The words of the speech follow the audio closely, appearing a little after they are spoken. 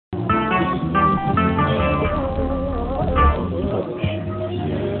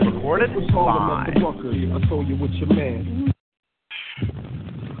started live. I saw you with your man.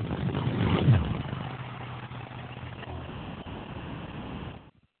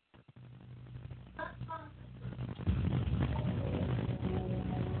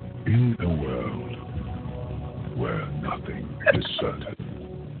 In a world where nothing is certain,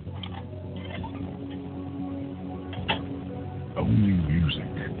 only music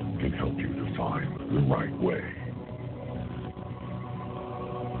can help you to find the right way.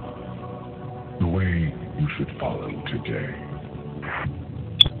 The way you should follow today.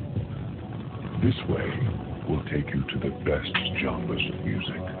 This way will take you to the best genres of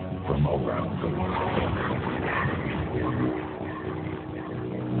music from around the world.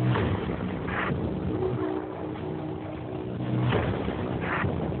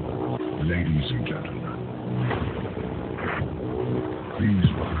 Ladies and gentlemen, please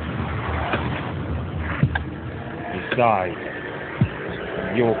welcome. Besides,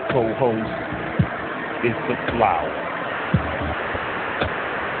 your co-host is the flower.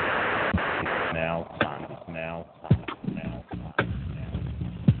 Now time.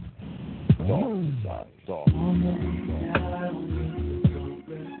 Dog.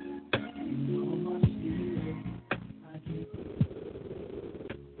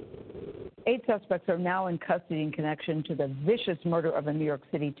 Eight suspects are now in custody in connection to the vicious murder of a New York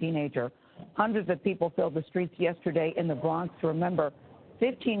City teenager. Hundreds of people filled the streets yesterday in the Bronx to remember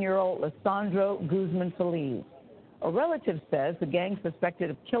 15-year-old Lisandro Guzman Feliz. A relative says the gang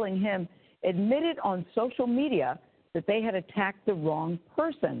suspected of killing him admitted on social media that they had attacked the wrong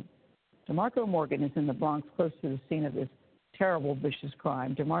person. DeMarco Morgan is in the Bronx, close to the scene of this terrible, vicious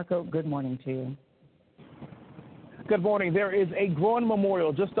crime. DeMarco, good morning to you. Good morning. There is a groin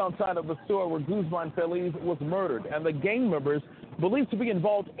memorial just outside of the store where Guzman Feliz was murdered, and the gang members believed to be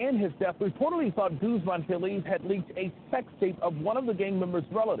involved in his death reportedly thought Guzman Feliz had leaked a sex tape of one of the gang members'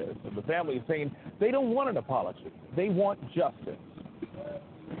 relatives. And the family is saying they don't want an apology. They want justice.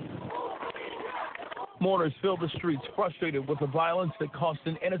 Mourners filled the streets, frustrated with the violence that cost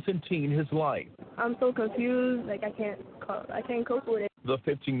an innocent teen his life. I'm so confused. I can't cope with it. The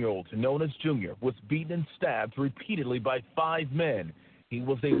 15-year-old, known as Junior, was beaten and stabbed repeatedly by 5 men. He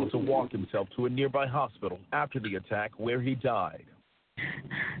was able to walk himself to a nearby hospital after the attack, where he died.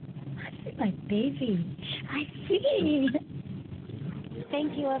 I see my baby. I see.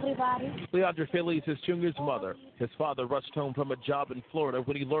 Thank you, everybody. Leandra Feliz is Junior's mother. His father rushed home from a job in Florida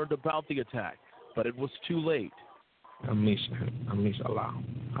when he learned about the attack, but it was too late. I miss him. I miss Allah.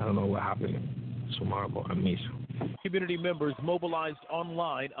 I don't know what happened tomorrow, but I miss him. Community members mobilized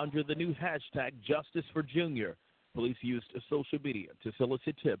online under the new hashtag Justice for Junior. Police used social media to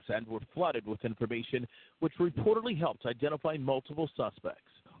solicit tips and were flooded with information which reportedly helped identify multiple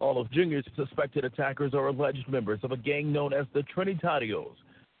suspects. All of Junior's suspected attackers are alleged members of a gang known as the Trinitarios.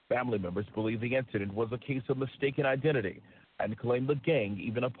 Family members believe the incident was a case of mistaken identity and claim the gang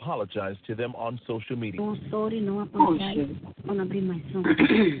even apologized to them on social media. No, sorry, no apologize. I want to bring my son.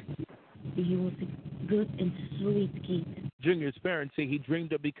 He was a good and sweet kid. Junior's parents say he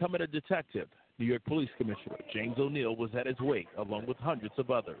dreamed of becoming a detective. New York Police Commissioner James O'Neill was at his wake, along with hundreds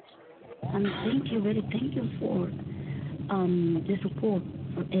of others. And thank you for the support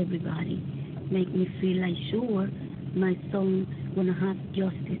from everybody. Make me feel like sure my son gonna have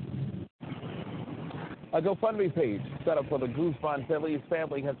justice. A GoFundMe page set up for the Guzman Feliz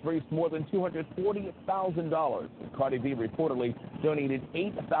family has raised more than $240,000. Cardi B reportedly donated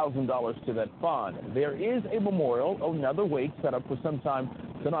 $8,000 to that fund. There is a memorial, another wake set up for sometime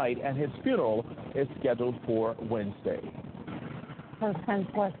tonight, and his funeral is scheduled for Wednesday. Her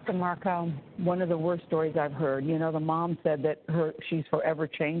senseless, DeMarco. One of the worst stories I've heard. You know, the mom said that she's forever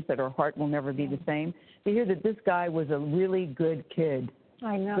changed, that her heart will never be the same. To hear that this guy was a really good kid.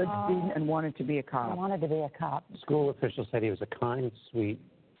 I know. Good student and wanted to be a cop. I wanted to be a cop. School officials said he was a kind, sweet,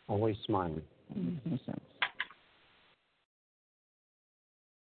 always smiling.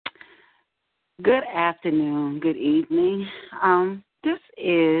 Good afternoon, good evening. This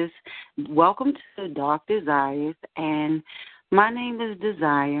is Welcome to Dark Desires, and my name is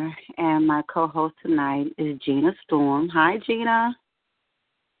Desire, and my co-host tonight is Gina Storm. Hi, Gina.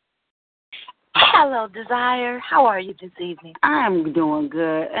 Hello, Desire. How are you this evening? I'm doing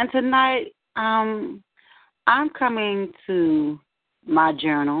good. And tonight, I'm coming to my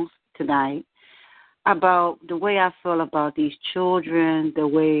journals tonight about the way I feel about these children, the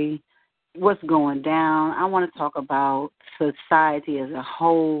way what's going down. I want to talk about society as a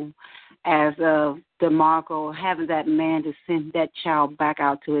whole, as of DeMarco having that man to send that child back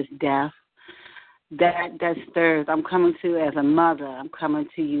out to his death. That stirs. I'm coming to you as a mother. I'm coming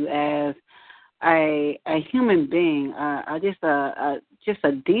to you as a human being, just a just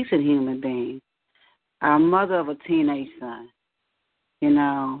a decent human being, a mother of a teenage son.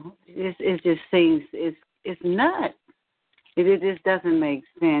 It just seems it's nuts. It just doesn't make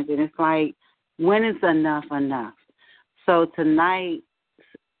sense, and it's like, when is enough enough? So tonight's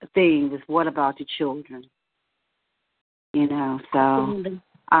theme is, what about your children?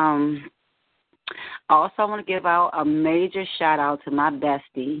 Also, I want to give out a major shout out to my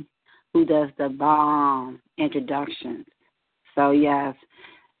bestie who does the bomb introductions. So yes,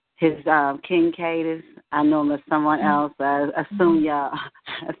 his King Cadis, I know him as someone else. I assume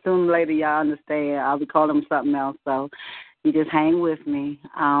later y'all understand. I'll be calling him something else. So you just hang with me.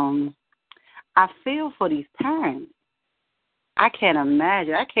 I feel for these parents. I can't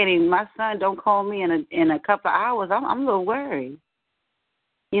imagine. I can't even. My son don't call me in a couple of hours. I'm a little worried.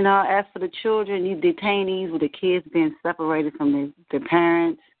 As for the children, you detainees with the kids being separated from their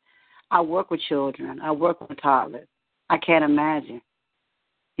parents. I work with children. I work with toddlers. I can't imagine.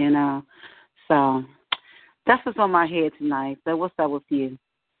 So that's what's on my head tonight. So what's up with you?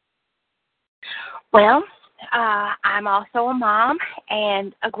 Well, I'm also a mom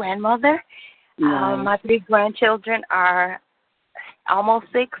and a grandmother. Nice. My 3 grandchildren are almost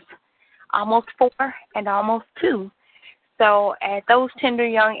 6, almost 4, and almost 2. So at those tender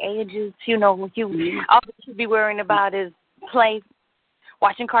young ages, all that you should be worrying about is play,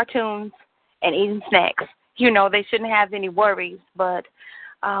 watching cartoons, and eating snacks. They shouldn't have any worries, but,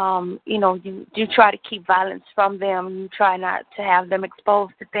 you try to keep violence from them. You try not to have them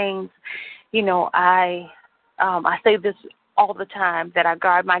exposed to things. I say this all the time, that I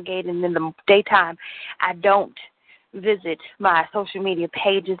guard my gate, and in the daytime, I don't visit my social media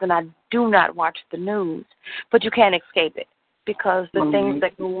pages, and I do not watch the news. But you can't escape it, because the things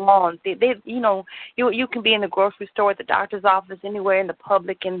that go on, you can be in the grocery store, at the doctor's office, anywhere in the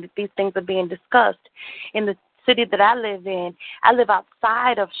public, and these things are being discussed. In the city that I live in, I live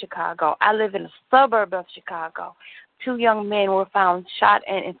outside of Chicago. I live in a suburb of Chicago. 2 young men were found shot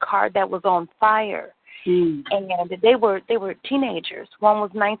in a car that was on fire. And they were teenagers. One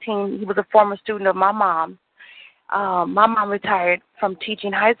was 19. He was a former student of my mom. My mom retired from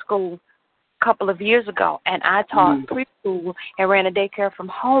teaching high school a couple of years ago, and I taught preschool and ran a daycare from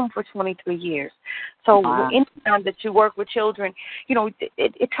home for 23 years. So anytime that you work with children,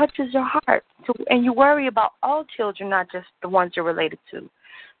 it touches your heart. And you worry about all children, not just the ones you're related to.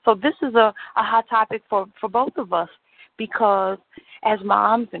 So this is a hot topic for both of us, because as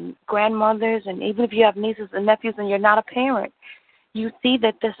moms and grandmothers, and even if you have nieces and nephews and you're not a parent, you see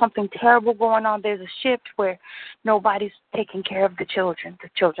that there's something terrible going on. There's a shift where nobody's taking care of the children. The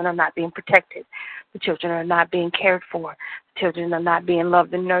children are not being protected. The children are not being cared for. The children are not being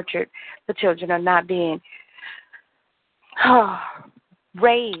loved and nurtured. The children are not being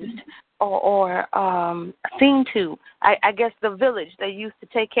raised or seen to. I guess the village that used to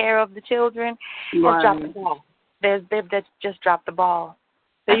take care of the children has dropped the ball. They've just dropped the ball.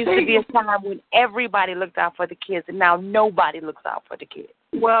 There used to be a time when everybody looked out for the kids, and now nobody looks out for the kids.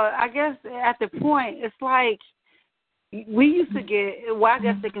 Well, I guess at the point, it's like we used to get, I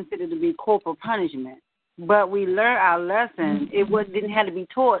guess they consider it to be corporal punishment, but we learned our lesson. It didn't have to be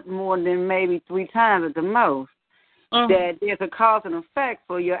taught more than maybe 3 times at the most, that there's a cause and effect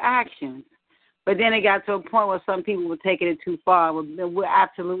for your actions. But then it got to a point where some people were taking it too far. We're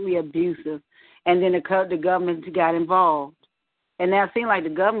absolutely abusive, and then the government got involved. And now it seems like the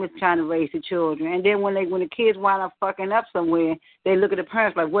government's trying to raise the children. And then when the kids wind up fucking up somewhere, they look at the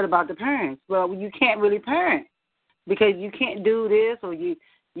parents like, what about the parents? Well, you can't really parent because you can't do this, or you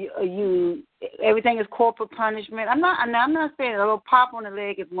everything is corporal punishment. I'm not saying a little pop on the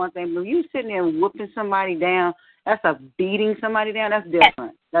leg is one thing, but you sitting there and whooping somebody down, that's a beating somebody down. That's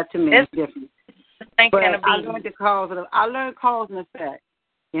different. That to me is different. But I learned I learned cause and effect.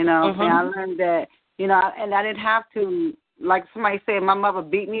 And I learned that and I didn't have to. Like somebody said, my mother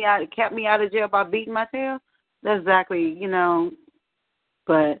kept me out of jail by beating my tail. That's exactly,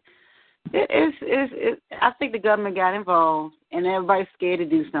 But I think the government got involved, and everybody's scared to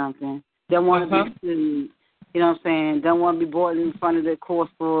do something. They want to be sued. You know what I'm saying? Don't want to be brought in front of the court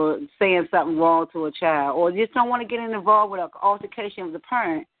for saying something wrong to a child, or just don't want to get involved with an altercation with the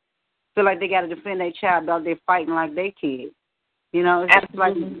parent. Feel like they got to defend their child about they're fighting like they kids. It's just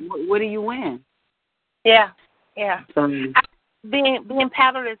like, what do you win? Yeah. Yeah, being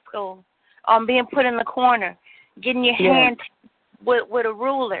paddled at school, being put in the corner, getting your hand with a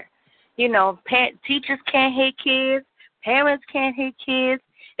ruler. Teachers can't hit kids, parents can't hit kids.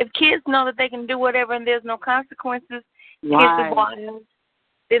 If kids know that they can do whatever and there's no consequences, kids are wild.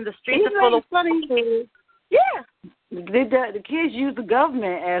 Then the streets are full of kids. Yeah. The kids use the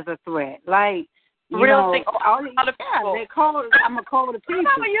government as a threat. Like, Real thing. They call. I'm gonna call the people.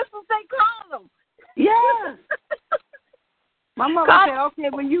 My mama used to say, call them. Yes. My mother said, okay,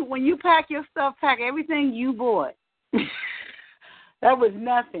 when you pack your stuff, pack everything you bought. That was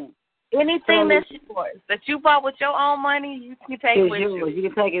nothing. Anything that's yours, that you bought with your own money, you can take it with you. You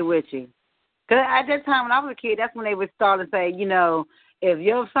can take it with you. Because at that time when I was a kid, that's when they would start to say,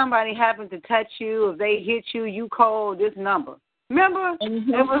 if somebody happened to touch you, if they hit you, you call this number. Remember?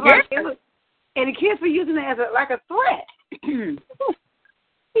 Mm-hmm. It was and the kids were using it as like a threat.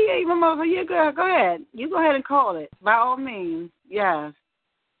 Yeah, my mother said, go ahead. You go ahead and call it. By all means, yes.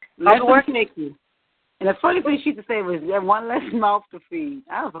 Let them snick you. And the funny thing she used to say was, "There's one less mouth to feed."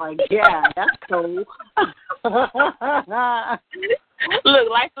 I was like, yeah, that's cool. Look,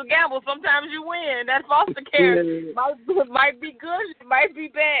 life's a gamble. Sometimes you win. That foster care might be good, it might be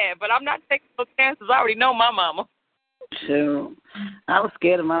bad, but I'm not taking no chances. I already know my mama. Sure. I was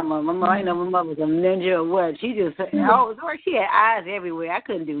scared of my mama. I didn't know my mama was a ninja or what. She just, she had eyes everywhere. I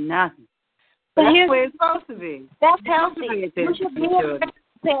couldn't do nothing. But that's where it's supposed to be. That's healthy. You should be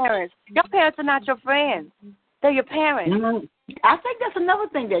parents. Your parents are not your friends. They're your parents. Mm-hmm. I think that's another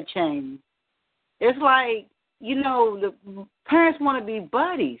thing that changed. It's like, the parents want to be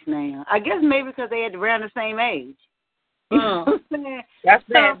buddies now. I guess maybe because they had around the same age. You know what I'm saying? That's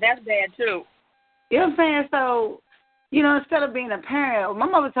bad. That's bad, too. You know what I'm saying? So, instead of being a parent, my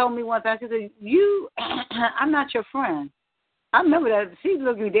mother told me one time, she said, I'm not your friend. I remember that. She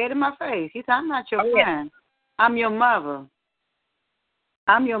looked me dead in my face. She said, I'm not your friend. I'm your mother.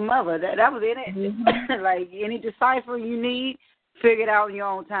 I'm your mother. That was it. Mm-hmm. Like, any decipher you need, figure it out in your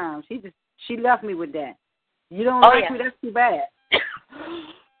own time. She left me with that. You don't like me, that's too bad.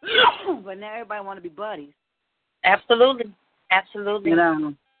 But now everybody want to be buddies. Absolutely. Absolutely.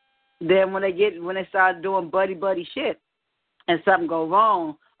 Then when they start doing buddy shit and something go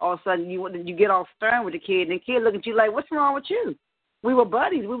wrong, all of a sudden you get all stern with the kid, and the kid look at you like, what's wrong with you? We were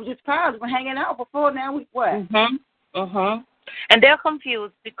buddies. We were just pals. We were hanging out before. Now we what? And they're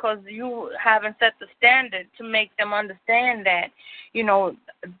confused because you haven't set the standard to make them understand that,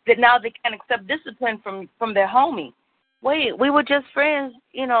 that now they can't accept discipline from their homie. Wait, we were just friends,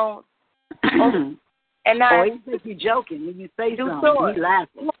 And now, or he think you're joking when you say something. He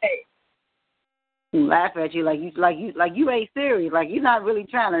laughing. Right. He laugh at you like you ain't serious. Like you're not really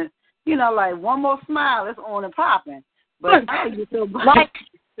trying to, like one more smile, it's on and popping. But now you so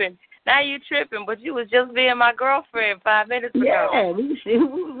now you tripping, but you was just being my girlfriend 5 minutes ago. Yeah, we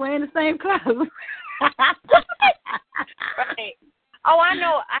was wearing the same clothes. Right. Oh, I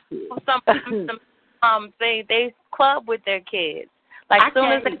know some they club with their kids. Like as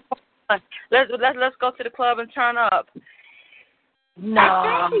soon as they let's go to the club and turn up.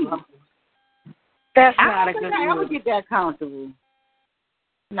 No. That's not a good thing. I would get that comfortable.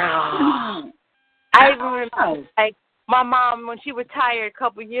 No. I even remember, my mom, when she retired a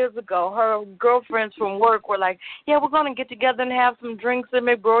couple of years ago, her girlfriends from work were like, yeah, we're going to get together and have some drinks and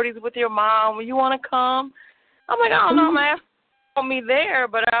make brodies with your mom. You want to come? I'm like, I don't know, man. Want me there,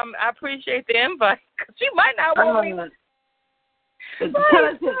 but I appreciate the invite. Cause she might not want me.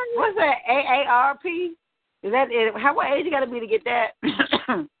 What's that, AARP? Is that it? What age you got to be to get that?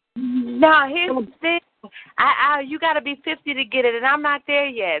 No, here's the thing. You got to be 50 to get it, and I'm not there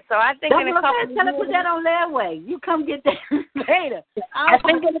yet. So I think in a couple of years. Tell her put that on their way. You come get that later. I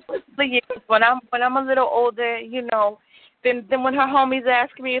think in a couple of years, when I'm a little older, then when her homies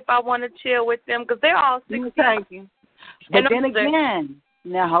ask me if I want to chill with them, because they're all 16. Thank you. But then again,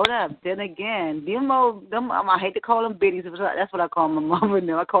 now hold up. Then again, them I hate to call them biddies. That's what I call my mom and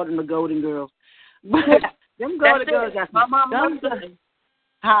them. I call them the Golden Girls. But them Golden Girls got some. My mom.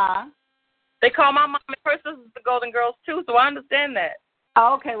 Huh? They call my mom and her sisters the Golden Girls, too, so I understand that.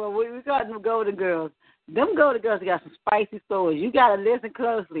 Oh, okay, well, we call them Golden Girls. Them Golden Girls got some spicy stories. You got to listen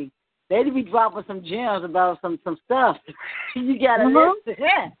closely. They be dropping some gems about some stuff. You got to listen.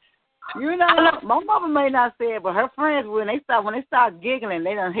 Yeah. My mama may not say it, but her friends, when they start giggling,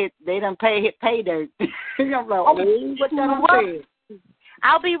 they done pay dirt. I'm like, what that say?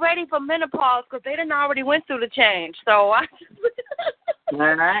 I'll be ready for menopause because they done already went through the change. So I.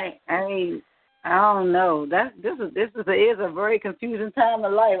 All right. I don't know. This is a very confusing time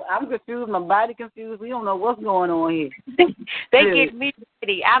of life. I'm confused. My body confused. We don't know what's going on here. They get me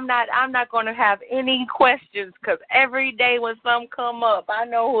ready. I'm not going to have any questions because every day when some come up, I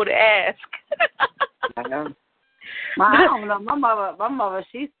know who to ask. I don't know. My mother,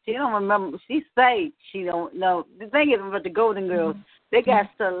 she don't remember. She say she don't know. The thing is with the Golden Girls, they got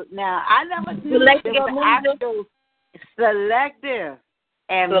now. I never knew they were actual selective.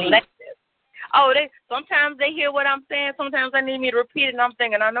 Selective. Oh, sometimes they hear what I'm saying. Sometimes they need me to repeat it, and I'm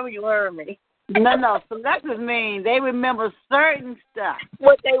thinking, I know you heard me. No. Selective mean they remember certain stuff.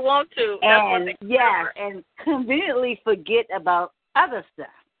 What they want to. And conveniently forget about other stuff.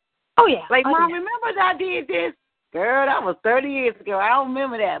 Oh, yeah. Like, Mom, remember that I did this? Girl, that was 30 years ago. I don't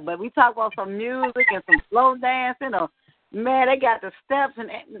remember that. But we talk about some music and some slow dancing. Or, man, they got the steps.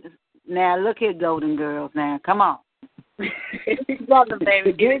 Now, look here, Golden Girls. Now, come on. Love them,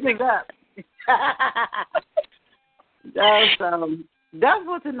 baby. Get it up. That's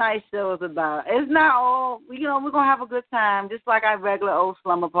what tonight's show is about. It's not all, we're going to have a good time, just like our regular old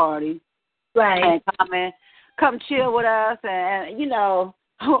slumber party. Right. And come chill with us. And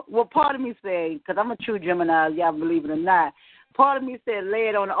what part of me said, because I'm a true Gemini, y'all believe it or not, part of me said lay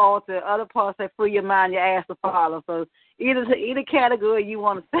it on the altar. Other part said free your mind, your ass to follow. So either category you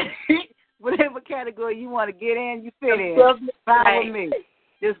want to say, whatever category you want to get in, you fit in. Fine with me.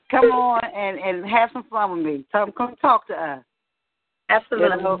 Just come on and have some fun with me. Come talk to us.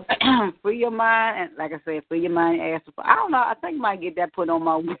 Absolutely. Free your mind, and like I said, free your mind, your ass to follow. I don't know. I think I might get that put on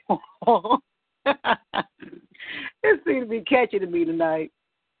my wall. It seems to be catchy to me tonight.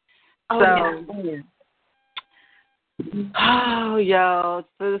 Y'all,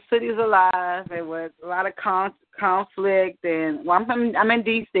 so the city's alive. There was a lot of conflict, and I'm in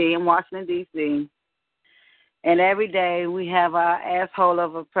D.C. I'm Washington, D.C., and every day we have our asshole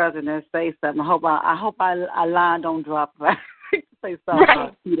of a president say something. I hope our line don't drop. Say something,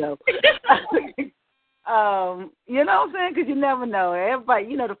 right. You know what I'm saying? Because you never know.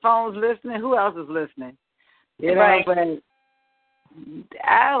 Everybody, the phone's listening. Who else is listening? Right. But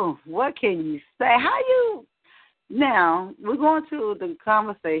what can you say? Now, we're going to the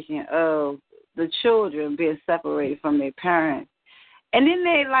conversation of the children being separated from their parents. And then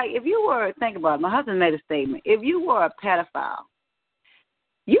think about it, my husband made a statement. If you were a pedophile,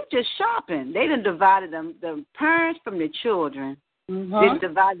 you just shopping. They done divided the parents from the children. Mm-hmm. They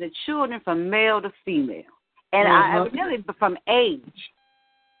divided the children from male to female. And evidently from age.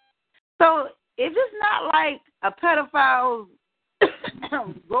 So if it's not like a pedophile's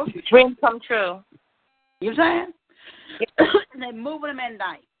grocery dream come true. You know what I'm saying? And they're moving them at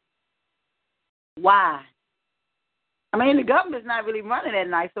night. Why? I mean, the government's not really running at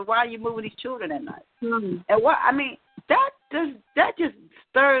night, so why are you moving these children at night? Mm-hmm. And that just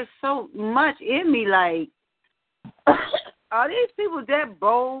stirs so much in me. Like, are these people that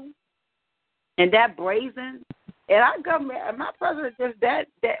bold and that brazen? And our government, my president, just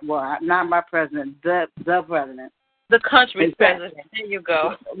not my president, the president. The country's president. There you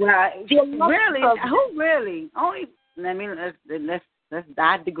go. Well, really? Who really? Only. I mean, let's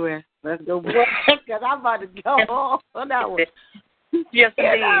digress. Let's go because I'm about to go on that one. Yes,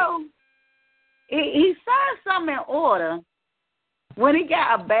 indeed. He signed something in order when he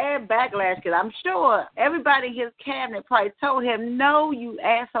got a bad backlash. Because I'm sure everybody in his cabinet probably told him, "No, you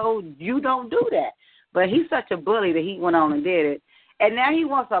asshole, you don't do that." But he's such a bully that he went on and did it. And now he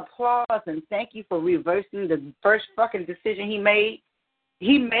wants applause and thank you for reversing the first fucking decision he made.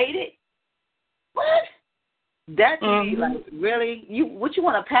 He made it? What? That to me, like, really? You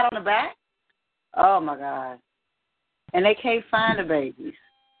want a pat on the back? Oh, my God. And they can't find the babies.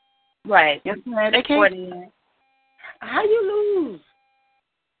 Right. Yes, man. They can't. How you lose?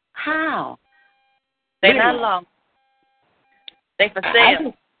 How? They're not long. They for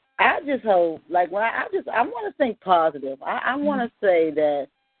sale. I just hope, I want to think positive. I want to say that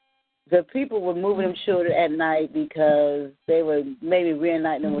the people were moving them children at night because they were maybe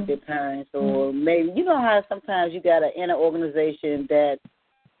reuniting with their parents, or maybe, you know how sometimes you got an inner organization that,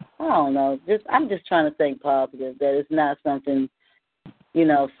 I don't know, I'm just trying to think positive, that it's not something,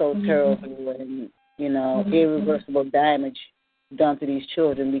 so terrible and, irreversible damage done to these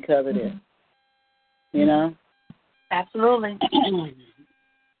children because of this, Absolutely.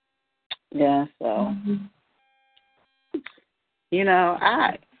 Yeah, so,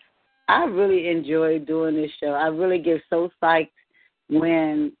 I really enjoy doing this show. I really get so psyched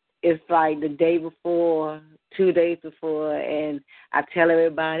when it's like the day before, 2 days before, and I tell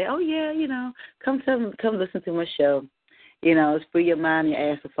everybody, oh, yeah, come listen to my show. It's free your mind and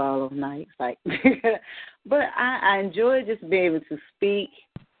your ass to follow night. Like, but I enjoy just being able to speak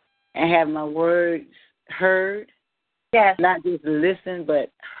and have my words heard. Yes. Not just listen, but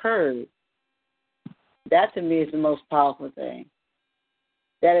heard. That to me is the most powerful thing.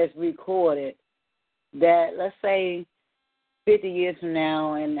 That is recorded. That, let's say, 50 years from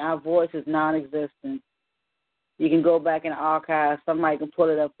now and our voice is non-existent. You can go back in the archives. Somebody can pull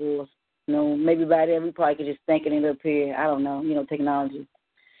it up for us. Maybe by then we probably could just think it and it'll appear. I don't know, technology.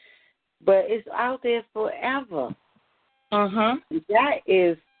 But it's out there forever.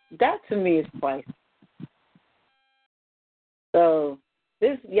 That to me is priceless. So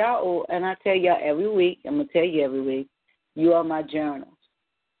this y'all, and I tell y'all every week, I'm going to tell you every week, you are my journals.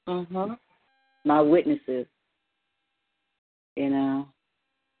 Mm-hmm. My witnesses. You know,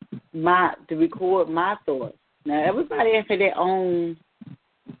 to record my thoughts. Now, everybody has their own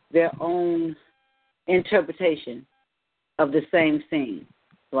interpretation of the same scene,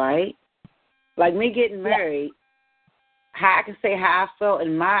 right? Like me getting married, how I can say how I felt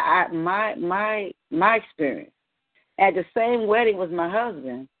in my experience. At the same wedding was my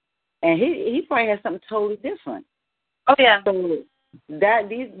husband, and he probably had something totally different. Oh yeah. So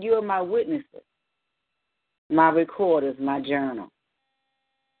you are my witnesses, my recorders, my journal.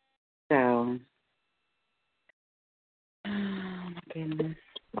 So, oh my goodness.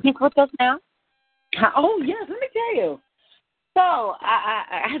 Speak with us now. Oh yes, let me tell you. So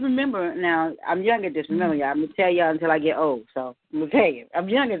I remember now. I'm young at this. Remember, y'all. I'm gonna tell y'all until I get old. So I'm gonna tell you. I'm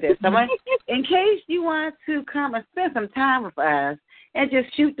young at this. So in case you want to come and spend some time with us and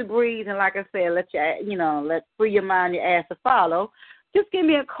just shoot the breeze, and like I said, let free your mind, your ass to follow. Just give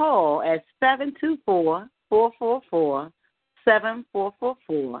me a call at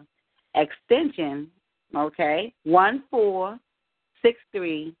 724-444-7444, extension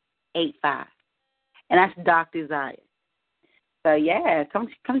 146385, and that's Dr. Desire. So yeah, come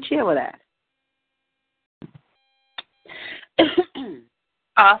chill with us.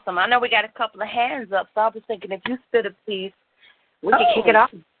 Awesome. I know we got a couple of hands up, so I was thinking if you spit a piece, we can kick it off.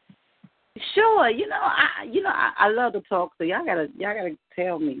 Sure. I love to talk, so y'all gotta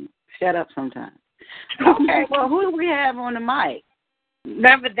tell me shut up sometimes. Okay. Well, who do we have on the mic?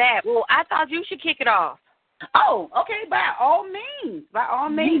 Remember that. Well, I thought you should kick it off. Oh, okay. By all means.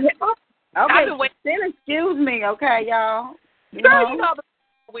 Okay. I've been waiting. Then excuse me, okay, y'all. Girl, you know the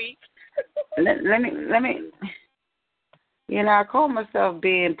week. let me. I call myself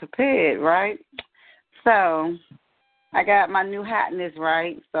being prepared, right? So I got my new hatness,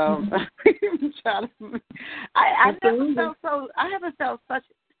 right? So I'm trying to. I haven't felt such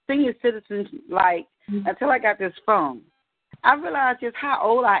senior citizen until I got this phone. I realized just how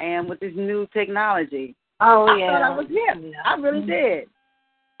old I am with this new technology. Oh I yeah. thought I was hip. I really did.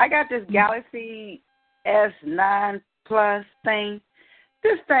 I got this Galaxy S9 Plus thing.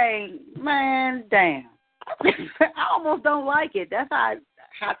 This thing, man, damn. I almost don't like it. That's how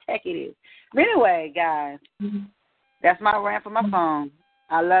tech it is. But anyway, guys, that's my rant for my phone.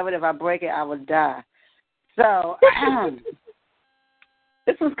 I love it. If I break it, I will die. So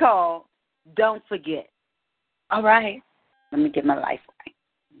this was called Don't Forget. All right. Let me get my life right.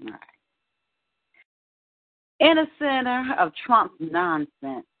 All right. In the center of Trump's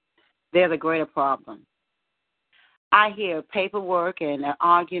nonsense, there's a greater problem. I hear paperwork and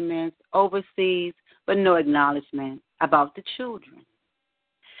arguments overseas, but no acknowledgement about the children.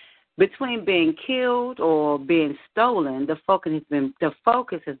 Between being killed or being stolen, the focus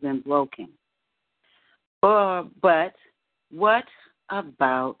has been broken. But what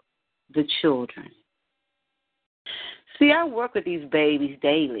about the children? See, I work with these babies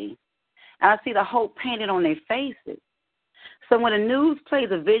daily, and I see the hope painted on their faces. So when the news plays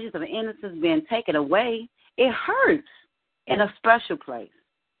the visions of innocence being taken away, it hurts in a special place.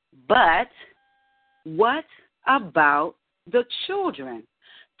 But what about the children?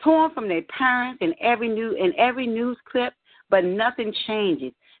 Torn from their parents in every news clip, but nothing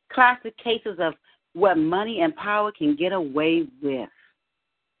changes. Classic cases of what money and power can get away with.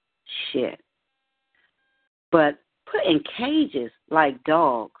 Shit. But put in cages like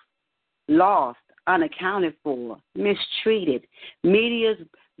dogs, lost, unaccounted for, mistreated, media's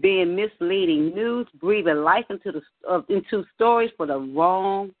being misleading, news breathing life into stories for the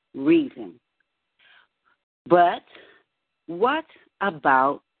wrong reason. But what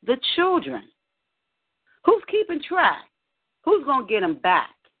about the children? Who's keeping track? Who's going to get them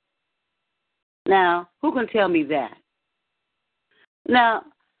back? Now, who can tell me that? Now,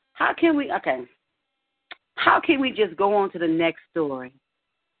 how can we just go on to the next story?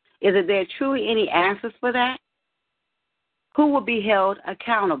 Is there truly any answers for that? Who will be held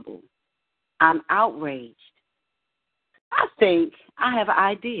accountable? I'm outraged. I think I have an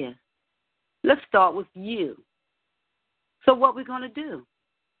idea. Let's start with you. So what we're going to do?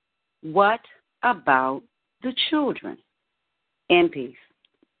 What about the children? In peace.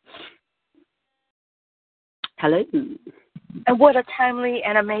 Hello. And what a timely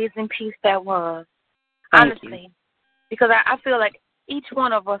and amazing piece that was. Thank honestly. you. Because I feel like each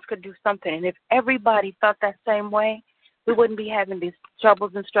one of us could do something. And if everybody felt that same way, we wouldn't be having these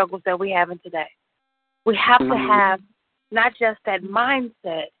troubles and struggles that we're having today. We have to have not just that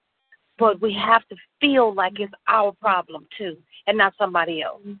mindset, but we have to feel like it's our problem too and not somebody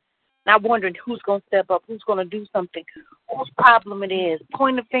else. Not wondering who's going to step up, who's going to do something, whose problem it is,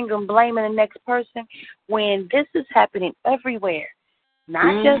 point the finger and blaming the next person when this is happening everywhere,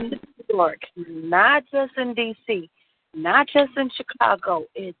 not just in New York, not just in D.C., not just in Chicago.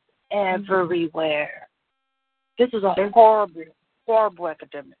 It's everywhere. This is a horrible, horrible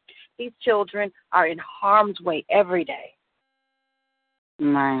epidemic. These children are in harm's way every day.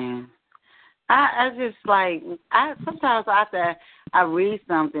 Man. I just like, sometimes after I read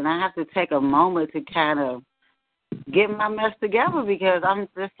something, I have to take a moment to kind of get my mess together because I'm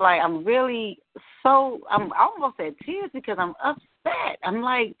just like, I'm almost at tears because I'm upset. I'm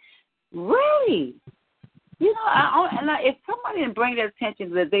like, really? You know, if somebody didn't bring their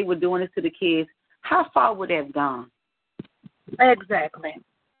attention that they were doing this to the kids, how far would they have gone? Exactly.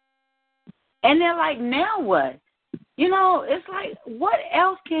 And they're like, now what? You know, it's like, what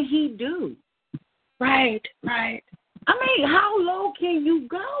else can he do? Right. I mean, how low can you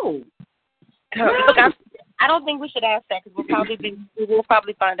go? Look, I don't think we should ask that because we'll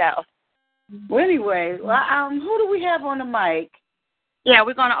probably find out. Well, anyway, who do we have on the mic? Yeah,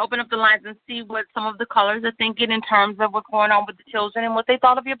 we're going to open up the lines and see what some of the callers are thinking in terms of what's going on with the children and what they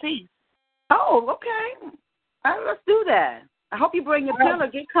thought of your piece. Oh, okay. All right, let's do that. I hope you bring your pillow.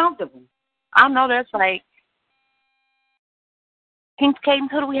 Get comfortable. I know that's right. King's Cadence,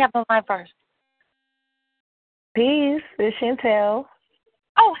 who do we have on the line first? Peace, it's Chantel.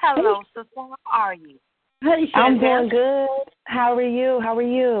 Oh, hello, sister. How are you? Hey, Chantel. I'm doing good. How are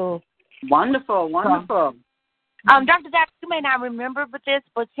you? Wonderful. Dr. Jack, you may not remember but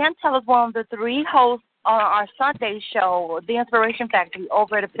Chantel is one of the 3 hosts on our Sunday show, The Inspiration Factory,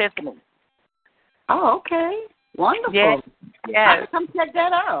 over at Epiphany. Oh, okay. Wonderful. Yes. Come check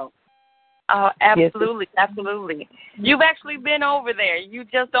that out. Oh, absolutely, absolutely. You've actually been over there. You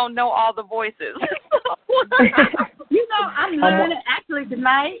just don't know all the voices. You know, I'm learning. Actually,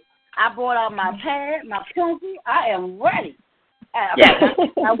 tonight, I brought out my pad, my pencil. I am ready.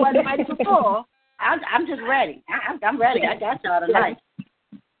 I wasn't ready before. I'm just ready. I'm ready. I got y'all tonight.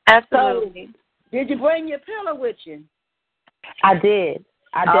 Absolutely. So, did you bring your pillow with you? I did.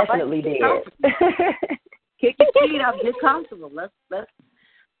 I definitely did. Kick your feet up. Get comfortable. Let's.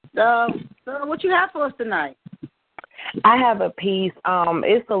 So what you have for us tonight? I have a piece.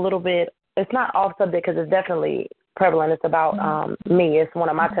 It's a little bit. It's not off subject because it's definitely prevalent. It's about me. It's one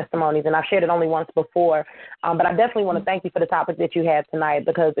of my testimonies, and I've shared it only once before. But I definitely want to thank you for the topic that you had tonight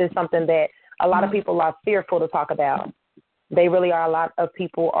because it's something that a lot of people are fearful to talk about. They really are. A lot of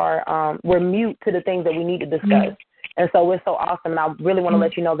people are. We're mute to the things that we need to discuss. And so it's so awesome. And I really want to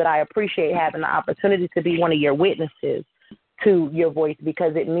let you know that I appreciate having the opportunity to be one of your witnesses to your voice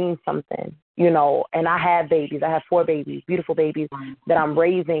because it means something, you know. And I have babies. I have 4 babies, beautiful babies that I'm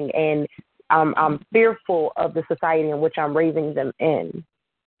raising. And I'm fearful of the society in which I'm raising them in,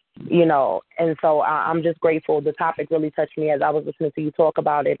 you know. And so I'm just grateful. The topic really touched me as I was listening to you talk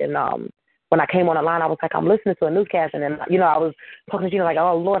about it. And when I came on the line, I was like, I'm listening to a newscast. And then, you know, I was talking to you like,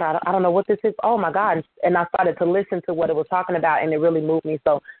 oh, Lord, I don't know what this is. Oh, my God. And I started to listen to what it was talking about, and it really moved me.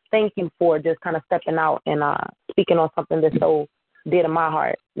 So thank you for just kind of stepping out and speaking on something that's so dear to my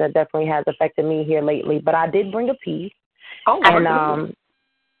heart that definitely has affected me here lately. But I did bring a piece. Oh, and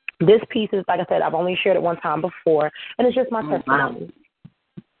this piece is, like I said, I've only shared it one time before, and it's just my testimony. Wow.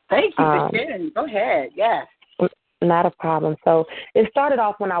 Thank you for sharing. Go ahead. Yes. Not a problem. So it started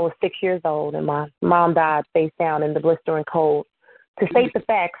off when I was 6 years old, and my mom died face down in the blistering cold. To state the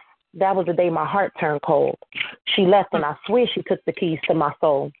facts, that was the day my heart turned cold. She left, and I swear she took the keys to my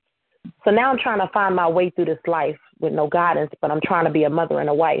soul. So now I'm trying to find my way through this life with no guidance, but I'm trying to be a mother and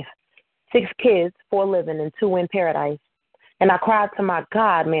a wife. 6 kids, 4 living, and 2 in paradise. And I cried to my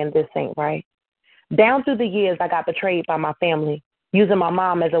God, man, this ain't right. Down through the years, I got betrayed by my family, using my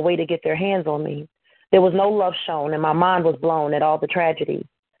mom as a way to get their hands on me. There was no love shown, and my mind was blown at all the tragedies.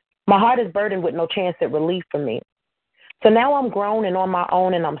 My heart is burdened with no chance at relief for me. So now I'm grown and on my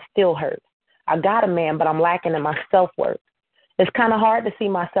own, and I'm still hurt. I got a man, but I'm lacking in my self-worth. It's kind of hard to see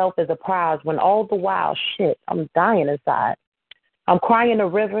myself as a prize when all the while, shit, I'm dying inside. I'm crying a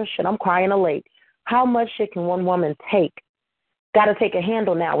river, shit, I'm crying a lake. How much shit can one woman take? Got to take a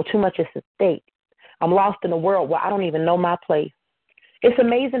handle now with too much is at stake. I'm lost in a world where I don't even know my place. It's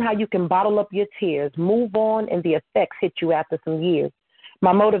amazing how you can bottle up your tears, move on, and the effects hit you after some years.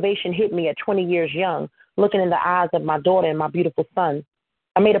 My motivation hit me at 20 years young, looking in the eyes of my daughter and my beautiful son.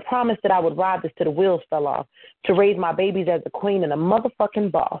 I made a promise that I would ride this till the wheels fell off, to raise my babies as a queen and a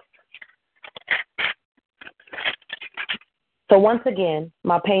motherfucking boss. So once again,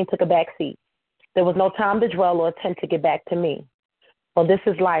 my pain took a back seat. There was no time to dwell or attempt to get back to me. Well, this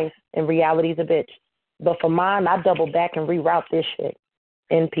is life, and reality's a bitch. But for mine, I double back and reroute this shit.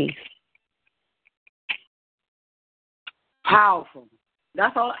 In peace. Powerful.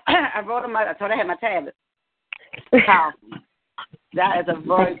 That's all. I wrote on I told her I had my tablet. Powerful. That is a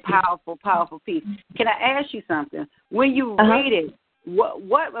very powerful, powerful piece. Can I ask you something? When you read it,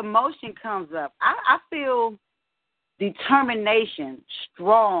 what emotion comes up? I feel determination,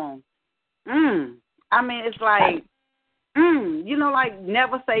 strong. I mean, it's like, you know, like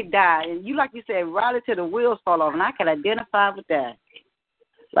never say die. And you, like you said, ride it till the wheels fall off. And I can identify with that.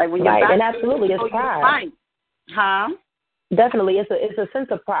 Like when you're right, and absolutely, it's pride. Huh? Definitely, it's a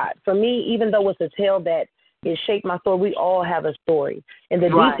sense of pride. For me, even though it's a tale that it shaped my story, we all have a story. And the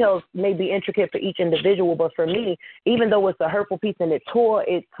details may be intricate for each individual, but for me, even though it's a hurtful piece and it tore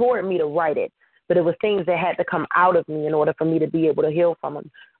me to write it, but it was things that had to come out of me in order for me to be able to heal from them.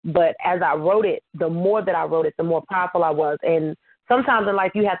 But as I wrote it, the more that I wrote it, the more powerful I was. And sometimes in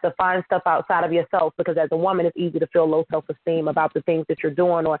life you have to find stuff outside of yourself, because as a woman it's easy to feel low self-esteem about the things that you're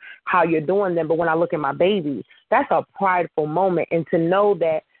doing or how you're doing them. But when I look at my baby, that's a prideful moment. And to know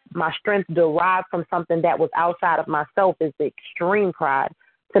that my strength derived from something that was outside of myself is the extreme pride.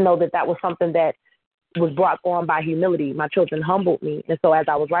 To know that that was something that was brought on by humility. My children humbled me. And so as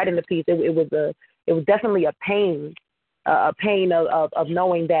I was writing the piece, it was definitely a pain of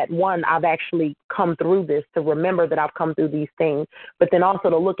knowing that, one, I've actually come through this, to remember that I've come through these things, but then also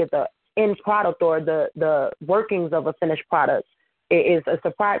to look at the end product or the workings of a finished product. It's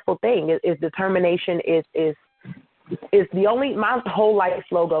a prideful thing. It's determination. Is the only, my whole life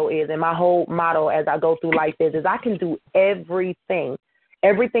logo is, and my whole motto as I go through life is I can do everything.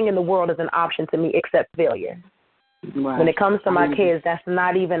 Everything in the world is an option to me except failure. Right. When it comes to my kids, that's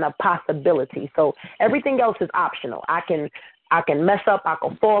not even a possibility. So everything else is optional. I can mess up, I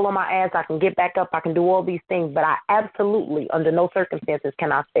can fall on my ass, I can get back up, I can do all these things, but I absolutely, under no circumstances,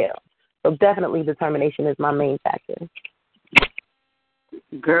 cannot fail. So definitely determination is my main factor.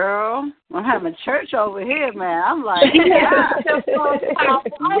 Girl, I'm having church over here, man. I'm like, yeah.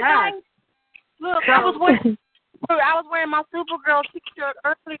 Look, I was wearing my Supergirl t-shirt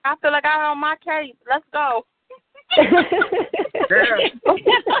earlier. I feel like I'm on my case. Let's go.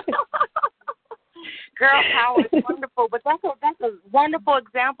 Girl power is wonderful, but that's a wonderful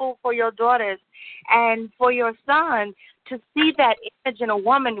example for your daughters and for your son. To see that image in a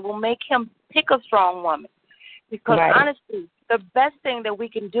woman will make him pick a strong woman. Because honestly, the best thing that we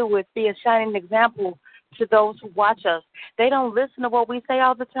can do is be a shining example to those who watch us. They don't listen to what we say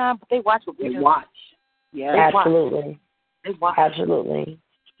all the time, but they watch what we do. They watch. Yeah, absolutely. They watch. Absolutely.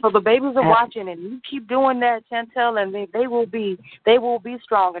 So the babies are watching, and you keep doing that, Chantel, and they will be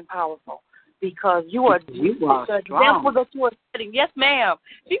strong and powerful, because you are the example that you are setting. Yes, ma'am.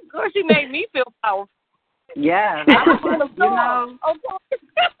 She made me feel powerful. Yeah,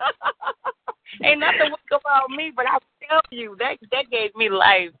 Ain't nothing weak about me, but I tell you that gave me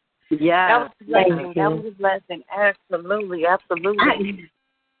life. Yeah, that was a blessing. That was a blessing. Absolutely.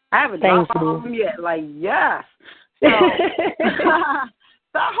 I haven't dropped home yet. Like, yes. So,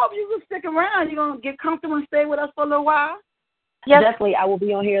 so I hope you will stick around. You're going to get comfortable and stay with us for a little while? Yes. Definitely. I will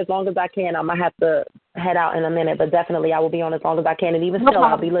be on here as long as I can. I might have to head out in a minute, but definitely I will be on as long as I can. And even still,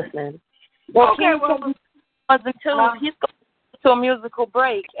 I'll be listening. Well, he's going to a musical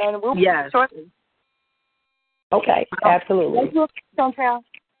break, and we'll be shortly. Okay. Absolutely.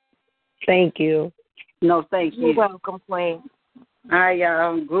 Thank you. No, thank you. You're welcome, Queen. All right,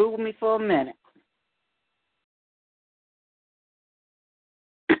 y'all. Groove with me for a minute.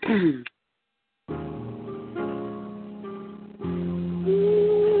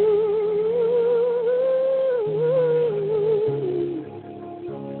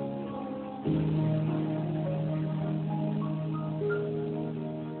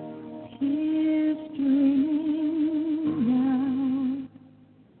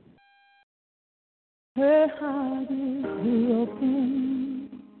 Her heart is broken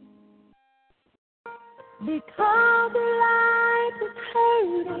because life is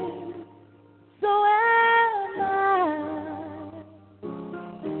hurting, so am I.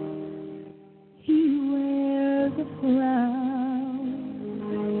 He wears a frown,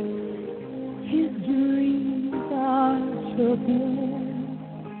 his dreams are troubled,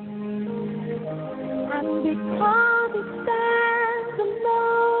 and because he stands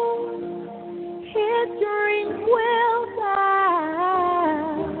alone, his dreams will die.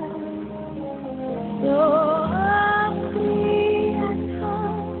 So humbly I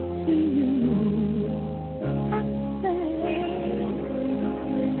come to you and say,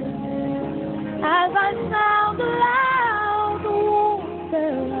 as I sound aloud the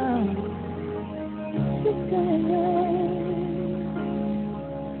warfare out to say,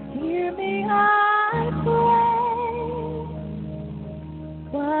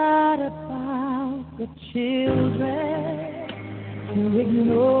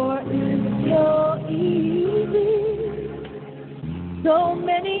 So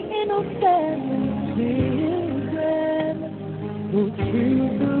many innocent children who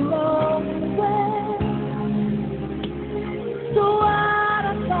choose the wrong way. So what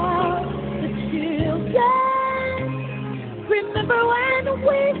about the children? Remember when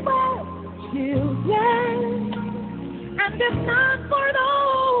we were children? And if not for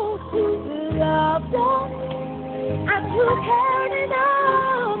those who loved us and who cared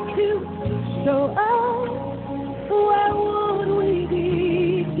enough to show us, where would we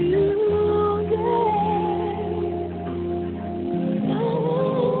be today?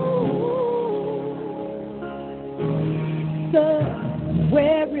 So,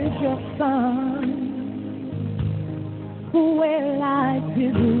 where is your son? Where lies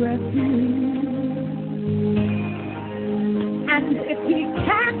his refuge? And if he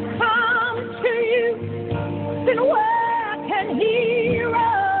can't come to you, then where can he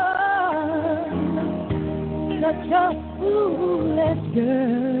run? Such a foolish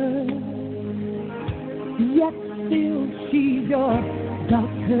girl, yet still she's your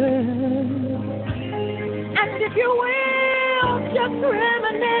daughter. And if you will just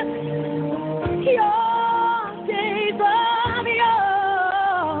reminisce your days of young,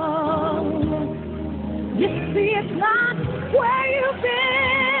 you see it's not where you've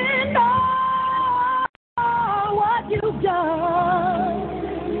been or what you've done,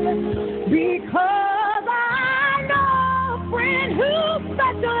 because I know a friend who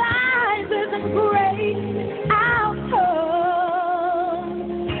specializes in great outcomes.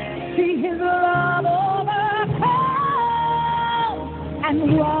 See his love overcome. And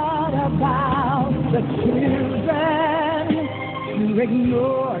what about the children? To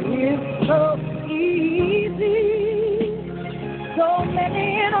ignore is so easy. So many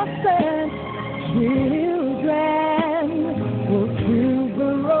innocent children will choose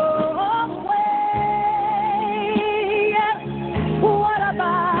the wrong way. What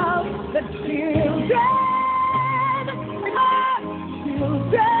about the children? Our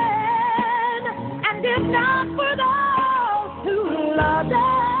children. And if not for those who loved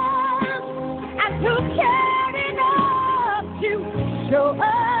us and who cared enough to show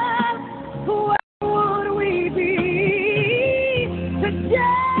us, where would we be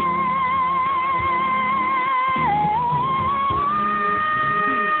today?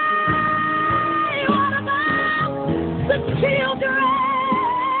 What about the children?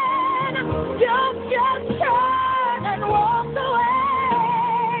 Don't just turn and walk away.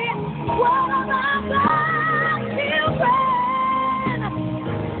 What about the children?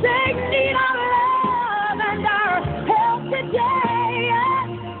 They need our love and our help today.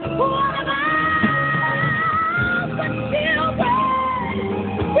 What about the children?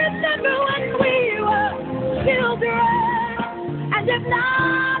 Remember when we were children? And if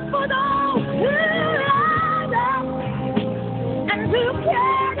not for those who loved us and who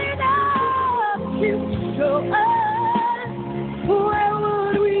cared enough to show us, where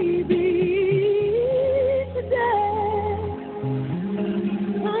would we be today?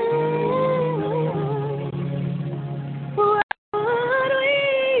 Where would we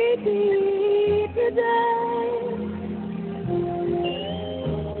be today?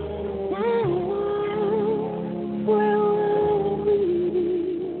 Where would we be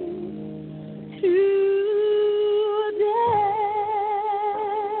today?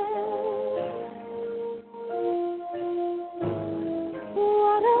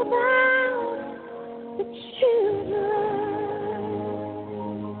 What about the children?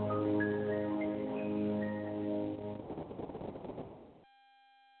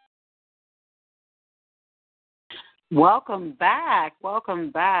 Welcome back. Welcome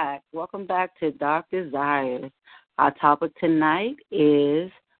back. Welcome back to Dark Desires. Our topic tonight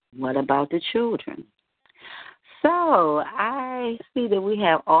is what about the children? So I see that we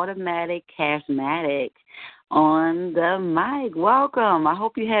have Automatic Charismatic on the mic. Welcome. I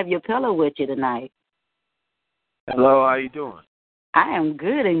hope you have your pillow with you tonight. Hello, how you doing? I am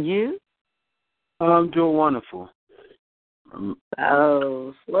good, and you? I'm doing wonderful.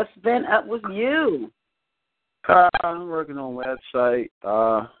 So what's been up with you? I'm working on a website.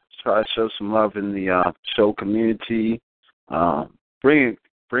 Try to show some love in the show community.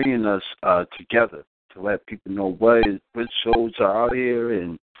 Bringing us together to let people know what shows are out here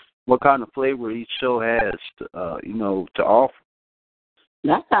and what kind of flavor each show has, to offer.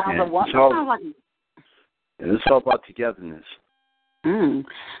 That sounds it's all about togetherness.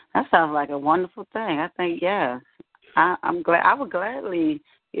 That sounds like a wonderful thing. I think, yeah. I'm glad. I would gladly,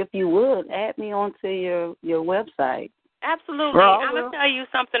 if you would, add me onto your website. Absolutely. Well, I'm going to tell you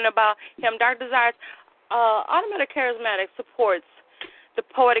something about him. Dark Desires, Automatic Charismatic supports the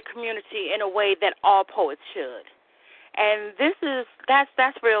poetic community in a way that all poets should. And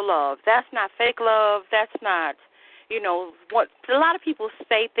that's real love. That's not fake love. That's not, what a lot of people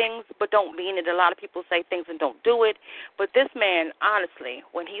say things but don't mean it. A lot of people say things and don't do it. But this man, honestly,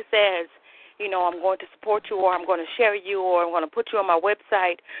 when he says, I'm going to support you, or I'm going to share you, or I'm going to put you on my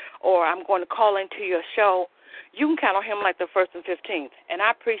website, or I'm going to call into your show, you can count on him like the 1st and 15th. And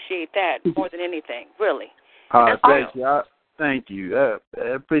I appreciate that more than anything, really. Thank you. Thank you.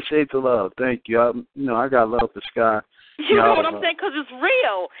 I appreciate the love. Thank you. I got love for Sky. You know what I'm saying? Because it's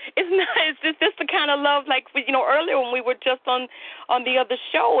real. It's not. It's just the kind of love like earlier when we were just on the other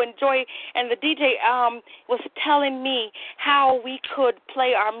show, and Joy and the DJ was telling me how we could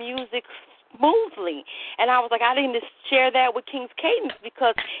play our music smoothly, and I was like, I didn't share that with King's Cadence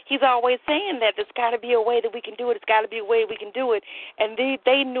because he's always saying that there's got to be a way that we can do it. It's got to be a way we can do it, and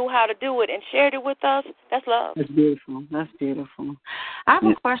they knew how to do it and shared it with us. That's love. That's beautiful. That's beautiful. I have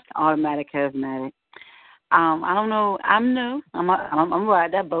a question, Automatic Charismatic. I don't know. I'm new. I'm gonna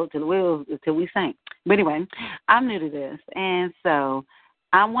ride that boat till we sink. But anyway, I'm new to this, and so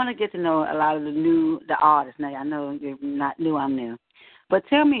I want to get to know a lot of the artists. Now I know you're not new. I'm new. But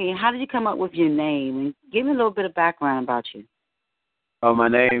tell me, how did you come up with your name? And give me a little bit of background about you. My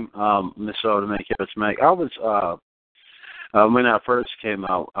name, Mr. Automatic Charismatic. I was, when I first came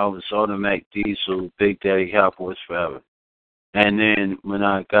out, I was Automatic Diesel, Big Daddy Cowboys Forever. And then when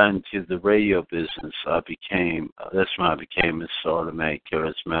I got into the radio business, that's when I became Mr. Automatic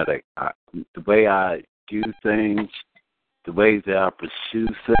Charismatic. The way I do things, the way that I pursue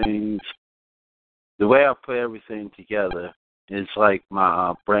things, the way I put everything together, it's like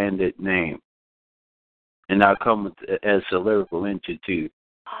my branded name. And I come with as a lyrical entity, too.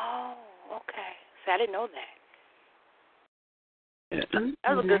 Oh, okay. See, I didn't know that. Yeah.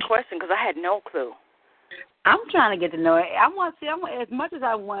 That was a good question because I had no clue. I'm trying to get to know it. I want as much as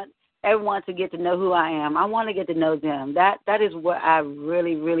I want everyone to get to know who I am, I want to get to know them. That is what I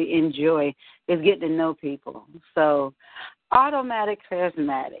really, really enjoy, is getting to know people. So, Automatic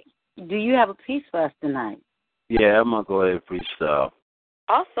Charismatic, do you have a piece for us tonight? Yeah, I'm going to go ahead and freestyle.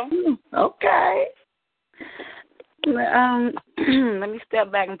 Awesome. Okay. Let me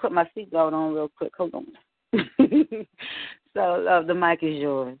step back and put my seatbelt on real quick. Hold on. So, the mic is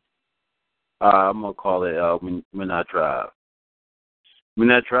yours. I'm going to call it When I Drive.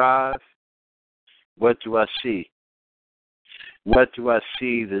 When I drive, what do I see? What do I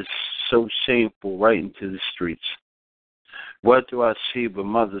see that's so shameful right into the streets? What do I see but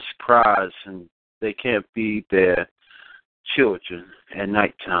mothers cries and they can't feed their children at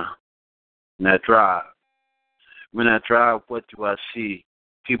nighttime? When I drive, what do I see?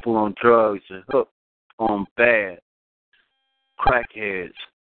 People on drugs and hooked on bad crackheads,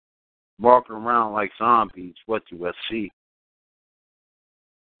 walking around like zombies. What do I see?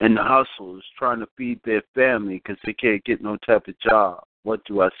 And the hustlers trying to feed their family because they can't get no type of job. What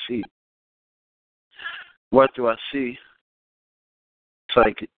do I see? What do I see? It's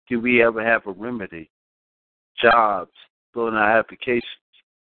like, do we ever have a remedy? Jobs, filling out applications,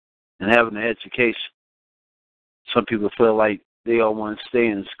 and having an education. Some people feel like they all want to stay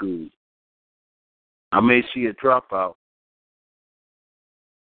in school. I may see a dropout.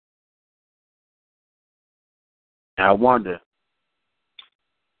 And I wonder,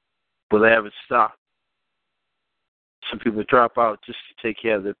 will they ever stop? Some people drop out just to take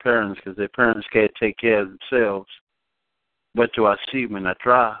care of their parents because their parents can't take care of themselves. What do I see when I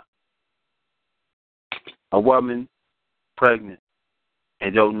drive? A woman pregnant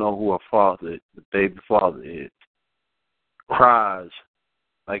and don't know who her father, the baby father is. Cries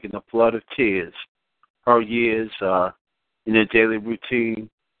like in a flood of tears. Her years are in her daily routine,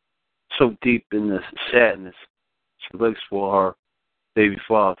 so deep in the sadness. She looks for her baby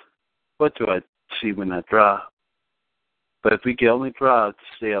father. What do I see when I drive? But if we can only drive to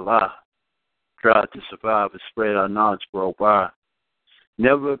stay alive, drive to survive and spread our knowledge worldwide,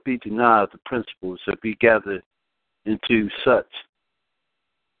 never be denied the principles that we gather into such.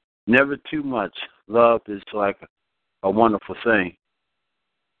 Never too much. Love is like a wonderful thing.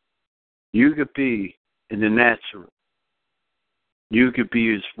 You could be in the natural. You could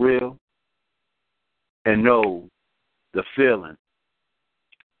be as real and know the feeling.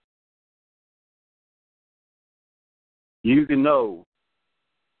 You can know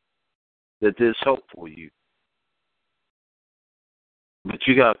that there's hope for you. But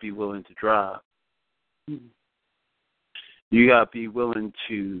you got to be willing to drive. You got to be willing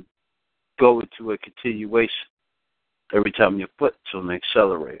to go into a continuation every time your foot's on the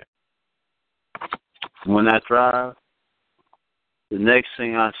accelerator. When I drive, the next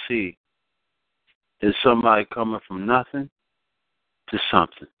thing I see is somebody coming from nothing to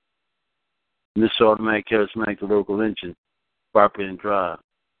something. Mr. Automatic Charismatic, the local engine, property and drive.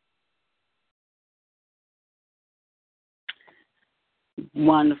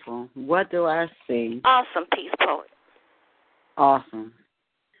 Wonderful. What do I see? Awesome piece, poet. Awesome.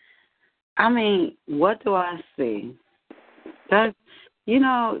 I mean, what do I see? That's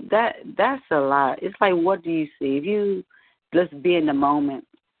that's a lot. It's like, what do you see? If you just be in the moment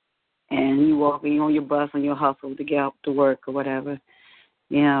and you walking on your bus on your hustle to get up to work or whatever,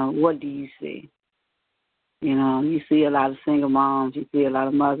 what do you see? You see a lot of single moms. You see a lot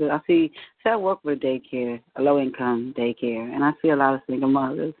of mothers. I work with a daycare, a low-income daycare, and I see a lot of single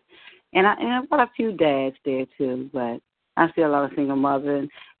mothers. And I've got a few dads there, too, but I see a lot of single mothers.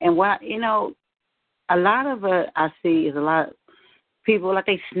 And a lot of it I see is a lot of people, like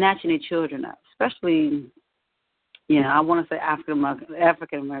they snatching their children up, especially, I want to say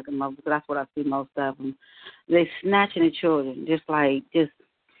African-American mothers, because that's what I see most of them. They snatching their children,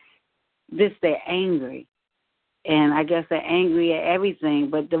 they're angry. And I guess they're angry at everything,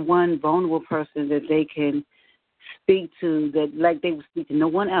 but the one vulnerable person that they can speak to, that like they would speak to no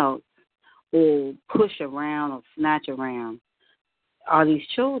one else, or push around or snatch around, are these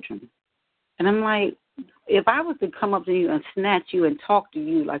children. And I'm like, if I was to come up to you and snatch you and talk to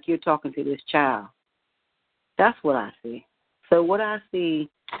you like you're talking to this child, that's what I see. So what I see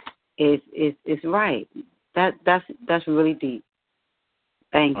is right. That's really deep.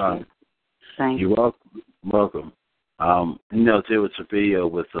 Thank you. Thank you. You're welcome. There was a video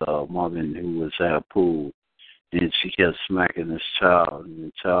with a woman who was at a pool, and she kept smacking this child, and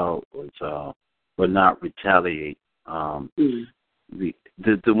the child would not retaliate. The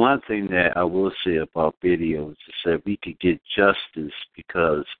one thing that I will say about videos is that we could get justice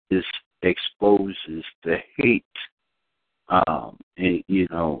because this exposes the hate,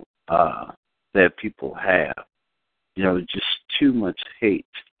 that people have. Just too much hate.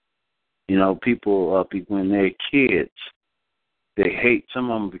 People, when they're kids, they hate.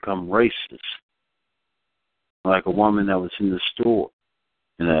 Some of them become racist. Like a woman that was in the store,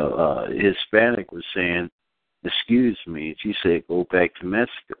 Hispanic was saying, "Excuse me." She said, "Go back to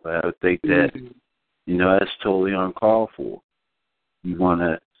Mexico." I would think that, that's totally uncalled for. You want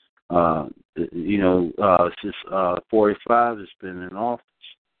to, since 45 has been in office,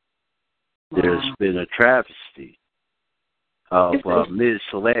 there's been a travesty of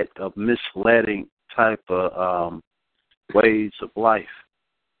misleading type of ways of life.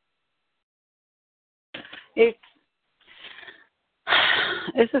 It's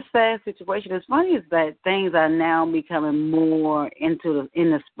a sad situation. It's funny is that things are now becoming more in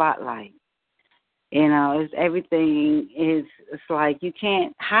the spotlight. It's like you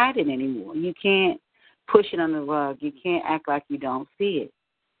can't hide it anymore. You can't push it on the rug. You can't act like you don't see it.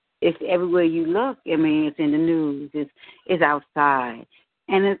 It's everywhere you look. I mean, it's in the news. It's outside.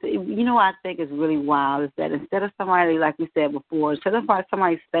 And what I think is really wild is that instead of somebody, like we said before, instead of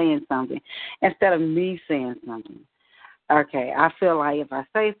somebody saying something, instead of me saying something, okay, I feel like if I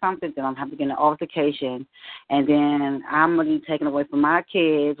say something, then I'm having to get an altercation, and then I'm going to be taken away from my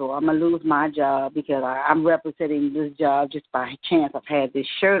kids, or I'm going to lose my job because I'm representing this job just by chance. I've had this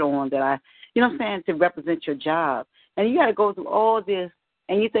shirt on that to represent your job. And you got to go through all this,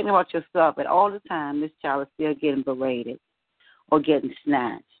 and you think about yourself, and all the time this child is still getting berated or getting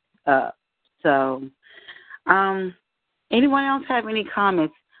snatched up. So anyone else have any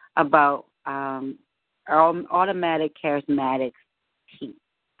comments about automatic charismatic team?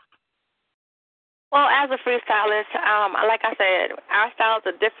 Well, as a freestylist, like I said, our styles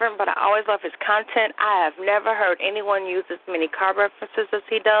are different, but I always love his content. I have never heard anyone use as many car references as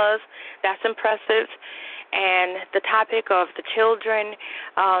he does. That's impressive. And the topic of the children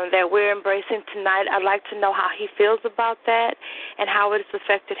that we're embracing tonight, I'd like to know how he feels about that and how it has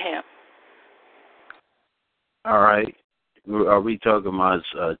affected him. All right. Are we talking about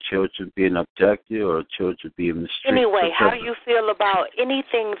children being abducted or children being mistreated? Anyway, how do you feel about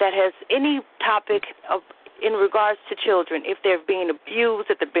anything that has any topic in regards to children? If they're being abused,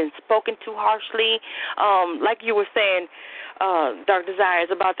 if they've been spoken to harshly, like you were saying, Dark Desires,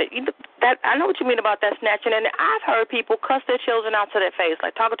 about that. I know what you mean about that snatching. And I've heard people cuss their children out to their face,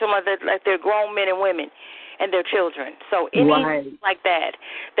 like talking to them like they're grown men and women and their children. So anything like that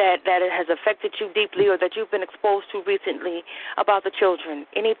it has affected you deeply or that you've been exposed to recently about the children,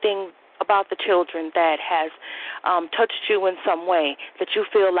 anything about the children that has touched you in some way that you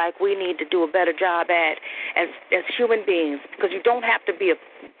feel like we need to do a better job at as human beings, because you don't have to be a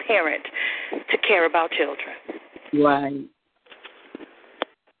parent to care about children. Right.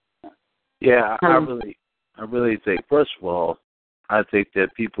 Yeah, I really think, first of all, I think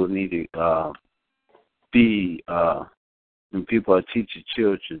that people need to when people are teaching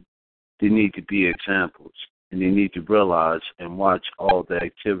children, they need to be examples, and they need to realize and watch all the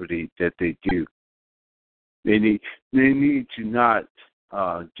activity that they do. They need to not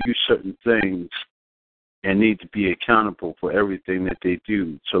do certain things and need to be accountable for everything that they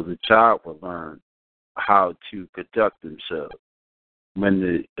do, so the child will learn how to conduct themselves.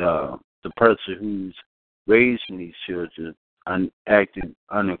 When the person who's raising these children and acting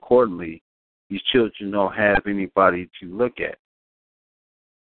unaccordingly, these children don't have anybody to look at.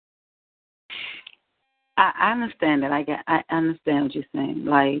 I understand that. I understand what you're saying.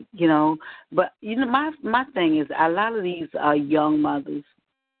 Like, but my thing is a lot of these young mothers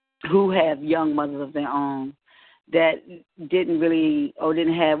who have young mothers of their own that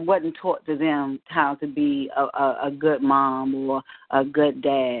wasn't taught to them how to be a good mom or a good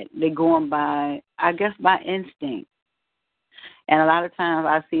dad. They're going by, I guess, by instinct. And a lot of times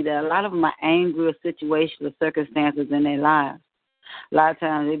I see that a lot of them are angry or situations or circumstances in their lives. A lot of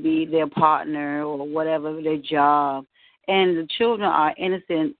times it be their partner or whatever, their job. And the children are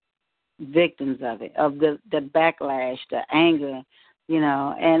innocent victims of it, of the backlash, the anger,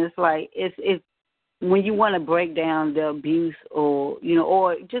 And it's like, it's when you want to break down the abuse or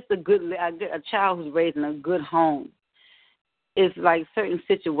just a child who's raised in a good home, it's like certain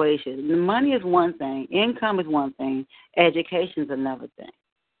situations. The money is one thing, income is one thing, education is another thing,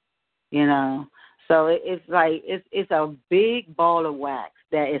 So it's like it's a big ball of wax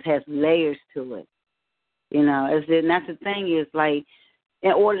that it has layers to it, And that's the thing is like,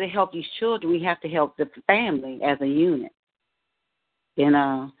 in order to help these children, we have to help the family as a unit, And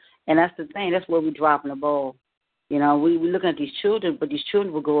that's the thing. That's where we're dropping the ball. We looking at these children, but these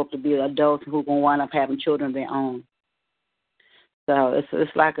children will grow up to be adults who are going to wind up having children of their own. So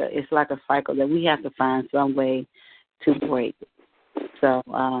it's like a cycle that we have to find some way to break. So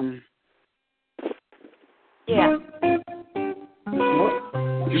yeah.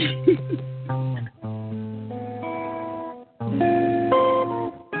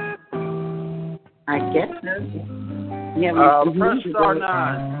 I guess. Yeah. Press star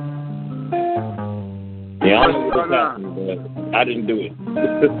 9. Yeah, I don't know what's happening, but I didn't do it.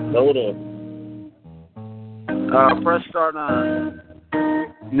 Hold on. Press star 9.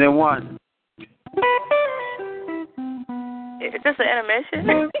 And then 1. Is this an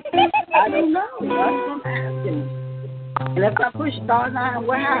intermission? I don't know. That's what I'm asking. And if I push star 9,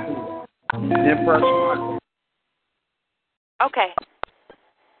 what happens? Then press 1. Okay.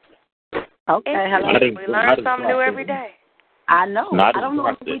 Okay, hello. We learn something new every day. I know. I don't know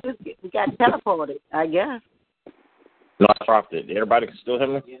if we got teleported, I guess. No, I dropped it. Everybody can still hear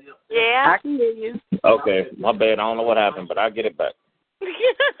me? Yeah. I can hear you. Okay, my bad. I don't know what happened, but I'll get it back.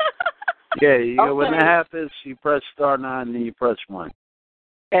 Yeah, when that happens, you press star 9 and then you press 1.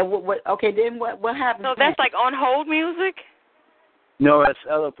 And what happens? So that's like on hold music? No, that's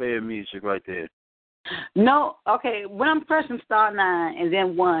elevator music right there. No, okay. When I'm pressing star 9 and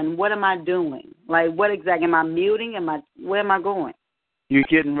then 1, what am I doing? Like, what exactly? Am I muting? Where am I going? You're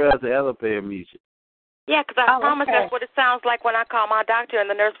getting rid of the elevator music. Yeah, because I promise that's what it sounds like when I call my doctor and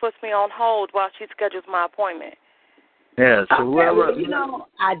the nurse puts me on hold while she schedules my appointment. Yeah, so whoever has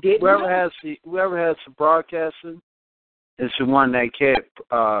the broadcasting is the one that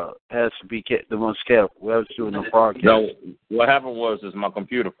has to be the most careful. Whoever's doing the broadcast. No, what happened was my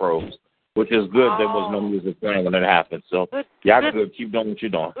computer froze, which is good. There was no music playing when it happened. So y'all can keep doing what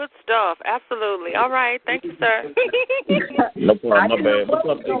you're doing. Good stuff. Absolutely. All right. Thank you, sir. No problem. My bad.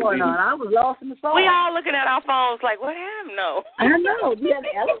 What's going on? I was lost in the phone. We all looking at our phones like, what happened? No. I know. We had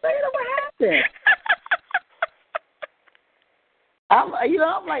the elevator. What happened? I'm like,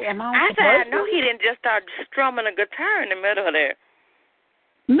 am I? I said, I know he didn't just start strumming a guitar in the middle of there.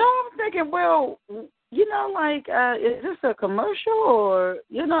 No, I'm thinking, well, like, is this a commercial or,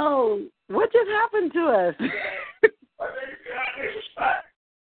 what just happened to us?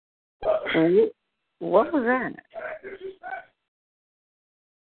 What was that?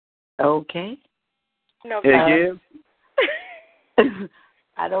 Okay. No.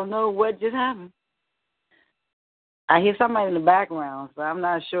 I don't know what just happened. I hear somebody in the background, so I'm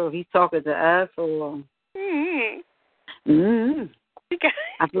not sure if he's talking to us or.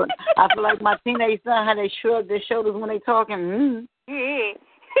 I feel like my teenage son, how they shrug their shoulders when they talking. No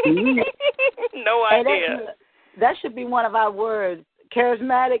idea. That should be one of our words.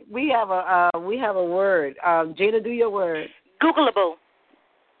 Charismatic. We have a word. Gina, do your word. Googleable.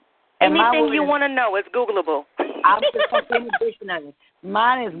 Anything you want to know is Googleable. I'm just in the dictionary.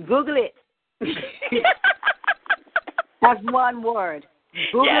 Mine is Google it. That's one word.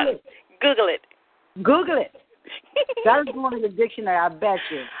 Google it. Google it. Google it. That is going in the dictionary, I bet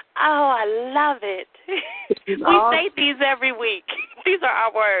you. Oh, I love it. We say these every week. These are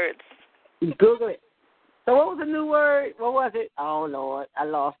our words. Google it. So what was the new word? What was it? Oh, Lord, I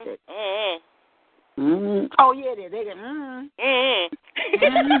lost it. Oh, yeah, it is. They get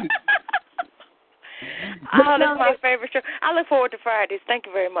Oh, that's my favorite show. I look forward to Fridays. Thank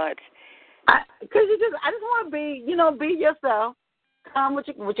you very much. I just want to be, be yourself. Come with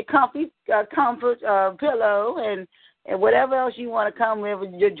your comfy comfort pillow and whatever else you want to come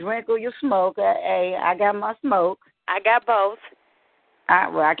with your drink or your smoke. Hey, I got my smoke. I got both.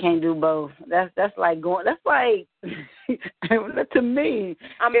 I can't do both. That's like going. That's like to me.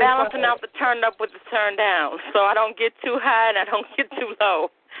 I'm balancing out the turn up with the turn down, so I don't get too high and I don't get too low.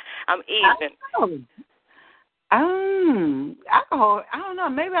 I'm even. Alcohol. I don't know.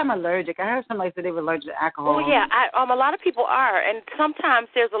 Maybe I'm allergic. I heard somebody say they were allergic to alcohol. Oh yeah, a lot of people are, and sometimes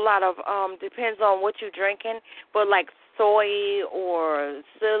there's a lot of depends on what you're drinking, but like soy or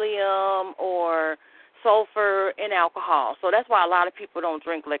psyllium or sulfur in alcohol. So that's why a lot of people don't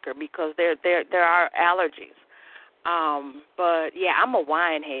drink liquor because there are allergies. But yeah, I'm a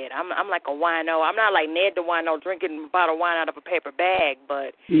wine head. I'm like a wino. I'm not like Ned the wino drinking a bottle of wine out of a paper bag,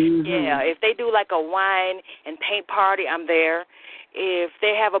 but yeah, if they do like a wine and paint party, I'm there. If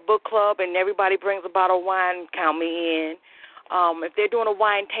they have a book club and everybody brings a bottle of wine, count me in. If they're doing a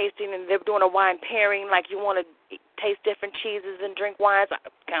wine tasting and they're doing a wine pairing, like you want to taste different cheeses and drink wines,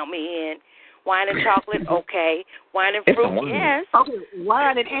 count me in. Wine and chocolate, okay. Wine and fruit, yes. Okay,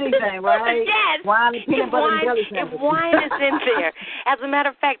 wine and anything, right? Yes. Wine and peanut butter and jelly sandwich. If wine is in there. As a matter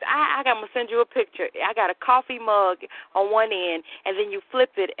of fact, I'm going to send you a picture. I got a coffee mug on one end, and then you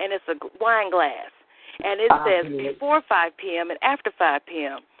flip it, and it's a wine glass. And it says before 5 p.m. and after 5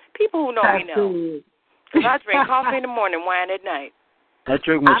 p.m. People who know me know. Because I drink coffee in the morning, wine at night. I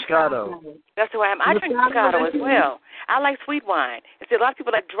drink Moscato. That's who I am. I drink Moscato as well. I like sweet wine. See, a lot of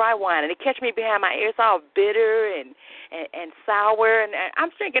people like dry wine, and they catch me behind my ears all bitter and sour. And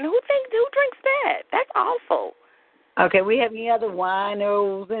I'm thinking, who drinks that? That's awful. Okay, we have any other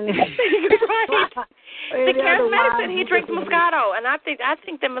winos in there? Right. The charismatic said he drinks Moscato, and I think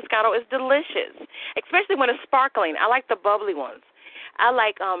that Moscato is delicious, especially when it's sparkling. I like the bubbly ones. I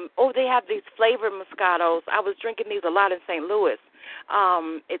like they have these flavored Moscatos. I was drinking these a lot in St. Louis.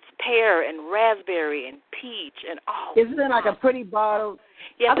 It's pear and raspberry and peach and Isn't it like a pretty bottle?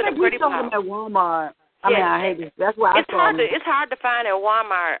 Yeah, I think we saw them at Walmart. I hate this. That's why it's hard to find at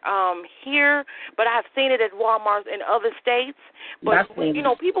Walmart here, but I've seen it at Walmart in other states. But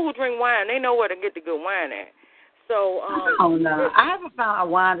people who drink wine, they know where to get the good wine at. So oh no, I haven't found a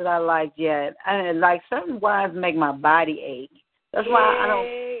wine that I like yet. Like certain wines make my body ache. That's why I don't.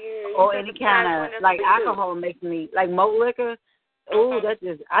 Or any kind of like alcohol makes me like malt liquor. Oh,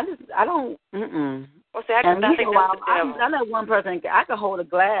 I don't. Well, see, I know one person. I could hold a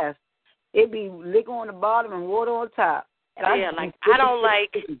glass. It'd be liquor on the bottom and water on top. I don't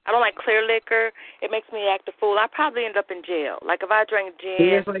like clear liquor. It makes me act a fool. I probably end up in jail. Like if I drank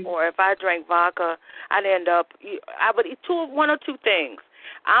gin or if I drank vodka, I'd end up. I would eat one or two things.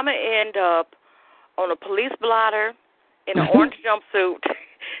 I'm gonna end up on a police blotter in an orange jumpsuit,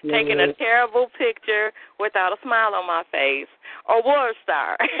 taking a terrible picture without a smile on my face, or World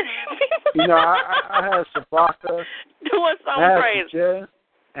Star. I had some vodka. Doing something crazy. Gin,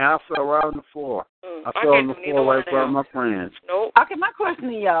 and I fell right on the floor. I fell on the floor right in front of my friends. Nope. Okay, my question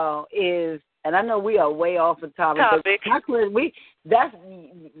to y'all is, and I know we are way off the topic. My question,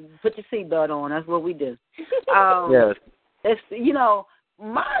 put your seatbelt on. That's what we do. Yes. It's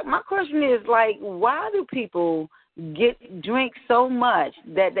my question is like, why do people drink so much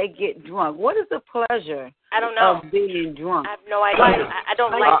that they get drunk? What is the pleasure of being drunk? I have no idea. I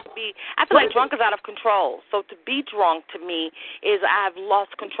don't like to be. I feel like drunk is out of control. So to be drunk to me is I've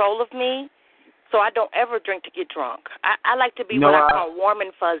lost control of me. So I don't ever drink to get drunk. I like to be what I call warm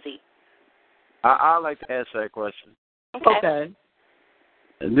and fuzzy. I like to answer that question. Okay.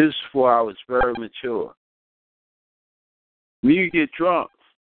 And this is before I was very mature. When you get drunk,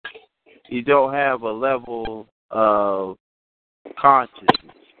 you don't have a level of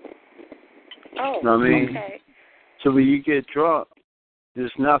consciousness. Oh, you know what I mean? Okay. So when you get drunk,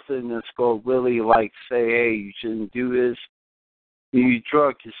 there's nothing that's going to really like say, hey, you shouldn't do this. When you're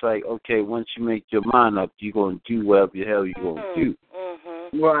drunk, it's like, okay, once you make your mind up, you're going to do whatever the hell you're going to do.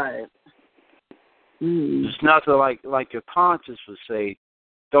 Mm-hmm. Right. There's nothing like your conscience would say,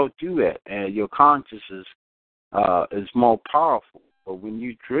 don't do that. And your conscience is more powerful. But when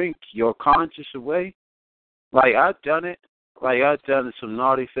you drink your conscience away, like I've done it. Like I've done some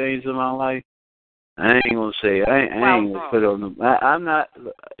naughty things in my life. I ain't gonna say I ain't gonna put it on the. I'm not.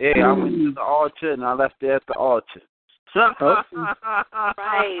 Yeah, I went to the altar and I left it at the altar.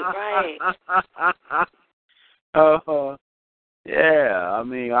 Right. Yeah, I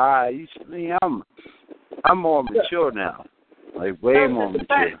mean, I'm more mature now, like way more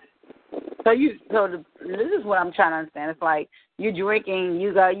mature. So this is what I'm trying to understand. It's like you're drinking,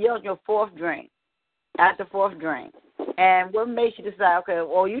 you're on your fourth drink, after fourth drink, and what makes you decide? Okay,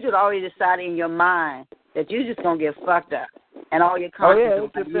 or you just already decided in your mind that you're just gonna get fucked up, and all your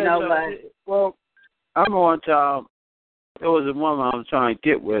conscience, well, I remember one time there was a woman I was trying to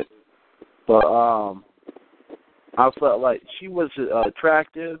get with, but I felt like she was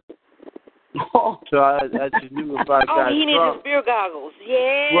attractive. So I just knew if I got drunk. Oh, he needs drunk, his beer goggles.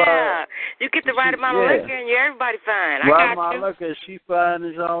 Yeah. Well, you get the right amount of liquor and everybody fine. Right I got you. Liquor, she fine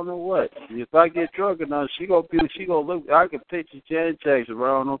as I don't know what. If I get drunk enough, she gonna look. I can picture Janet Jackson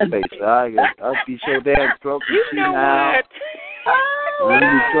around her face. I'd be so damn drunk and she now. I'd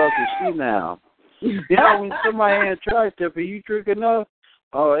be drunk and she now. You know, when somebody ain't attractive and you drink enough,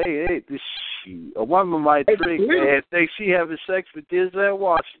 a woman might drink and think she having sex with Denzel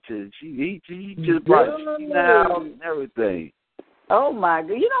Washington. He just brought she now and everything. Oh my God!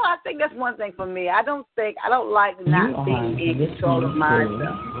 You know, I think that's one thing for me. I don't like not being in control of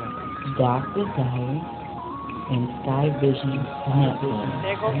myself. Dr. Dolly and Sky Vision Network.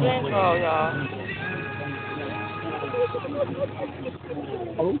 There goes the intro, y'all.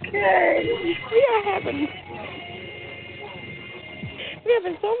 Okay. We're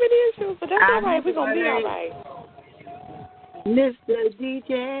having so many issues, but that's all right. We're going to be all right. Mr.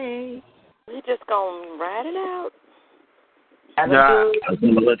 DJ. We just going to ride it out. Nah, I was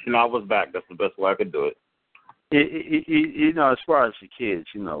going to let you know I was back. That's the best way I could do it. You know, as far as the kids,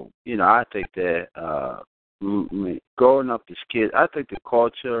 you know, I think that growing up as kids, I think the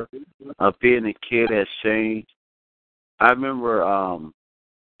culture of being a kid has changed. I remember,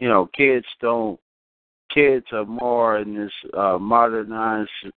 kids are more in this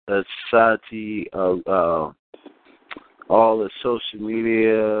modernized society of all the social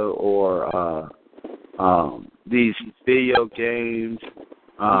media or these video games.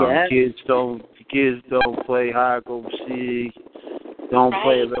 Kids don't play hide go seek. Don't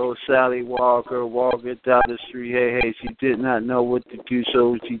play little Sally Walker walking down the street. Hey, she did not know what to do,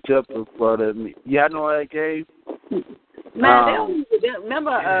 so she jumped in front of me. Y'all know that game? Man,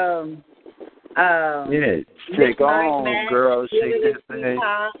 remember? Take on, girls, shake that thing.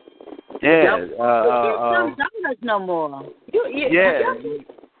 No more.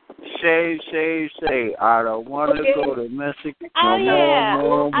 Shave. I don't want to go to Mexico. Oh, yeah.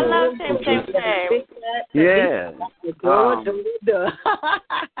 I love same. Yeah.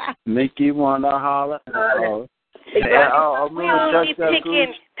 Make you want to holler.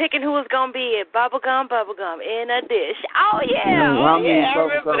 Picking who was gonna be it. Bubblegum in a dish. Oh yeah, I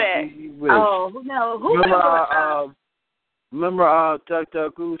remember that. Oh no, who remember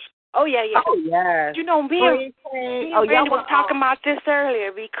Duck Goose? Oh yeah. Oh yeah. You know, me and Randy was talking about this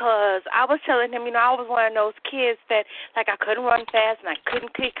earlier because I was telling him, I was one of those kids that I couldn't run fast and I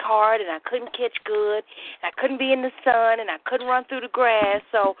couldn't kick hard and I couldn't catch good and I couldn't be in the sun and I couldn't run through the grass.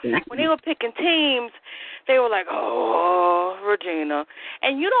 So when they were picking teams, they were like, "Oh, Regina,"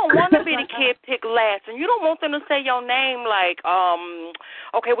 and you don't want to be the kid picked last, and you don't want them to say your name like,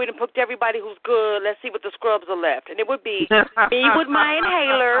 "Okay, we done picked everybody who's good. Let's see what the scrubs are left." And it would be me with my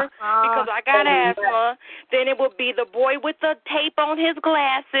inhaler because I got asthma. Then it would be the boy with the tape on his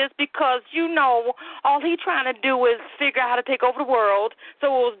glasses because all he trying to do is figure out how to take over the world. So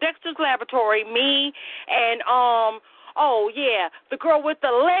it was Dexter's Laboratory, me, and the girl with the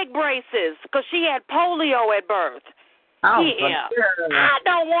leg braces because she had polio at birth. Oh, yeah. I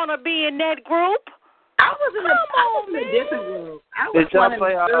don't want to be in that group. I was in a different group. Did y'all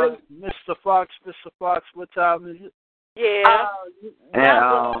play Mr. Fox? Mr. Fox, what time is it? Yeah.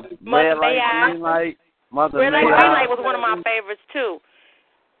 And Red Light, Green Light. Red Light, Green Light was one of my favorites too.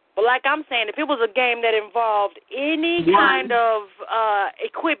 But like I'm saying, if it was a game that involved any kind of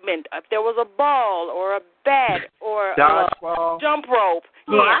equipment, if there was a ball or a bat or a jump rope.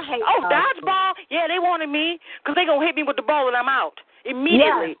 I hate dodgeball. Yeah, they wanted me because they going to hit me with the ball and I'm out.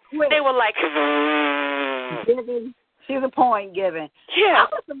 Immediately. They were like... She's a point given. Yeah.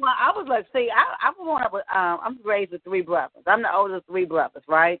 I was like, see, I'm raised with three brothers. I'm the oldest of three brothers,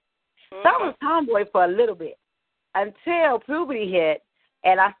 right? Mm-hmm. So I was tomboy for a little bit until puberty hit.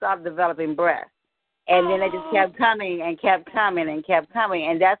 And I started developing breasts. And then it just kept coming and kept coming and kept coming.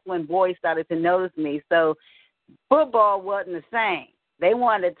 And that's when boys started to notice me. So football wasn't the same. They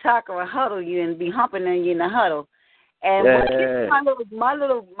wanted to tuck or huddle you and be humping on you in the huddle. And my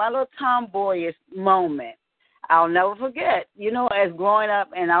little tomboyish moment, I'll never forget. As growing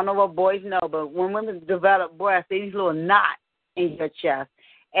up, and I don't know what boys know, but when women develop breasts, these little knots in your chest.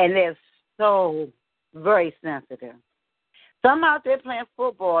 And they're so very sensitive. Some out there playing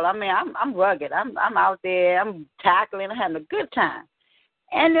football. I mean, I'm rugged. I'm out there. I'm tackling. I'm having a good time.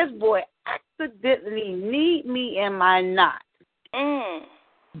 And this boy accidentally kneed me in my knot.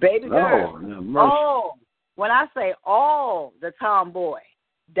 Baby girl. Oh, when I say all the tomboy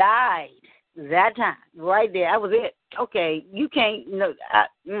died that time, right there. That was it. Okay, you can't,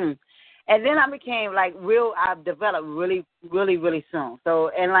 And then I became I developed really, really, really soon. So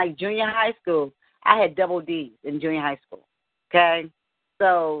in junior high school, I had double D's in junior high school. Okay?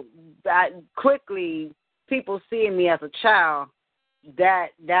 So quickly, people seeing me as a child, that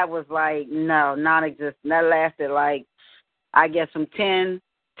was no, non-existent. That lasted I guess from 10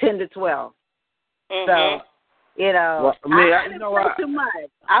 to 12. So, well, I didn't play too much.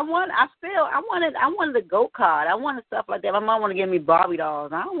 I wanted the go-kart. I wanted stuff like that. My mom wanted to give me Barbie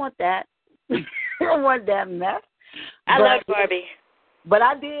dolls. I don't want that. I don't want that mess. I love Barbie. But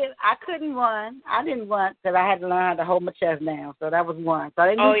I couldn't run. I didn't run because I had to learn how to hold my chest down. So that was one. So I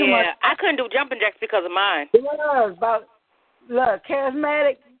didn't do too much. I couldn't do jumping jacks because of mine. It was about, look,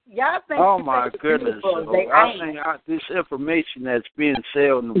 charismatic. Y'all think oh my goodness! I think this information that's being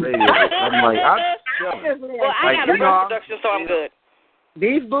said on the radio, I'm like, well, I got a breast reduction, so I'm good.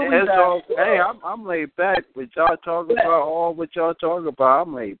 These boobies are. Hey, I'm laid back. But y'all talking about all what y'all talking about,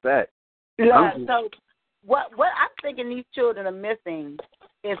 I'm laid back. Yeah, so what I'm thinking these children are missing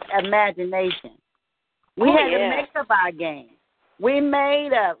is imagination. We had to mix up our game. We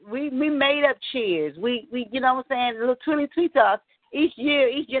made up. We made up cheers. We you know what I'm saying? Little twilly tweet talks. Each year,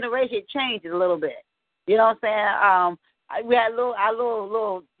 each generation changes a little bit. You know what I'm saying? We had our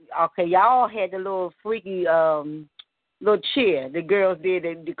little. Okay, y'all had the little freaky little cheer the girls did.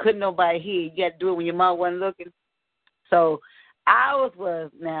 That couldn't nobody hear. You had to do it when your mom wasn't looking. So ours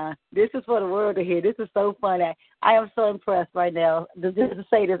was, now this is for the world to hear. This is so funny. I am so impressed right now just to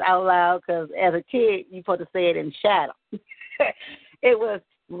say this out loud because as a kid, you're supposed to say it in shadow. It was,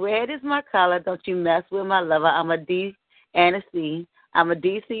 red is my color. Don't you mess with my lover. I'm a D and a C. I'm a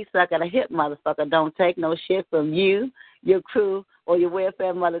DC sucker, a hip motherfucker. Don't take no shit from you, your crew, or your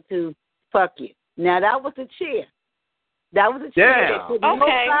welfare mother to fuck you. Now, that was a cheer. That was a cheer. Damn.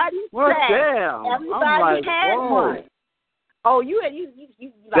 Okay. Damn. Everybody had one. Oh, you that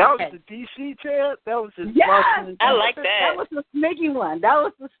was the DC chair? That was the I like that. That was the sneaky one.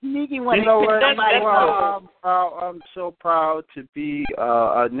 You know what? I'm so proud to be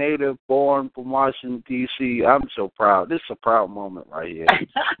a native born from Washington, D.C. I'm so proud. This is a proud moment right here.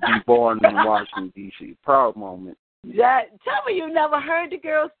 Be born in Washington, D.C. Proud moment. Yeah, tell me you never heard the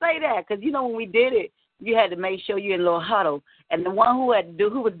girls say that because, when we did it, you had to make sure you're in a little huddle. And the one who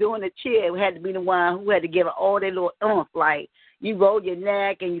was doing the cheer had to be the one who had to give it all their little oomph. Like, you roll your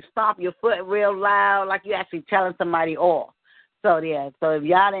neck and you stomp your foot real loud, like you actually telling somebody off. So, yeah, so if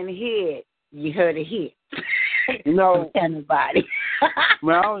y'all didn't hear it, you heard it here. Anybody.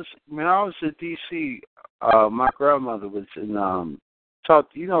 when I was in D.C., my grandmother was in, South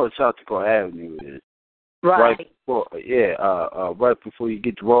Dakota Avenue is. Right. Right before you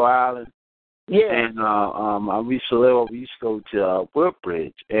get to Rhode Island. Yeah. And we used to go to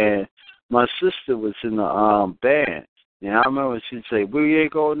Woodbridge, and my sister was in the band. And I remember she'd say, "We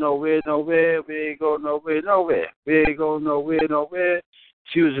ain't going nowhere. We ain't going nowhere. We ain't going nowhere."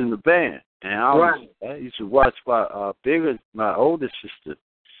 She was in the band, and I used to watch my older sister.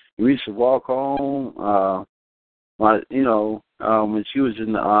 We used to walk home. When she was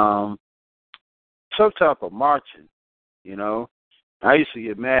in some type of marching, I used to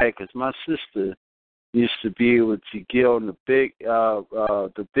get mad because my sister used to be able to get on the big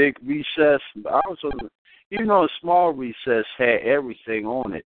recess. I was on a small recess had everything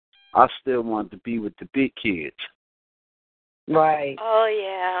on it. I still wanted to be with the big kids. Right. Oh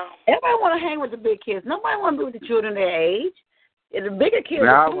yeah. Everybody want to hang with the big kids. Nobody want to be with the children their age. The bigger kids.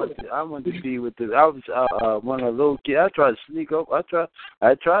 I wanted to be with the. I was one of the little kids. I tried to sneak up. I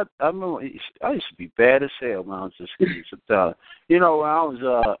remember I used to be bad as hell when I was just kidding sometimes. When I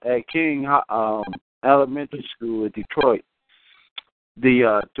was at King Elementary School in Detroit,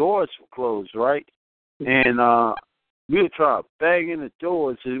 the doors were closed, right? And we would try to bang in the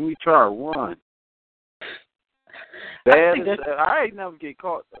doors and we try to run. I ain't never get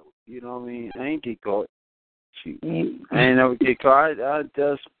caught though. You know what I mean? I ain't get caught. Shoot. I ain't never get caught. I did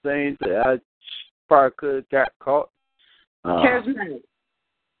some things that I probably could have got caught. Charismatic.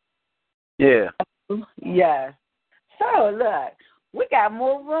 Yeah. Yeah. So, look, we got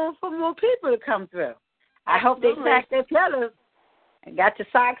more room for more people to come through. I hope they pack their pillows and got your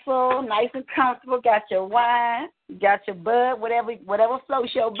socks on, nice and comfortable, got your wine, got your bud, whatever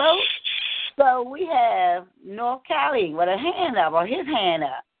floats your boat. So we have North Cali with a hand up, or his hand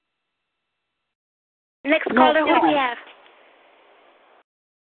up. Next caller, who do we have?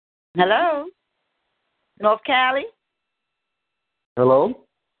 Hello? North Cali? Hello?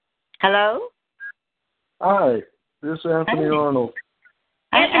 Hello? Hi, this is Anthony Arnold.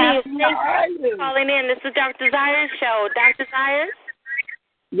 Anthony, thanks for calling in. This is Dr. Zayer's show. Dr. Zayers?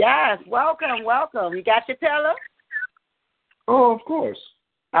 Yes, welcome. You got your pillow? Oh, of course.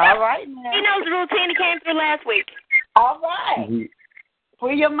 All right, man. He knows the routine. He came through last week. All right.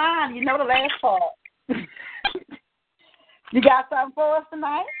 Free your mind. You know the last part. You got something for us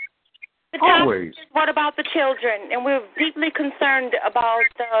tonight? Always. What about the children? And we're deeply concerned about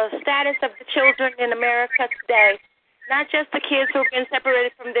the status of the children in America today. Not just the kids who have been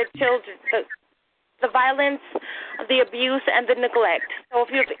separated from their children, the violence, the abuse, and the neglect. So if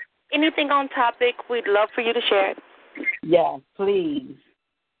you have anything on topic, we'd love for you to share it. Yes, please.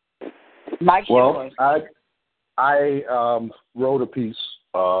 Mike, well, I wrote a piece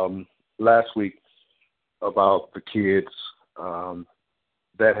last week about the kids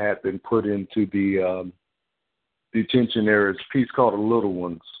that had been put into the detention areas. A piece called "The Little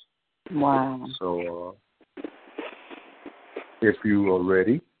Ones." Wow. So, if you are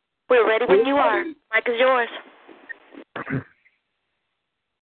ready, we're ready when you are. Mike is yours.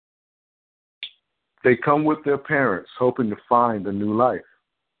 They come with their parents, hoping to find a new life.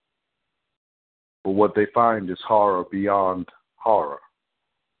 But what they find is horror beyond horror.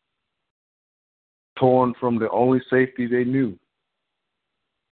 Torn from the only safety they knew.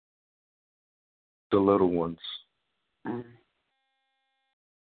 The little ones.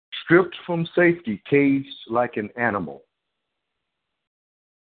 Stripped from safety, caged like an animal.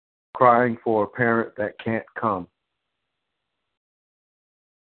 Crying for a parent that can't come.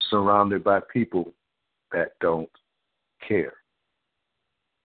 Surrounded by people that don't care.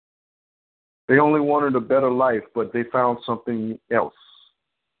 They only wanted a better life, but they found something else.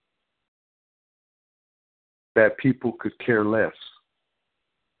 That people could care less.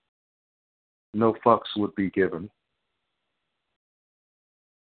 No fucks would be given.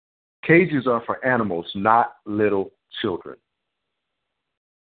 Cages are for animals, not little children.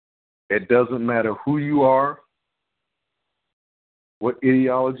 It doesn't matter who you are, what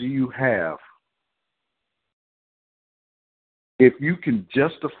ideology you have. If you can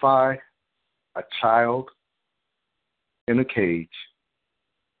justify a child in a cage,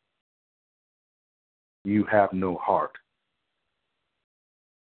 you have no heart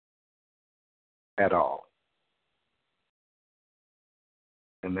at all.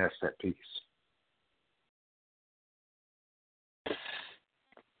 And that's that piece.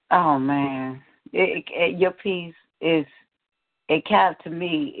 Oh, man. Your piece is, it kind of, to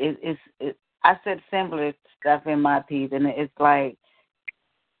me, I said similar stuff in my piece, and it's like,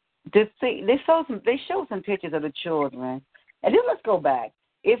 they show some pictures of the children. And then let's go back.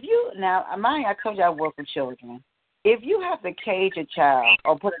 I told you I work with children. If you have to cage a child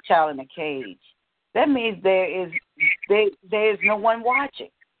or put a child in a cage, that means there is no one watching.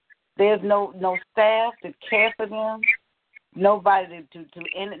 There's no staff to care for them, nobody to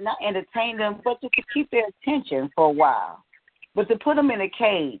not entertain them, but just to keep their attention for a while. But to put them in a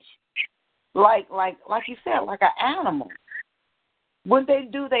cage, like you said, like an animal. Would they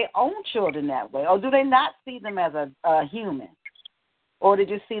do their own children that way, or do they not see them as a human, or they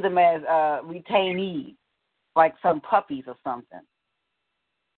just see them as retainees, like some puppies or something?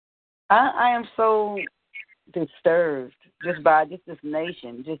 I am so disturbed just by this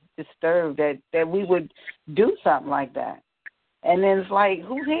nation, just disturbed that we would do something like that. And then it's like,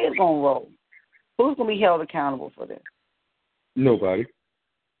 whose head's going to roll? Who's going to be held accountable for this? Nobody.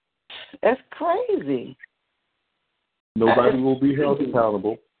 That's crazy. Nobody will be held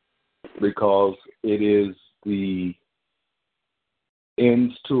accountable because it is the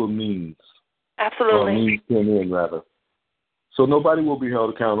ends to a means. Absolutely. Or a means to an end, rather. So nobody will be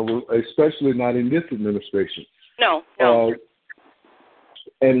held accountable, especially not in this administration. No.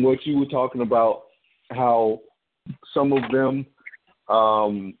 And what you were talking about, how some of them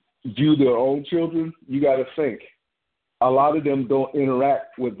view their own children, you got to think. A lot of them don't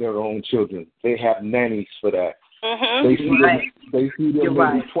interact with their own children. They have nannies for that. Mm-hmm. They see them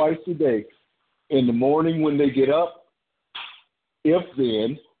maybe twice a day. In the morning when they get up, if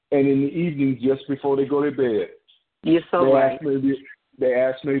then, and in the evenings just before they go to bed. You're so right. They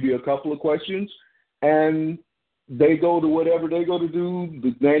ask maybe a couple of questions, and they go to whatever they go to do.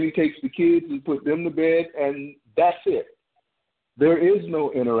 The nanny takes the kids and put them to bed, and that's it. There is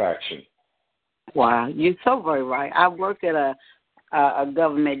no interaction. Wow, you're so very right. I worked at a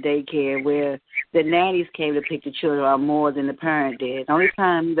government daycare where the nannies came to pick the children up more than the parent did. The only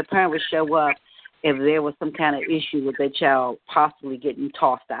time the parent would show up if there was some kind of issue with their child possibly getting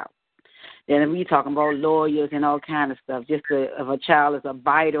tossed out. Then we talking about lawyers and all kind of stuff. Just if a child is a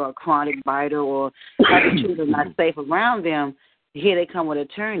biter or a chronic biter or other children not safe around them, here they come with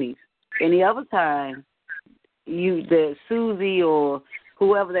attorneys. Any other time, the Susie or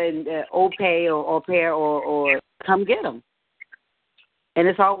whoever the OPay or au pair or come get them. And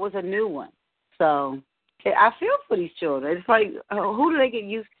it's always a new one. So I feel for these children. It's like, who do they get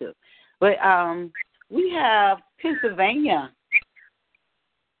used to? But we have Pennsylvania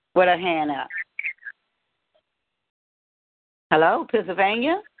with a hand up. Hello,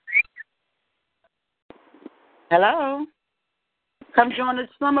 Pennsylvania? Hello? Come join the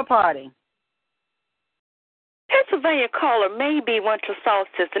slumber party. Pennsylvania caller may be Winter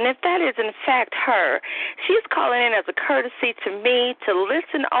Solstice, and if that is in fact her, she's calling in as a courtesy to me to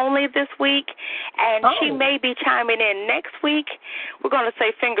listen only this week, and she may be chiming in next week. We're going to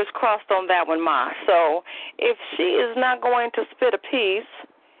say fingers crossed on that one, Ma. So if she is not going to spit a piece,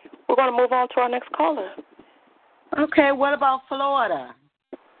 we're going to move on to our next caller. Okay, what about Florida?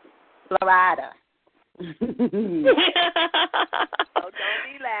 Florida. Oh, don't be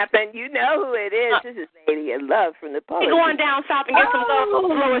laughing. You know who it is. This is Lady of Love from the Poetry. You're going down south and get some love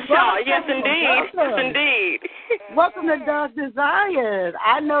from Lois Shaw. Yes, indeed. Yes, indeed. Welcome to Dark Desires.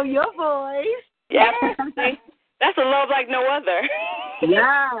 I know your voice. Yes. That's a love like no other.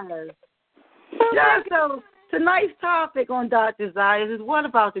 Yes. Yeah, so tonight's topic on Dark Desires is what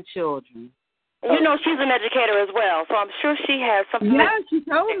about the children? You know she's an educator as well, so I'm sure she has something. Yeah, she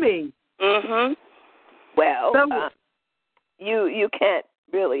told me. Mm-hmm. Well, you can't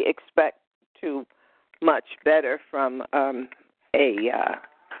really expect too much better from a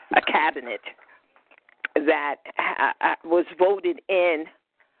cabinet that was voted in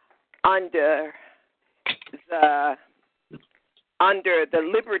under the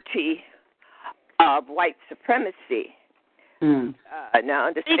liberty of white supremacy. Now,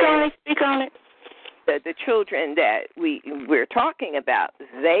 understand. Speak on it. The children that we're talking about,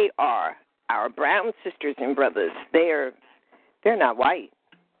 they are our brown sisters and brothers. They're not white.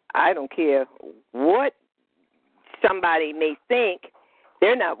 I don't care what somebody may think.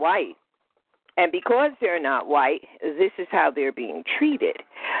 They're not white. And because they're not white, this is how they're being treated.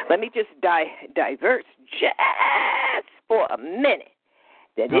 Let me just divert just for a minute.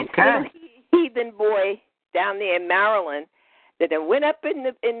 That this little heathen boy down there in Maryland that then went up in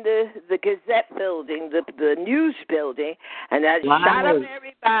the Gazette building, the news building, and that shot up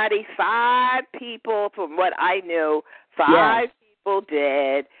everybody. 5 people, from what I know, 5 people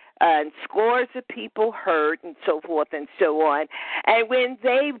dead, and scores of people hurt, and so forth and so on. And when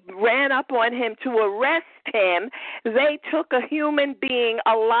they ran up on him to arrest him, they took a human being,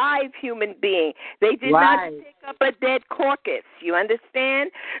 a live human being. They did not pick up a dead carcass. You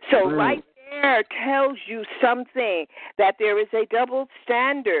understand? So right there tells you something, that there is a double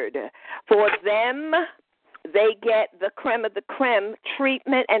standard. For them, they get the creme of the creme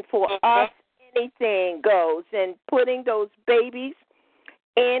treatment, and for us, anything goes. And putting those babies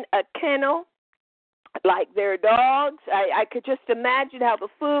in a kennel like they're dogs, I could just imagine how the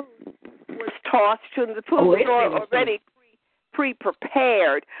food was tossed to them. The food was already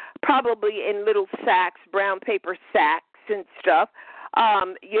pre-prepared, probably in little sacks, brown paper sacks and stuff.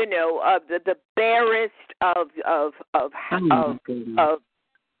 The barest of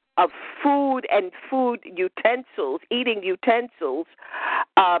food and food utensils, eating utensils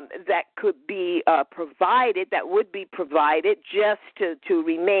that could be provided, that would be provided just to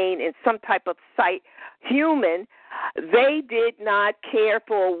remain in some type of sight human. They did not care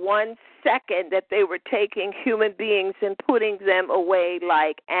for 1 second that they were taking human beings and putting them away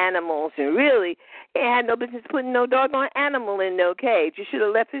like animals. And really, they had no business putting no doggone animal in no cage. You should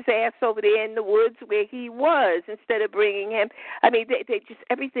have left his ass over there in the woods where he was instead of bringing him. I mean, they just,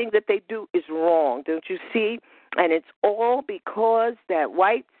 everything that they do is wrong, don't you see? And it's all because that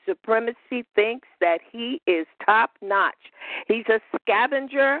white supremacy thinks that he is top notch. He's a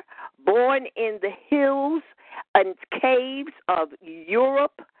scavenger born in the hills and caves of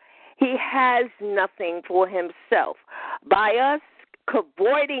Europe. He has nothing for himself. By us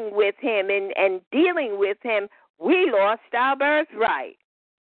cavorting with him and dealing with him, we lost our birthright.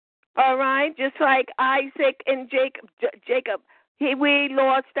 All right? Just like Isaac and Jacob, we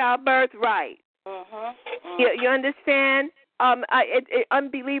lost our birthright. You understand?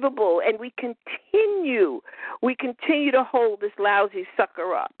 Unbelievable. And we continue to hold this lousy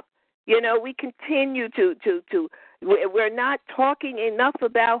sucker up. We continue to we're not talking enough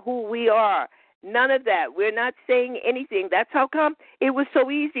about who we are. None of that. We're not saying anything. That's how come it was so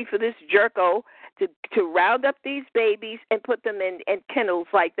easy for this jerko to round up these babies and put them in kennels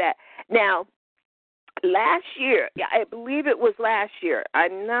like that. Now, last year, I believe it was last year,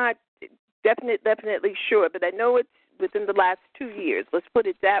 I'm not definitely sure, but I know it's within the last 2 years. Let's put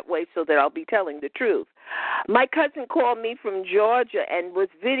it that way so that I'll be telling the truth. My cousin called me from Georgia and was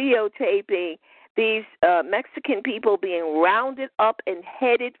videotaping these Mexican people being rounded up and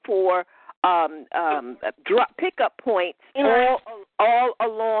headed for pickup points all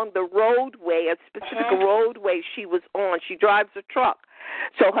along the roadway, a specific roadway she was on. She drives a truck.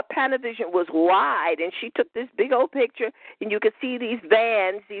 So her Panavision was wide, and she took this big old picture, and you could see these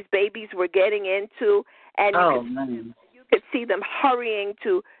vans these babies were getting into, and you could see them hurrying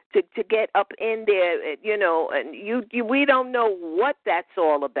to get up in there, you know, and we don't know what that's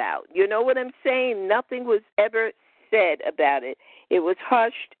all about. You know what I'm saying? Nothing was ever said about it. It was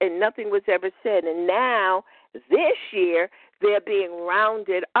hushed, and nothing was ever said. And now, this year, they're being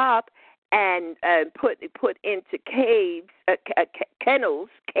rounded up and put into cages,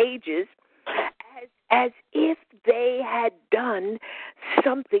 as if they had done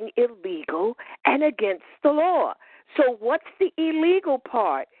something illegal and against the law. So what's the illegal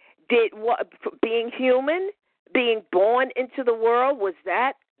part? Being human, being born into the world, was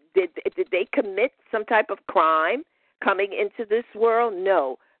that? Did they commit some type of crime coming into this world?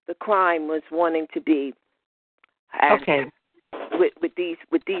 No. The crime was wanting to be with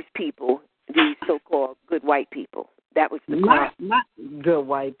these people, these so-called good white people. That was the crime. Not good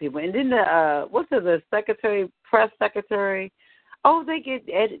white people. And then the press secretary? Oh, they get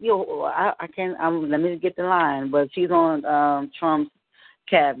let me get the line, but she's on Trump's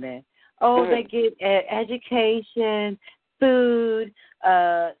cabinet. Oh, they get education, food,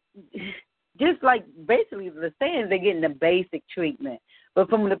 just like basically the saying they're getting the basic treatment. But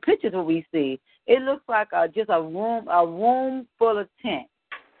from the pictures that we see, it looks like just a room full of tents.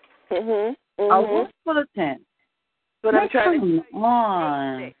 A room full of tents. But I'm trying to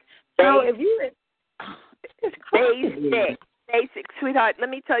on. So if you basic, sweetheart, let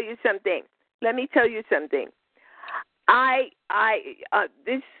me tell you something.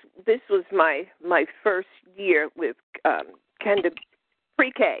 This was my first year with kind of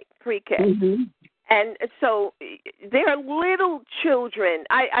pre-K. And so they're little children.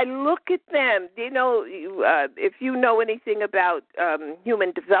 I look at them. You know, if you know anything about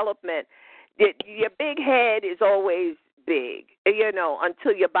human development, your big head is always big, you know,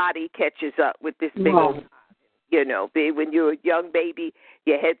 until your body catches up with this big old, you know, when you're a young baby,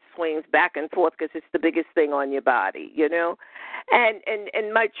 your head swings back and forth because it's the biggest thing on your body, you know. And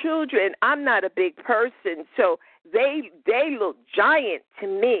my children, I'm not a big person, so they look giant to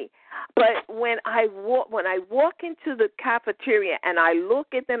me. But when I walk into the cafeteria and I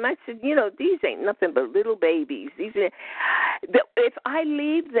look at them, I said, you know, these ain't nothing but little babies. If I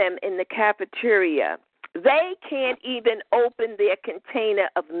leave them in the cafeteria, they can't even open their container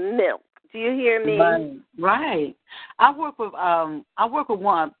of milk. Do you hear me? Right. I work with 1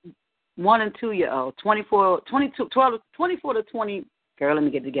 and 2 year olds, 24 to 20. Girl, let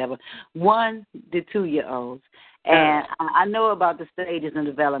me get together. 1 to 2 year olds. And I know about the stages in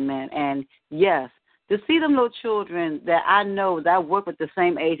development. And, yes, to see them little children that I know that I work with the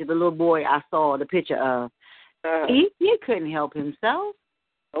same age as the little boy I saw the picture of, he couldn't help himself.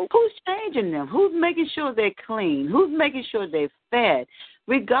 Who's changing them? Who's making sure they're clean? Who's making sure they're fed?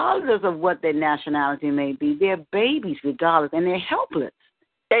 Regardless of what their nationality may be, they're babies regardless, and they're helpless.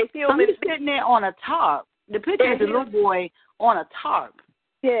 They're human. He's sitting there on a tarp. The picture is the little boy on a tarp.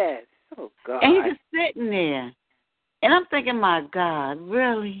 Yes. Oh, God. And he's just sitting there. And I'm thinking, my God,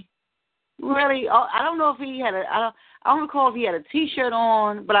 really? Really? I don't know if he had I don't recall if he had a T-shirt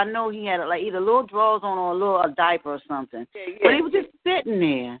on, but I know he had like either little drawers on or a diaper or something. But he was just sitting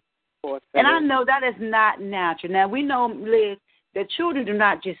there. And I know that is not natural. Now, we know, Liz, that children do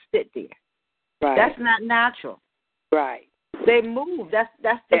not just sit there. Right. That's not natural. Right. They move. That's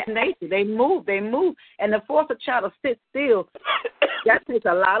just nature. They move. And to force a child to sit still, that takes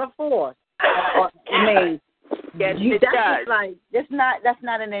a lot of force. Yes, it does. That's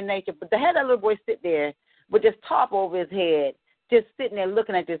not in their nature. But to have that little boy sit there with this tarp over his head, just sitting there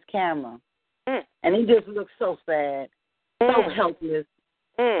looking at this camera, and he just looks so sad, so helpless,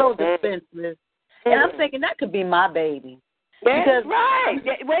 so defenseless. And I'm thinking that could be my baby. Because wait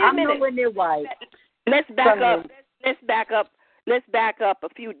a minute. I'm nowhere near white. Let's back up. Let's back up a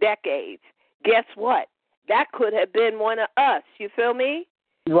few decades. Guess what? That could have been one of us. You feel me?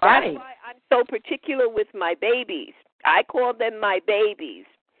 Right. That's why I'm so particular with my babies. I call them my babies.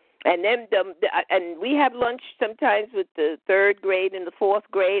 And and we have lunch sometimes with the 3rd grade and the 4th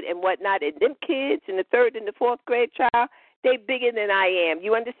grade and whatnot. And them kids in the 3rd and the 4th grade, child, they bigger than I am.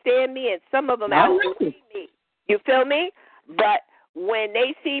 You understand me? And some of them outweigh me. You feel me? But when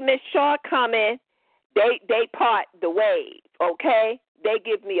they see Miss Shaw coming, they part the wave, okay? they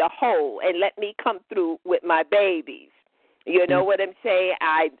give me a hole and let me come through with my babies. You know what I'm saying?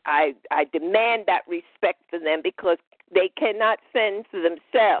 I demand that respect for them because they cannot fend for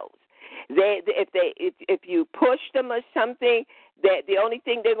themselves. If you push them or something, the only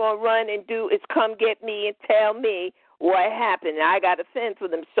thing they're gonna run and do is come get me and tell me what happened. And I gotta fend for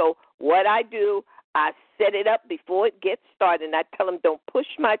them. So what I do, I set it up before it gets started, and I tell them, don't push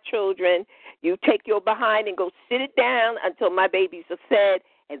my children. You take your behind and go sit it down until my babies are fed,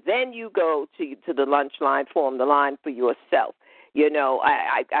 and then you go to the lunch line, form the line for yourself. You know,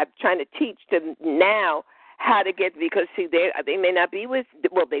 I'm trying to teach them now how to get, because, see, they may not be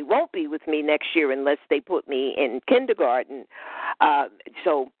they won't be with me next year unless they put me in kindergarten.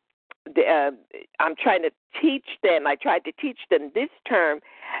 So I'm trying to teach them. I tried to teach them this term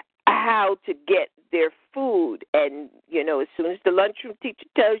how to get their food. And, you know, as soon as the lunchroom teacher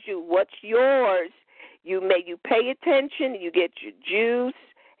tells you what's yours, you pay attention, you get your juice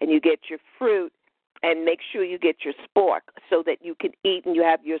and you get your fruit, and make sure you get your spork so that you can eat and you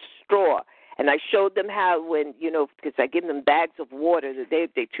have your straw. And I showed them how when, you know, because I give them bags of water. They're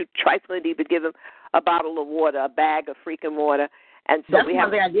too trifling to even give them a bottle of water, a bag of freaking water. And so that's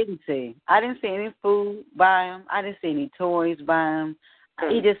one thing I didn't see. I didn't see any food by him. I didn't see any toys by him.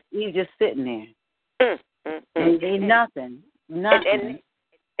 He just sitting there. And nothing. And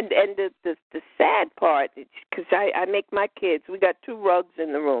the sad part, because I make my kids, we got 2 rugs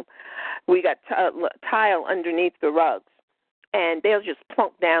in the room. We got tile underneath the rugs. And they'll just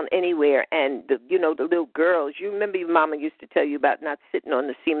plunk down anywhere. And, the little girls, you remember your mama used to tell you about not sitting on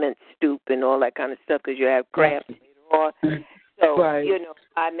the cement stoop and all that kind of stuff because you have cramps later on. So, right.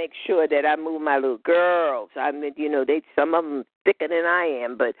 I make sure that I move my little girls. I mean, some of them thicker than I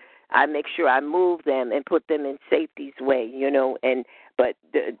am, but I make sure I move them and put them in safety's way, But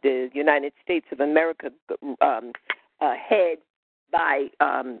the United States of America head by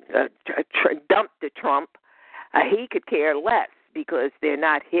Trump, he could care less because they're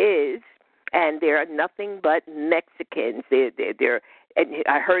not his, and they're nothing but Mexicans. They're and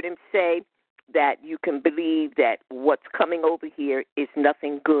I heard him say that you can believe that what's coming over here is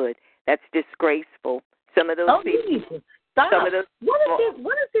nothing good. That's disgraceful. Some of those people. Stop. Some of those.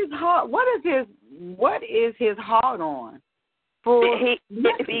 What is his heart? What is his heart on?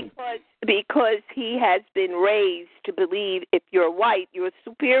 Because he has been raised to believe if you're white, you're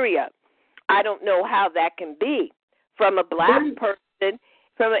superior. I don't know how that can be. From a black person,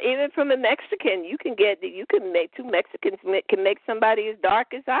 even from a Mexican, you can make 2 Mexicans can make somebody as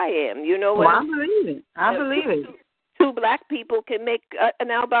dark as I am. You know what? Well, I believe it. 2 black people can make an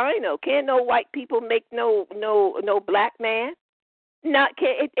albino. Can't no white people make no black man?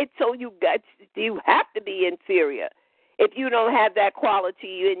 So you have to be inferior if you don't have that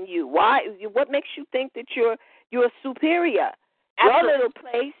quality in you. Why? What makes you think that you're superior? Your little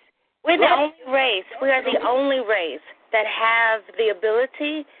place. We're the only race. We are the only race that have the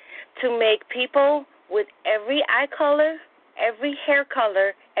ability to make people with every eye color, every hair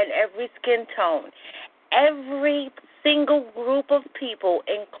color, and every skin tone. Every single group of people,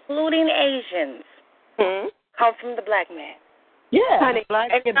 including Asians, come from the black man. Yeah. Honey,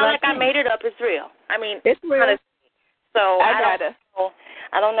 it's not like I made it up. It's real. I mean, it's real. So I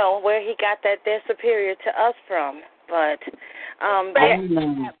don't know where he got that they're superior to us from, but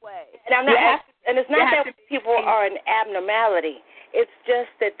and it's not that people are an abnormality. It's just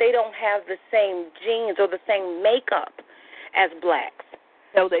that they don't have the same genes or the same makeup as blacks.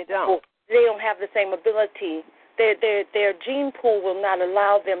 No, they don't. They don't have the same ability. Their gene pool will not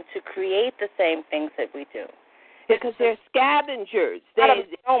allow them to create the same things that we do. Because they're scavengers. They're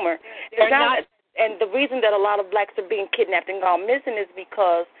not. And the reason that a lot of blacks are being kidnapped and gone missing is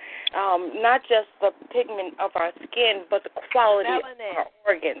because not just the pigment of our skin, but the quality of our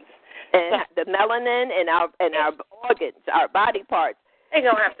organs. And the melanin and our organs, our body parts. He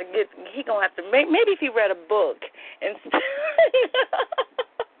gonna have to maybe if he read a book and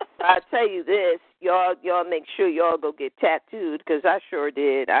I'll tell you this, y'all make sure y'all go get tattooed, because I sure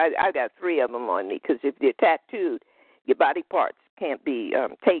did. I got 3 of them on me, because if they're tattooed, your body parts can't be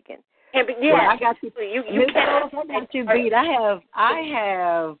taken. Yeah, well, I got you. You can't. I got you beat. I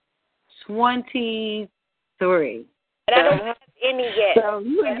have 23. And I don't have any yet. So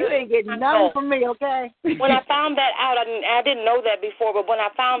you ain't getting nothing from me, okay? When I found that out, I didn't know that before, but when I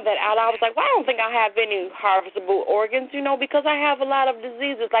found that out, I was like, well, I don't think I have any harvestable organs, because I have a lot of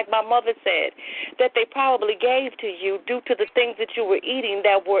diseases, like my mother said, that they probably gave to you due to the things that you were eating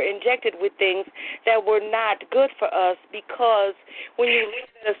that were injected with things that were not good for us, because when you live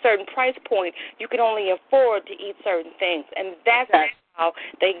at a certain price point, you can only afford to eat certain things, and that's how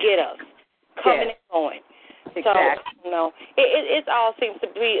they get us, coming and going. Exactly. So, it all seems to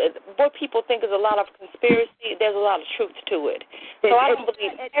be what people think is a lot of conspiracy. There's a lot of truth to it. So I don't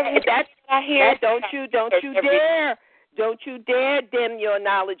believe everything I hear. Don't you dare dim your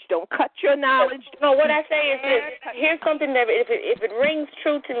knowledge. Don't cut your knowledge. No, what I say is this. Here's something that if it rings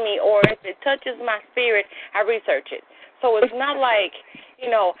true to me or if it touches my spirit, I research it. So it's not like,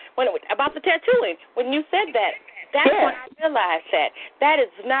 about the tattooing. When you said that, that's when I realized that is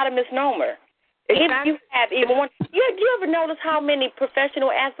not a misnomer. Exactly. If you have even one, you ever notice how many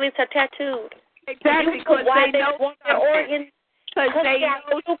professional athletes are tattooed? Exactly, because they know want their organs. Because they are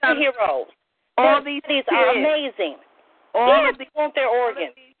superheroes. All these are amazing. All of these want their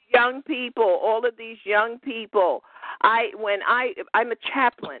organs. All of these young people. I'm a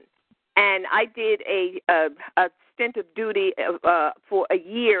chaplain, and I did a stint of duty for a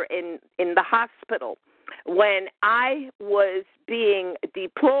year in the hospital. When I was being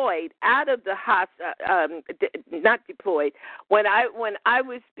deployed out of the hospital, not deployed. When I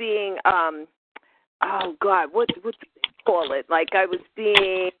was being, what do they call it? Like I was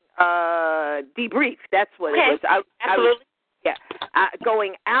being debriefed. That's what it was. Absolutely.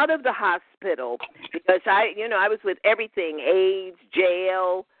 Going out of the hospital because I was with everything: AIDS,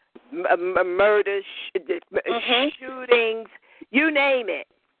 jail, murder, shootings, you name it.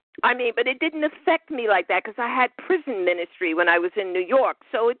 I mean, but it didn't affect me like that because I had prison ministry when I was in New York,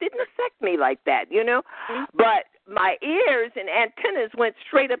 so it didn't affect me like that, Mm-hmm. But my ears and antennas went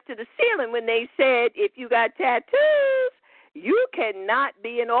straight up to the ceiling when they said, if you got tattoos, you cannot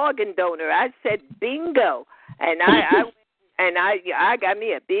be an organ donor. I said, bingo. And I got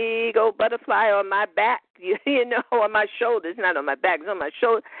me a big old butterfly on my back, on my shoulders, not on my back, it's on my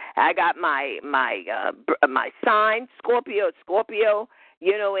shoulder. I got my sign, Scorpio,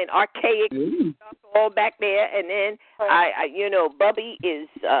 in archaic stuff all back there, and then I Bubby is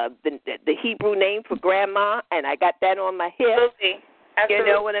the Hebrew name for grandma, and I got that on my hip. Absolutely.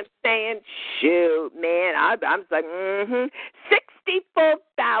 You know what I'm saying? Shoot, man, I'm like,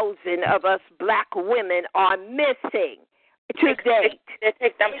 64,000 of us black women are missing to date.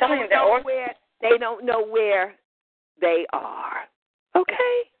 I'm telling you, they don't know where they are.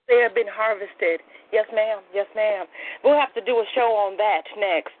 Okay. They have been harvested. Yes, ma'am. Yes, ma'am. We'll have to do a show on that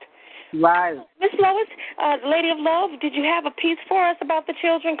next. Right. Miss Lois, Lady of Love, did you have a piece for us about the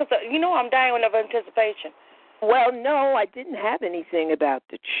children? Because I'm dying of anticipation. Well, no, I didn't have anything about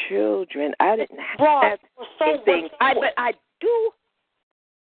the children. I didn't have anything. But I do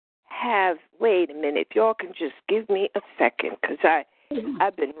have. Wait a minute. If y'all can just give me a second, because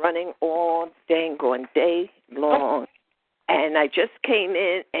I've been running all dang on day long. And I just came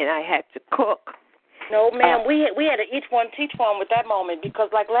in, and I had to cook. No, ma'am, we had to each one teach one with that moment because,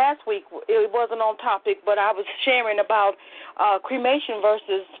 like last week, it wasn't on topic, but I was sharing about cremation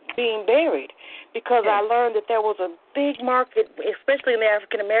versus being buried because I learned that there was a big market, especially in the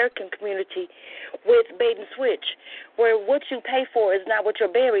African-American community, with bait and switch, where what you pay for is not what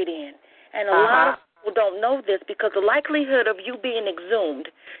you're buried in. And a lot of people don't know this because the likelihood of you being exhumed,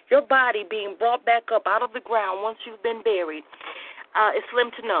 your body being brought back up out of the ground once you've been buried, is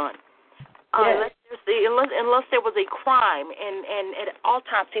slim to none. Unless there was a crime and at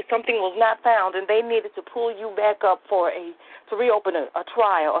autopsy something was not found and they needed to pull you back up to reopen a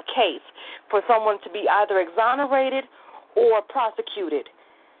trial, a case, for someone to be either exonerated or prosecuted.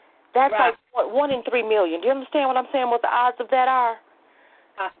 That's like 1 in 3 million. Do you understand what I'm saying, what the odds of that are?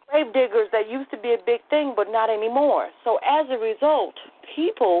 Grave diggers, that used to be a big thing, but not anymore. So as a result,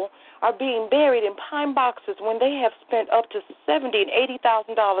 people are being buried in pine boxes when they have spent up to $70,000 and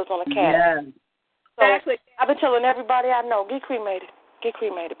 $80,000 on a casket. So exactly. I've been telling everybody I know, get cremated. Get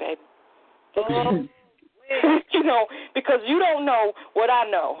cremated, baby. Because you don't know what I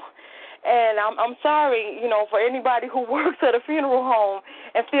know. And I'm sorry, for anybody who works at a funeral home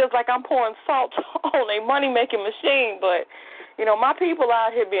and feels like I'm pouring salt on a money-making machine, but my people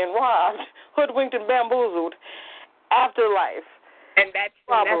out here being robbed, hoodwinked, and bamboozled. Afterlife. And that's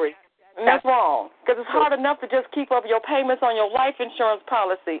robbery. And that's wrong. Because it's hard enough to just keep up your payments on your life insurance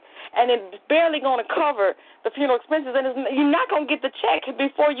policy. And it's barely going to cover the funeral expenses. And you're not going to get the check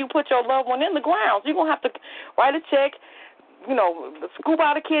before you put your loved one in the ground. So you're going to have to write a check, scoop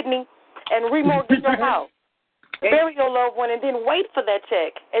out a kidney, and remortgage your house. Bury your loved one and then wait for that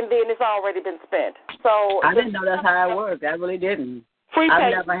check, and then it's already been spent. So I didn't know that's how it worked. I really didn't.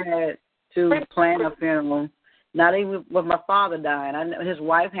 I've never had to plan a funeral, not even with my father dying. I know his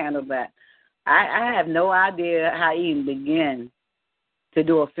wife handled that. I have no idea how to even begin to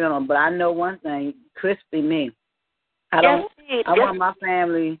do a funeral, but I know one thing: crispy me. I want my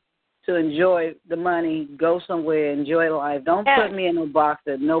family to enjoy the money, go somewhere, enjoy life. Don't put me in no box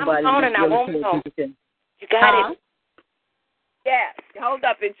that nobody can really pay attention to. You got it. Yes. Hold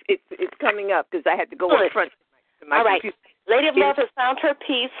up. It's coming up because I had to go in front of my All right. computer. Lady of Love has found her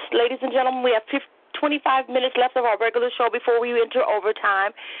piece. Ladies and gentlemen, we have 25 minutes left of our regular show before we enter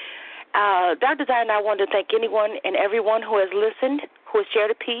overtime. Dr. Zion and I want to thank anyone and everyone who has listened, who has shared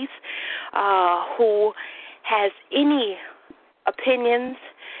a piece, who has any opinions,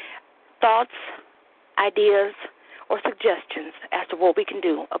 thoughts, ideas, or suggestions as to what we can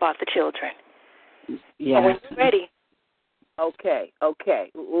do about the children. Yeah. Are we ready? Okay.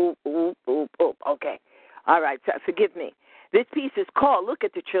 Ooh, okay. All right. So forgive me. This piece is called "Look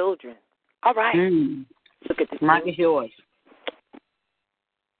at the Children." All right. Look at the Mike is yours.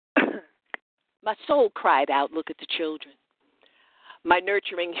 My soul cried out, "Look at the children." My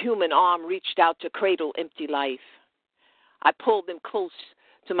nurturing human arm reached out to cradle empty life. I pulled them close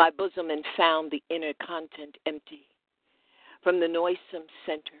to my bosom and found the inner content empty. From the noisome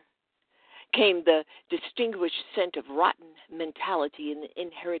center came the distinguished scent of rotten mentality and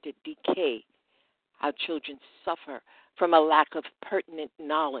inherited decay. Our children suffer from a lack of pertinent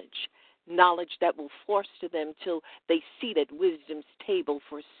knowledge that will foster them till they seat at wisdom's table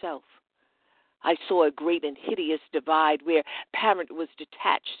for self. I saw a great and hideous divide where parent was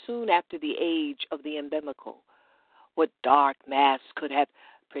detached soon after the age of the umbilical. What dark mask could have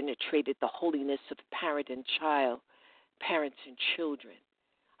penetrated the holiness of parent and child, parents and children?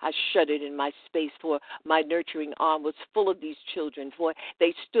 I shuddered in my space, for my nurturing arm was full of these children, for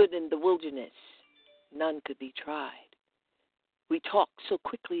they stood in the wilderness. None could be tried. We talked so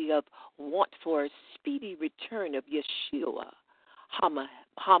quickly of want for a speedy return of Yeshua,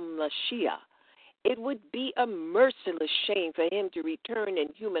 HaMashiach. It would be a merciless shame for him to return and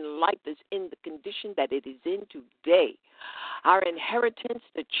human life is in the condition that it is in today. Our inheritance,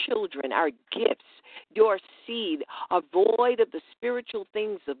 the children, our gifts, your seed, are void of the spiritual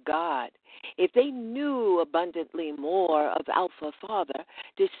things of God. If they knew abundantly more of Alpha Father,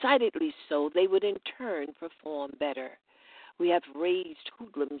 decidedly so, they would in turn perform better. We have raised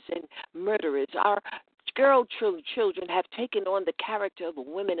hoodlums and murderers. Our girl children have taken on the character of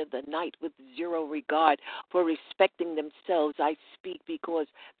women of the night with zero regard for respecting themselves. I speak because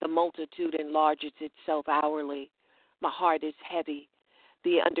the multitude enlarges itself hourly. My heart is heavy.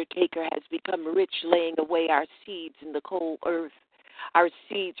 The undertaker has become rich, laying away our seeds in the cold earth. Our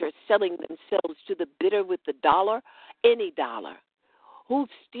seeds are selling themselves to the bidder with the dollar, any dollar. Who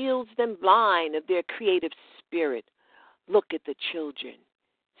steals them blind of their creative spirit? Look at the children,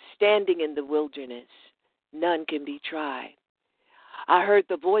 standing in the wilderness. None can be tried. I heard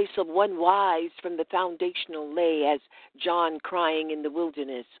the voice of one wise from the foundational lay as John crying in the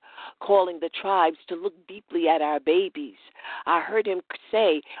wilderness, calling the tribes to look deeply at our babies. I heard him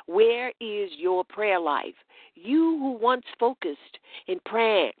say, "Where is your prayer life? You who once focused in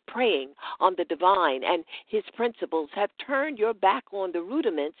praying on the divine and his principles have turned your back on the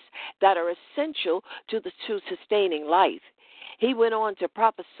rudiments that are essential to sustaining life." He went on to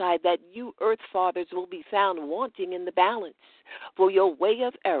prophesy that you earth fathers will be found wanting in the balance for your way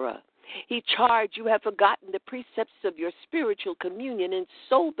of error. He charged you have forgotten the precepts of your spiritual communion and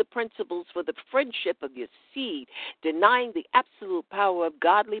sold the principles for the friendship of your seed, denying the absolute power of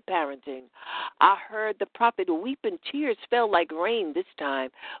godly parenting. I heard the prophet weep and tears fell like rain this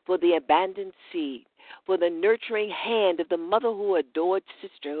time for the abandoned seed, for the nurturing hand of the mother who adored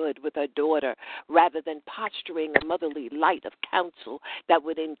sisterhood with her daughter rather than posturing a motherly light of counsel that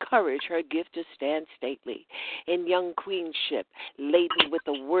would encourage her gift to stand stately in young queenship, laden with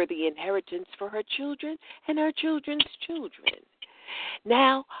a worthy inheritance for her children and her children's children.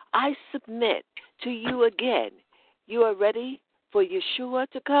 Now I submit to you again. You are ready for Yeshua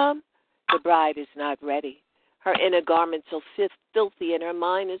to come? The bride is not ready. Her inner garments are filthy, and her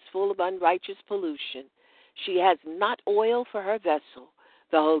mind is full of unrighteous pollution. She has not oil for her vessel,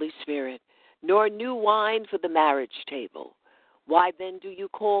 the Holy Spirit, nor new wine for the marriage table. Why then do you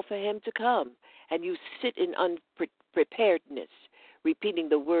call for him to come, and you sit in unpreparedness, repeating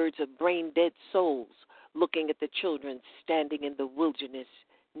the words of brain-dead souls, looking at the children standing in the wilderness?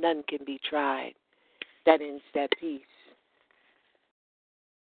 None can be tried. That ends that piece.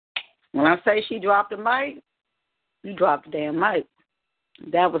 When I say she dropped the mic, you dropped the damn mic.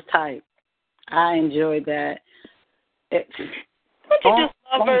 That was tight. I enjoyed that. Don't you just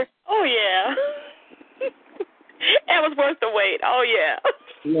love her? Oh, yeah. That was worth the wait. Oh, yeah.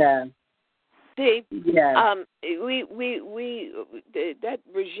 Yeah. See, yeah. We that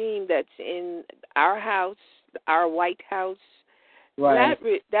regime that's in our house, our White House, right.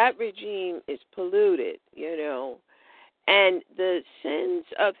 that regime is polluted, you know. And the sins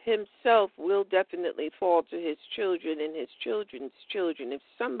of himself will definitely fall to his children and his children's children. If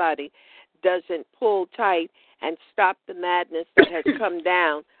somebody doesn't pull tight and stop the madness that has come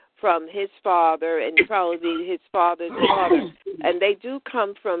down from his father and probably his father's father. And they do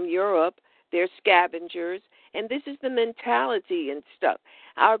come from Europe. They're scavengers. And this is the mentality and stuff.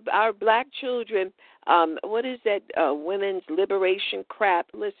 Our black children, what is that women's liberation crap?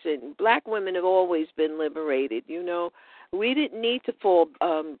 Listen, black women have always been liberated, you know. We didn't need to fall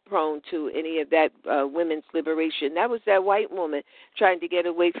prone to any of that women's liberation. That was that white woman trying to get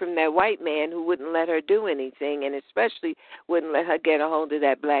away from that white man who wouldn't let her do anything, and especially wouldn't let her get a hold of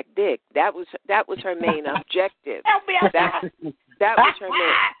that black dick. That was her main objective. That was her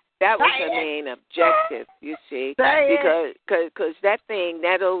main. That was her main objective, you see, because that thing,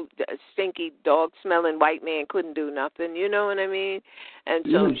 that old stinky dog-smelling white man couldn't do nothing. You know what I mean? And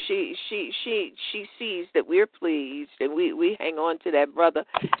so she sees that we're pleased, and we hang on to that brother,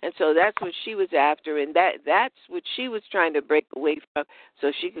 and so that's what she was after, and that's what she was trying to break away from,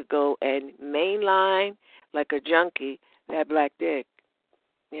 so she could go and mainline like a junkie that black dick,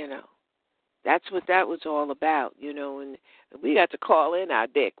 you know. That's what that was all about, you know, and we got to call in our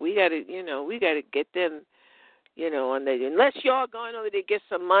dick. We got to, you know, we got to get them, you know, on the, unless y'all going over there to get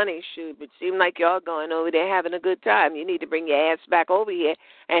some money, shoot, but it seems like y'all going over there having a good time. You need to bring your ass back over here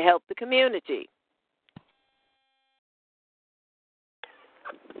and help the community.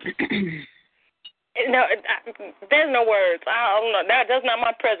 No, there's no words. I don't know. That's not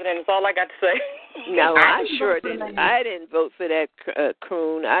my president. Is all I got to say. No, I sure didn't. I didn't vote for that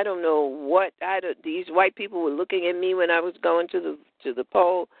croon. I don't know what. These white people were looking at me when I was going to the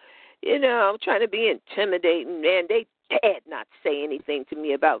poll. You know, I'm trying to be intimidating. Man, they dared not say anything to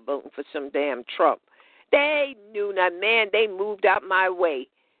me about voting for some damn Trump. They knew not. Man, they moved out my way.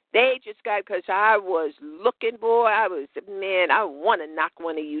 They just got, because I was looking, boy, I want to knock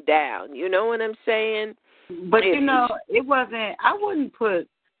one of you down. You know what I'm saying? But, you know, it wasn't,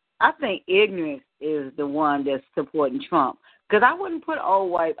 I think ignorance is the one that's supporting Trump. Because I wouldn't put all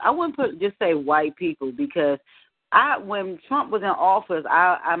white, just say white people, because when Trump was in office,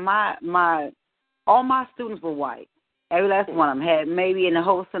 all my students were white. Every last one of them had, maybe in the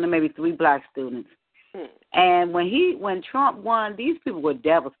whole center, maybe 3 black students. And when Trump won, these people were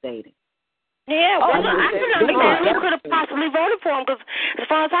devastated. Yeah, well, I didn't understand who could have possibly voted for him, because as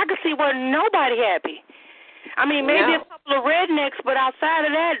far as I could see, wasn't nobody happy. I mean, maybe a couple of rednecks, but outside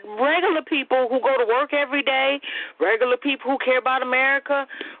of that, regular people who go to work every day, regular people who care about America,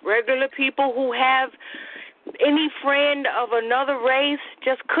 regular people who have any friend of another race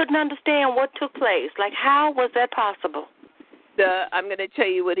just couldn't understand what took place. Like, how was that possible? I'm going to tell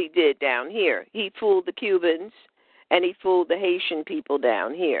you what he did down here. He fooled the Cubans, and he fooled the Haitian people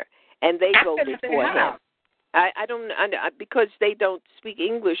down here, and they voted for him. I don't, because they don't speak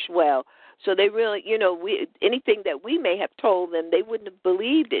English well, so they really, you know, anything that we may have told them, they wouldn't have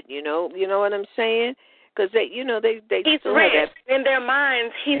believed it. You know what I'm saying? Because they, you know, they he's rich in their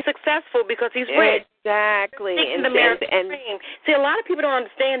minds. He's successful because he's rich. Exactly. And see, a lot of people don't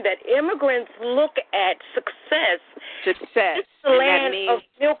understand that immigrants look at success. It's the land of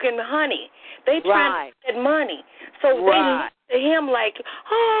milk and honey. They try to get money, so they look to him like,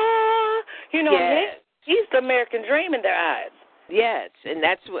 you know, he's the American dream in their eyes. Yes, and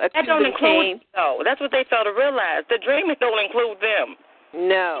that's what that don't include. No, that's what they fail to realize. The dreaming don't include them.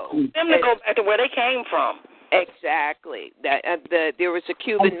 No, them to go back to where they came from. Exactly. There was a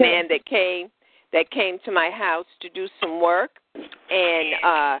Cuban man that came to my house to do some work,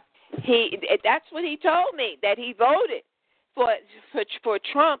 and that's what he told me, that he voted for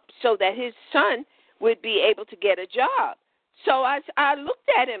Trump so that his son would be able to get a job. So I looked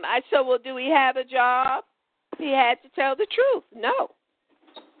at him. I said, "Well, do he have a job?" He had to tell the truth. No,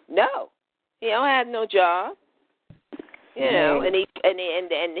 he don't have no job. You know, and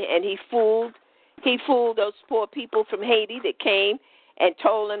he fooled those poor people from Haiti that came and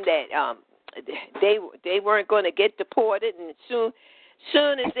told them that they weren't going to get deported, and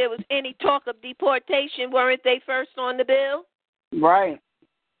soon as there was any talk of deportation, weren't they first on the bill? Right.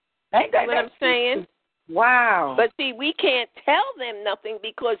 Ain't that what I'm saying? Wow. But see, we can't tell them nothing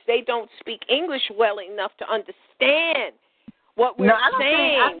because they don't speak English well enough to understand what we're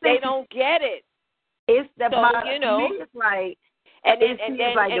saying. They don't get it. It's the you know, it's like, and then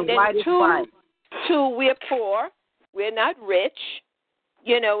we're poor. We're not rich.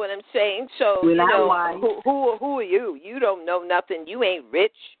 You know what I'm saying? So we're not white. Who are you? You don't know nothing. You ain't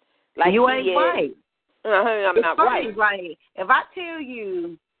rich. Like you ain't white. I'm not white. Like if I tell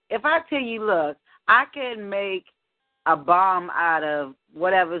you, look, I can make a bomb out of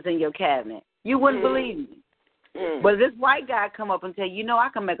whatever's in your cabinet, you wouldn't believe me. But this white guy come up and tell you, I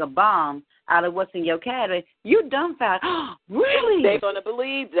can make a bomb out of what's in your cabinet, you dumbfounded. Really? They're going to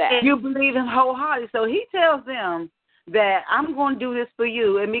believe that. You believe him wholeheartedly. So he tells them that I'm going to do this for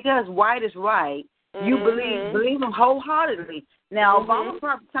you, and because white is right, you believe him wholeheartedly. Now, Obama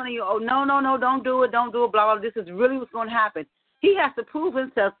probably telling you, no, don't do it, blah, blah, this is really what's going to happen. He has to prove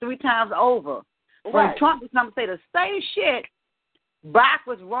himself 3 times over. When Trump would come and say the same shit,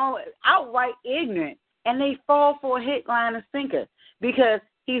 backwards, wrong, outright ignorant, and they fall for a hit, line, and sinker because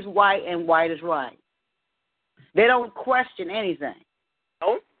he's white and white is right. They don't question anything.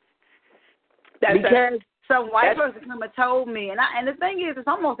 Oh, because some white person come and told me, and the thing is, it's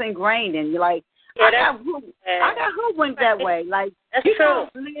almost ingrained in you. Like, I got hoodwinked that way. Like,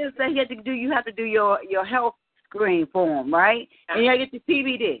 Liz said you have to do your health screen form, right? And you have to get your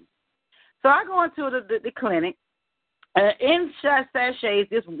PBD. So I go into the clinic, in sachets,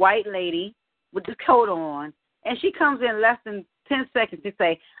 this white lady with the coat on, and she comes in less than 10 seconds to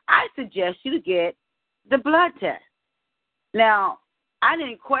say, I suggest you to get the blood test. Now, I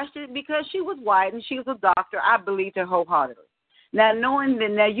didn't question it because she was white and she was a doctor. I believed her wholeheartedly. Now, knowing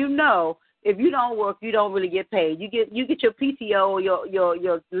that, if you don't work, you don't really get paid. You get your PTO or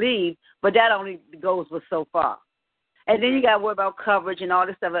your leave, but that only goes for so far. And then you got to worry about coverage and all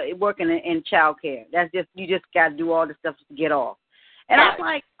this stuff, working in child care. You just got to do all this stuff to get off. And I'm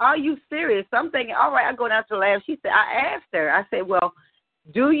like, are you serious? So I'm thinking, all right, I go down to the lab. She said, I asked her, I said, well,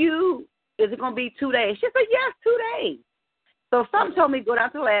 is it going to be 2 days? She said, yes, 2 days. So something told me to go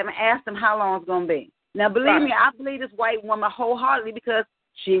down to the lab and ask them how long it's going to be. Now, believe me, I believe this white woman wholeheartedly because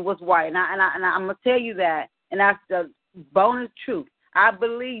she was white. And I'm going to tell you that, and that's the bonus truth. I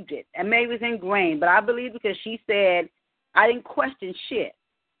believed it, and maybe it's ingrained, but I believed because she said I didn't question shit.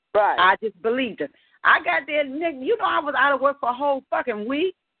 Right. I just believed her. I got there, nigga. I was out of work for a whole fucking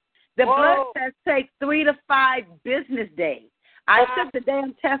week. The blood test takes 3 to 5 business days. I took the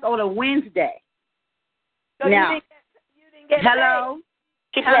damn test on a Wednesday. So now, you didn't get hello?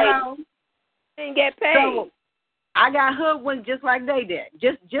 Paid. Hello? You didn't get paid. So I got hoodwinked just like they did.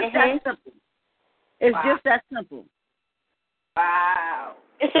 Just that simple. It's just that simple. Wow.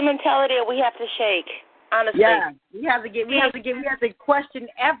 It's a mentality that we have to shake. Honestly. Yeah, we have to question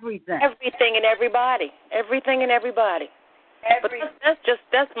everything. Everything and everybody. But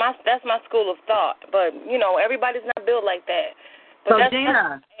that's my school of thought. But everybody's not built like that. But so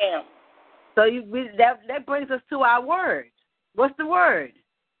Gina, so that brings us to our word. What's the word?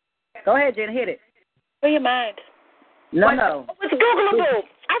 Go ahead, Gina, hit it. Where your mind? No. It's Googleable.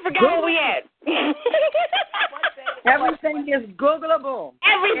 I forgot where we at. Everything is Googleable.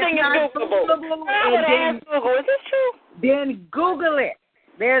 Everything is Googleable. Google. Is this true? Then Google it.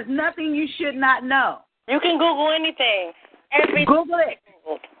 There's nothing you should not know. You can Google anything. Everything. Google it.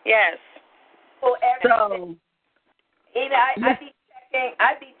 Yes. So,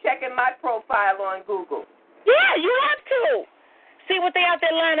 I be checking my profile on Google. Yeah, you have to. See what they out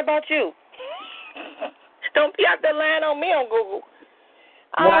there lying about you. Don't be out there lying on me on Google.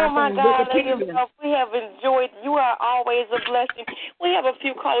 Oh, my God. We have enjoyed. You are always a blessing. We have a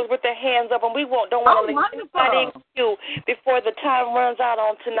few callers with their hands up, and we don't want to leave anybody in queue before the time runs out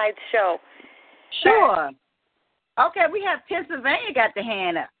on tonight's show. Sure. Okay, we have Pennsylvania got the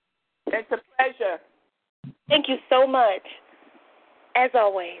hand up. It's a pleasure. Thank you so much, as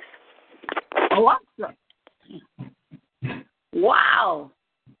always. Awesome. Wow.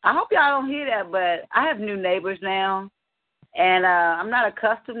 I hope y'all don't hear that, but I have new neighbors now. And I'm not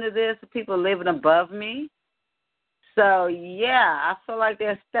accustomed to this, people living above me. So, yeah, I feel like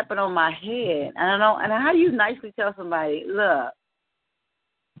they're stepping on my head. I don't know. And how do you nicely tell somebody, look,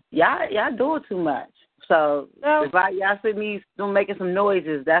 y'all doing too much. So, if y'all see me making some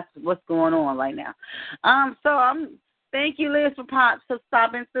noises, that's what's going on right now. Thank you, Liz, for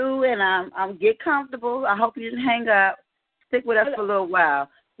stopping through, and I'm get comfortable. I hope you didn't hang up. Stick with us for a little while.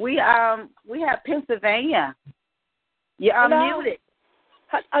 We have Pennsylvania. You're unmuted.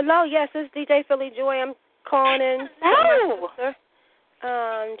 Hello, yes, this is DJ Philly Joy. I'm calling in. Oh.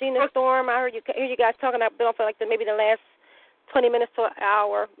 Gina Storm. I heard you guys talking. I've been on for maybe the last 20 minutes to an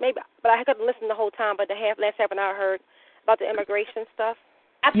hour, maybe, but I couldn't listen the whole time. But the last half an hour I heard about the immigration stuff.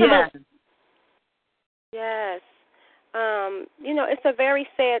 Absolutely. Yes. It's a very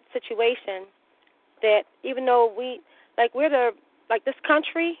sad situation that even though we're this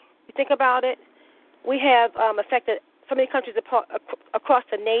country, you think about it, we have affected so many countries across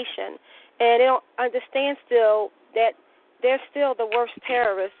the nation, and they don't understand still that they're still the worst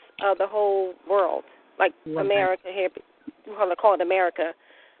terrorists of the whole world, like America here. We call it America,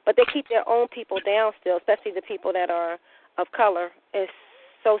 but they keep their own people down still, especially the people that are of color. It's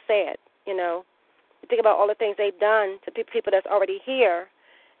so sad, You think about all the things they've done to people that's already here,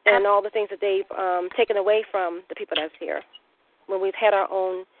 and all the things that they've taken away from the people that's here. When we've had our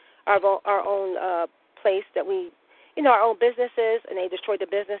own place that we, our own businesses, and they destroyed the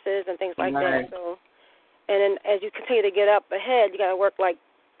businesses and things like that. So, and then as you continue to get up ahead, you got to work like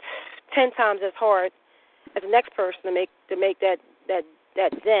 10 times as hard as the next person to make that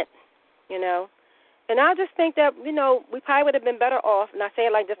dent, And I just think that, we probably would have been better off, and I say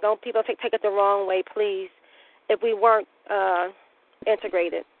it like this, don't people take it the wrong way, please, if we weren't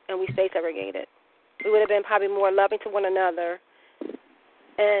integrated and we stay segregated. We would have been probably more loving to one another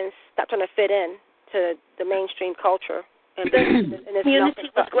and stop trying to fit in to the mainstream culture and this unity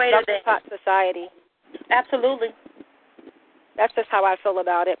was greater than society. Absolutely. That's just how I feel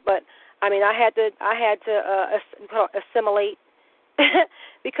about it. But I mean, I had to assimilate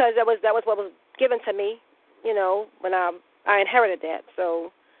because that was what was given to me, when I inherited that.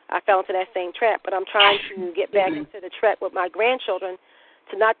 So I fell into that same trap. But I'm trying to get back into the trap with my grandchildren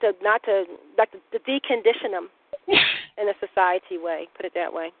to not to decondition them in a society way. Put it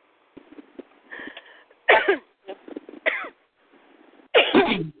that way.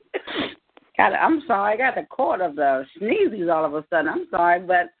 I'm sorry. I got the cord of the sneezes all of a sudden. I'm sorry,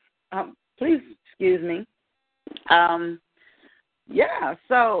 but please excuse me.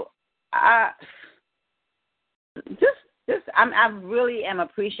 So I really am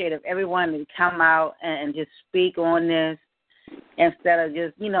appreciative of everyone to come out and just speak on this instead of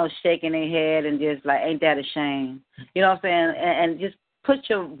just, shaking their head and just like, ain't that a shame? You know what I'm saying? And just put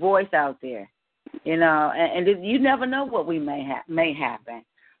your voice out there, and you never know what may happen.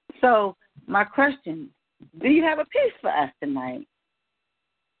 So my question, do you have a piece for us tonight?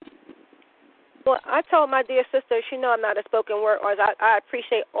 Well, I told my dear sister, she know I'm not a spoken word artist. I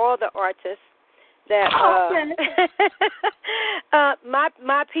appreciate all the artists that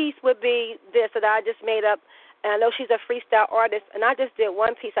my piece would be this that I just made up. And I know she's a freestyle artist, and I just did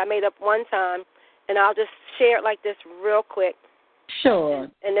one piece I made up one time, and I'll just share it like this real quick. Sure.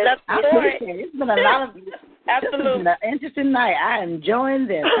 And I appreciate it. It's been a lot of absolutely an interesting night. I am enjoying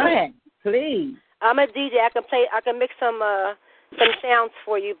this. Go ahead, please. I'm a DJ. I can mix some sounds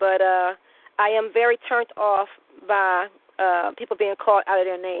for you, but I am very turned off by people being called out of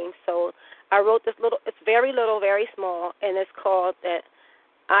their names. So I wrote this it's very little, very small, and it's called that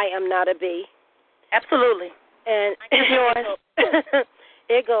I Am Not a Bee. Absolutely. And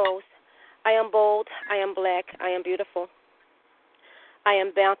it goes, I am bold, I am black, I am beautiful. I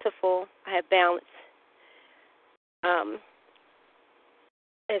am bountiful, I have balance.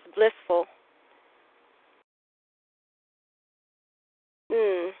 It's blissful.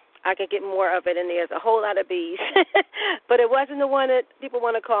 I could get more of it, and there's a whole lot of bees. But it wasn't the one that people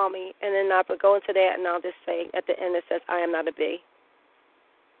want to call me. And then I'll go into that, and I'll just say at the end it says, I am not a bee.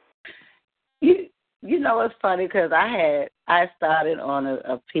 You know, it's funny because I started on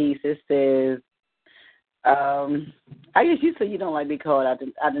a piece. It says, I guess you said you don't like to be called out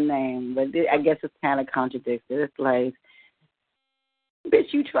the name, but I guess it's kind of contradictory. It's like,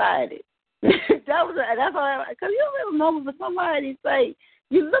 bitch, you tried it. That's all. Because you don't have a moment for somebody to say,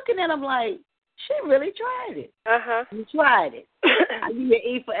 you're looking at them like, she really tried it. You tried it. I give you an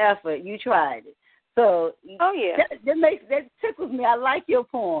E for effort. You tried it. So, that tickles me. I like your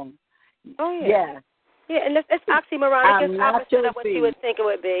poem. Yeah. Yeah, and it's oxymoronic. It's opposite of what you would think it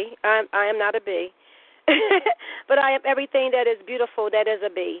would be. I am not a bee. But I am everything that is beautiful that is a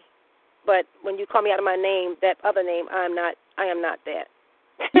bee. But when you call me out of my name, that other name, I am not that.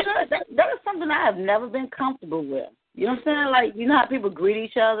 That is something I have never been comfortable with. You know what I'm saying? Like, you know how people greet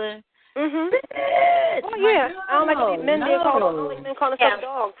each other? Mm-hmm. Oh, yeah. I don't like to see men being called themselves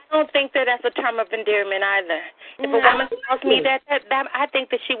dogs. I don't think that's a term of endearment either. If a woman tells me that, I think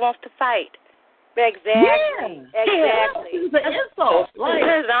that she wants to fight. Exactly. Yeah. Exactly. It's an insult.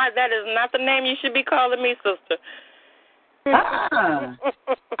 That is not the name you should be calling me, sister. I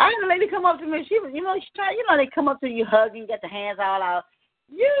had a lady come up to me. She was, they come up to you, hug you, get the hands all out.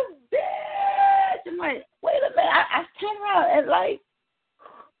 You bitch! I'm like, wait a minute. I turned around and like,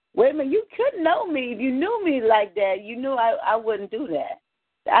 wait a minute. You couldn't know me if you knew me like that. You knew I wouldn't do that.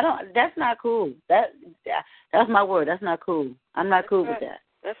 That's not cool. That's my word. That's not cool. I'm not cool with that.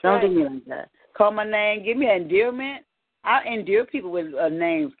 Don't do me like that. Call my name. Give me an endearment. I endear people with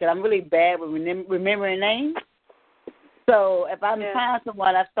names because I'm really bad with remembering names. So if I'm finding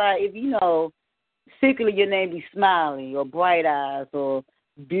someone, I start, if secretly your name be Smiley or Bright Eyes or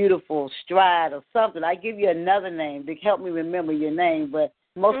Beautiful Stride or something, I give you another name to help me remember your name. But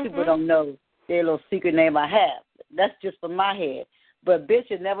most people don't know their little secret name I have. That's just for my head. But bitch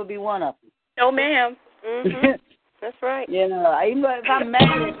should never be one of them. No, ma'am. That's right. Even if I'm mad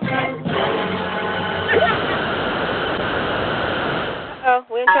Oh,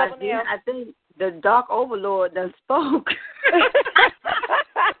 we're in trouble now. I think the Dark Overlord done spoke.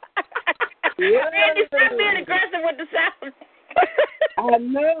 Randy, stop being aggressive with the sound. I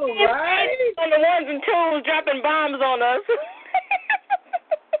know, right? On the ones and twos dropping bombs on us.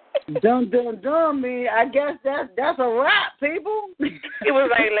 Dum dum dum, me. I guess that's a wrap, people. It was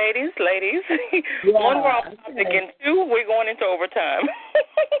like, ladies. Yeah, one, we're off topic, and two, we're going into overtime.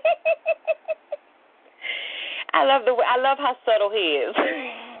 I love how subtle he is.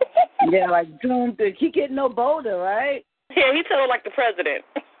 Yeah, like dum. He getting no bolder, right? Yeah, he's subtle like the president.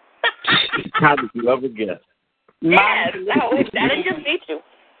 How did you ever guess? Yes, I didn't just meet you.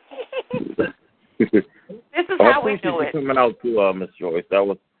 This is how we do it. Coming out to Miss Joyce. That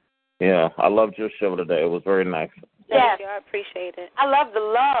was, yeah, I loved your show today. It was very nice. Thank you. I appreciate it. I love the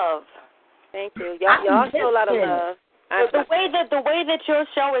love. Thank you. Y'all show a lot of love. The way that your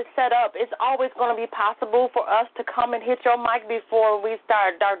show is set up, it's always going to be possible for us to come and hit your mic before we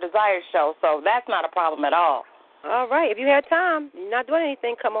start our Desire show. So that's not a problem at all. All right. If you had time, you're not doing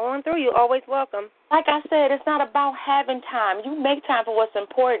anything, come on through. You're always welcome. Like I said, it's not about having time. You make time for what's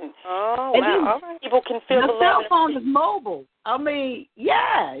important. Oh, And wow. All right. People can feel the cell love. phone is mobile. I mean,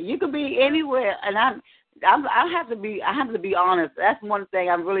 yeah, you could be anywhere, and I have to be honest. That's one thing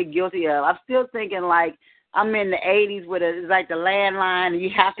I'm really guilty of. I'm still thinking like I'm in the 80s with it's like the landline, and you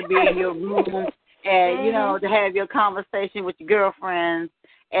have to be in your room, and you know, to have your conversation with your girlfriends.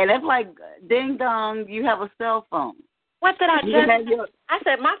 And it's like, ding dong, you have a cell phone. What did I I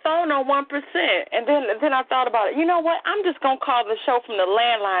said my phone on 1%, and then I thought about it. You know what? I'm just gonna call the show from the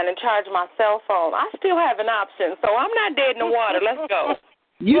landline and charge my cell phone. I still have an option, so I'm not dead in the water. Let's go.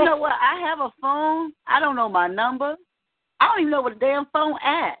 You know what? I have a phone. I don't know my number. I don't even know what the damn phone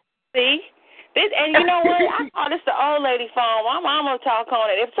at. See? And you know what? I call this the old lady phone. I'm going to talk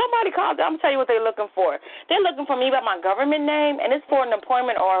on it. If somebody calls, I'm going to tell you what they're looking for. They're looking for me by my government name, and it's for an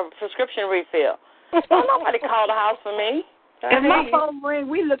appointment or a prescription refill. Don't nobody call the house for me. If my phone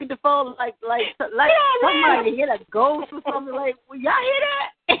ring, we look at the phone like somebody hit a ghost or something. Like, well, y'all hear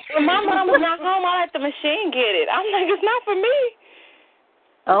that? When my mom was not home, I let the machine get it. I'm like, it's not for me.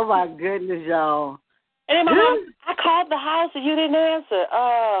 Oh, my goodness, y'all. And then my mom, I called the house and you didn't answer.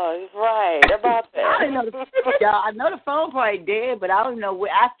 Oh, right, about that. I didn't know y'all. I know the phone probably dead, but I don't know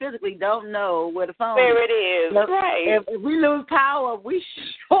where. I physically don't know where the phone There is. it is, right. If we lose power, we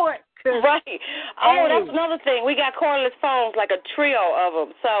short. Right. Oh, that's another thing. We got cordless phones, like a trio of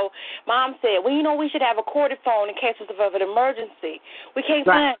them. So Mom said, well, you know, we should have a corded phone in case of an emergency. We can't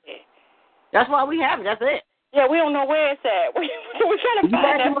find it. That's why we have it. That's it. Yeah, we don't know where it's at. We're trying to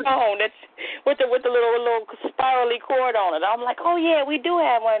find that phone that's with the little spirally cord on it. I'm like, oh yeah, we do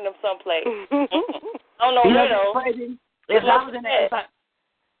have one of them someplace. I don't know where though. If I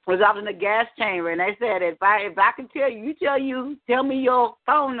was in the gas chamber and they said if I can tell me your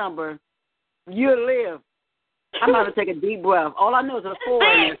phone number, you'll live. I'm about to take a deep breath. All I know is a 4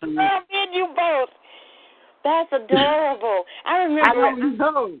 in there for me. You both. That's adorable. I remember.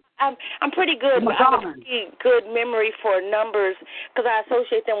 I'm pretty good. I have a pretty good memory for numbers because I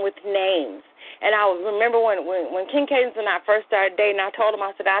associate them with names. And I remember when King Cadence and I first started dating, I told him, I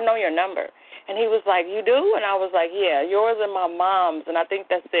said, I know your number. And he was like, you do? And I was like, yeah, yours and my mom's, and I think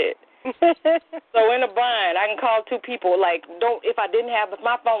that's it. So in a bind, I can call two people. Like, if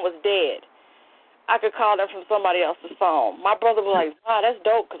my phone was dead, I could call them from somebody else's phone. My brother was like, wow, that's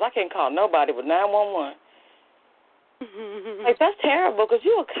dope because I can't call nobody with 911. Like, that's terrible because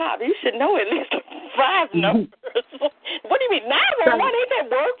you're a cop. You should know at least 5 numbers. What do you mean, 911? Ain't that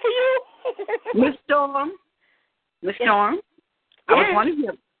work for you? Miss Storm, I was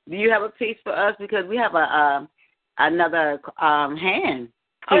wondering, do you have a piece for us? Because we have another hand.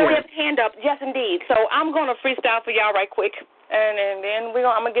 Oh, we have a hand up. Yes, indeed. So I'm going to freestyle for y'all right quick, and then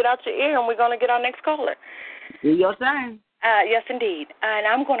I'm going to get out your ear, and we're going to get our next caller. Do your thing. Yes, indeed. And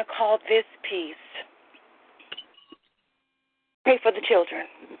I'm going to call this piece Pray for the Children.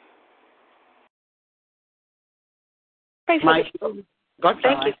 Pray for the children.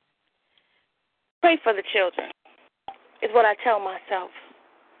 Thank you. Pray for the children is what I tell myself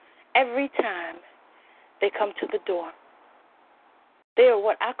every time they come to the door. They are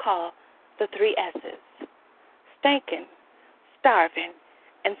what I call the 3 S's: stinking, starving,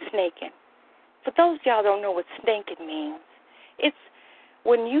 and snaking. For those of y'all don't know what stinking means, it's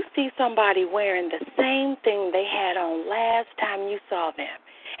when you see somebody wearing the same thing they had on last time you saw them.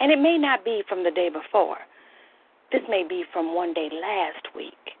 And it may not be from the day before. This may be from one day last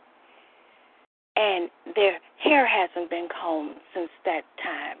week. And their hair hasn't been combed since that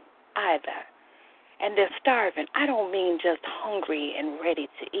time either. And they're starving. I don't mean just hungry and ready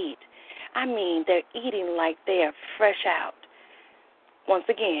to eat. I mean, they're eating like they are fresh out. Once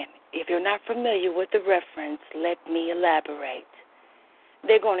again, if you're not familiar with the reference, let me elaborate.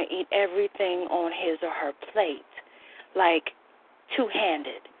 They're going to eat everything on his or her plate, like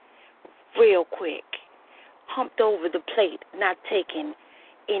two-handed, real quick, humped over the plate, not taking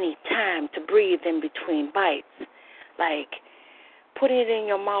any time to breathe in between bites, like putting it in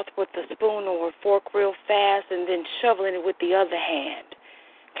your mouth with a spoon or a fork real fast and then shoveling it with the other hand,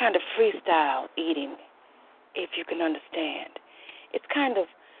 kind of freestyle eating, if you can understand. It's kind of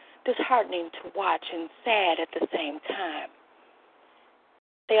disheartening to watch and sad at the same time.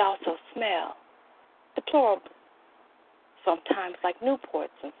 They also smell deplorable, sometimes like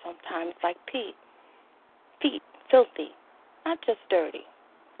Newports and sometimes like feet, filthy, not just dirty,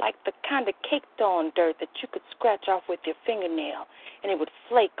 like the kind of caked-on dirt that you could scratch off with your fingernail and it would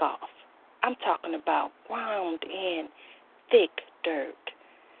flake off. I'm talking about ground-in, thick dirt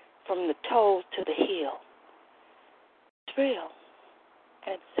from the toes to the heel. It's real,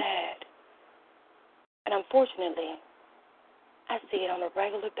 and it's sad. And unfortunately, I see it on a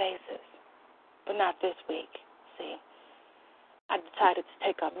regular basis, but not this week. See, I decided to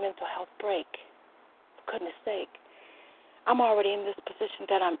take a mental health break, for goodness sake. I'm already in this position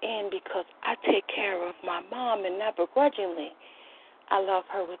that I'm in because I take care of my mom, and not begrudgingly. I love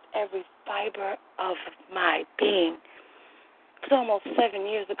her with every fiber of my being. It was almost 7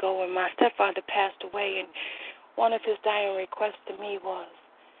 years ago when my stepfather passed away, and one of his dying requests to me was,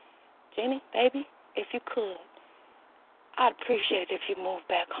 Jenny, baby, if you could, I'd appreciate it if you moved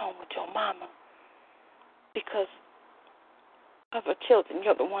back home with your mama, because of her children,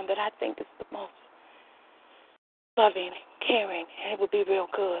 you're the one that I think is the most loving, caring, and it would be real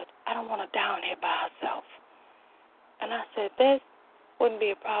good. I don't want her down here by herself. And I said, this wouldn't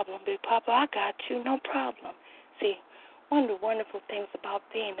be a problem, Big Papa. I got you, no problem. See, one of the wonderful things about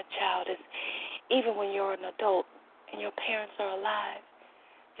being a child is even when you're an adult and your parents are alive,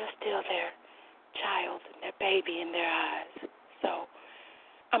 you're still their child and their baby in their eyes. So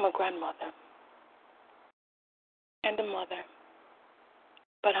I'm a grandmother and a mother,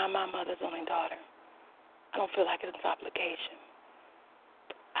 but I'm my mother's only daughter. I don't feel like it's an obligation.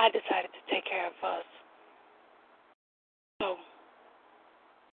 I decided to take care of us. So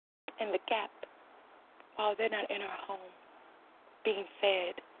in the gap, while they're not in our home, being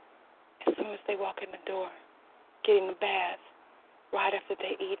fed, as soon as they walk in the door, getting a bath right after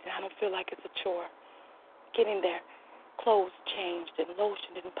they eat, and I don't feel like it's a chore, getting their clothes changed and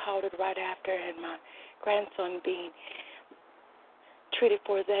lotioned and powdered right after, and my grandson being treated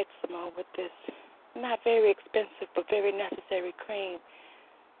for his eczema with this not very expensive but very necessary cream,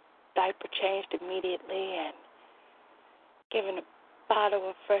 diaper changed immediately, and given a bottle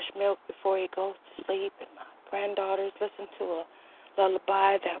of fresh milk before he goes to sleep, and my granddaughters listen to a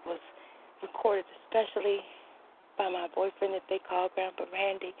lullaby that was recorded especially by my boyfriend that they call Grandpa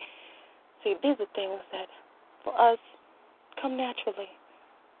Randy. See, these are things that, for us, come naturally.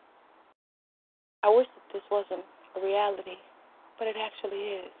 I wish that this wasn't a reality, but it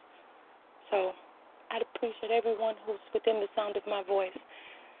actually is. So I'd appreciate everyone who's within the sound of my voice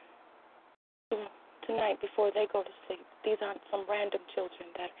tonight before they go to sleep. These aren't some random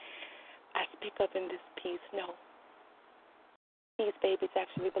children that I speak of in this piece. No. These babies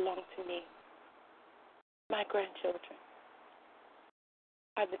actually belong to me. My grandchildren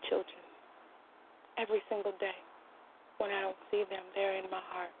are the children. Every single day, when I don't see them, they're in my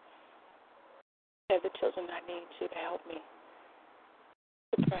heart. They're the children I need you to help me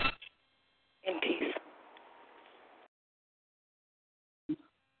to pray in peace.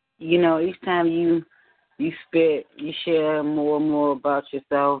 You know, each time you spit, you share more and more about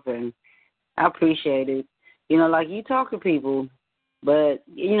yourself, and I appreciate it. You know, like you talk to people, but,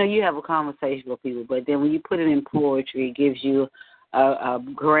 you know, you have a conversation with people, but then when you put it in poetry, it gives you a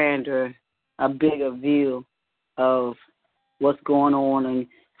grander, a bigger view of what's going on and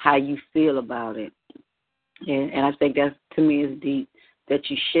how you feel about it. And I think that, to me, is deep that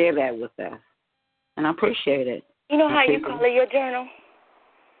you share that with us. And I appreciate it. You know how you call it your journal?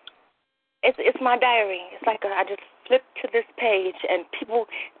 It's my diary. It's like I just flipped to this page, and a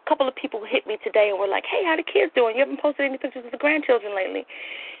couple of people hit me today and were like, hey, how the kids doing? You haven't posted any pictures of the grandchildren lately.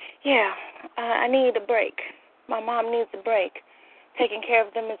 Yeah, I need a break. My mom needs a break. Taking care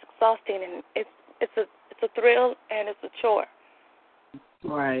of them is exhausting, and it's a thrill and it's a chore.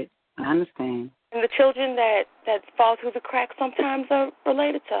 Right. I understand. And the children that fall through the cracks sometimes are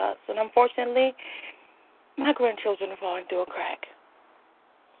related to us. And unfortunately, my grandchildren are falling through a crack.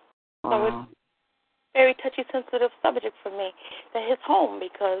 Wow. So it's a very touchy, sensitive subject for me that hits home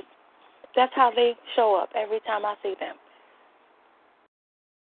because that's how they show up every time I see them.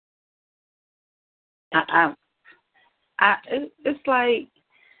 It's like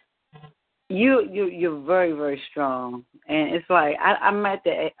you're very, very strong, and it's like I'm at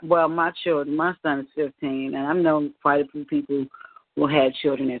my children. My son is 15, and I've known quite a few people who had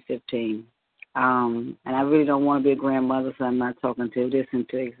children at 15. And I really don't want to be a grandmother, so I'm not talking to this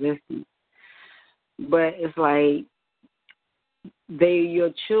into existence. But it's like they're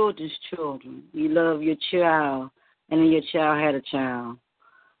your children's children. You love your child, and then your child had a child.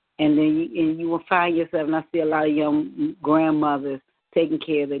 And then you will find yourself, and I see a lot of young grandmothers taking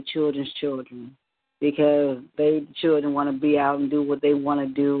care of their children's children because the children want to be out and do what they want to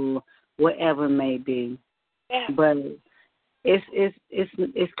do, whatever it may be. Yeah. But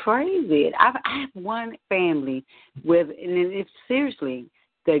it's crazy. I have one family with, and it's seriously,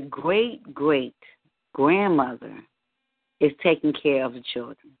 the great grandmother is taking care of the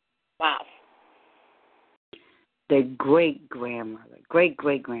children. Wow. The great grandmother, great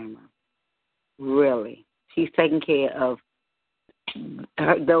grandma, really, she's taking care of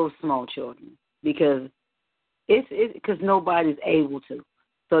those small children because because nobody's able to.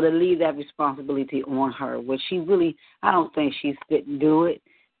 So to leave that responsibility on her, which she really, I don't think she's fit to do it,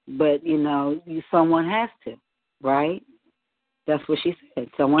 but, someone has to, right? That's what she said.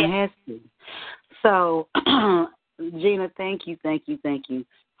 Someone has to. So, Gina, thank you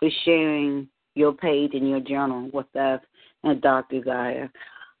for sharing your page and your journal with us and Dr. Desire.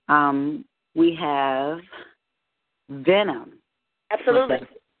 We have Venom. Absolutely.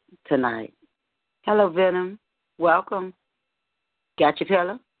 Tonight. Hello, Venom. Welcome. Got your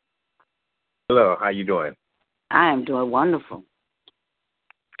pillow? Hello, how you doing? I am doing wonderful.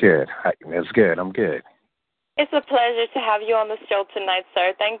 Good. That's good. I'm good. It's a pleasure to have you on the show tonight,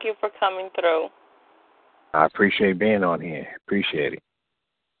 sir. Thank you for coming through. I appreciate being on here. Appreciate it.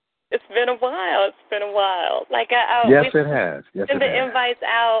 It's been a while. Yes, it has. Sent the invites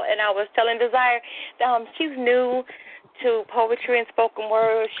out, and I was telling Desire, she's new to poetry and spoken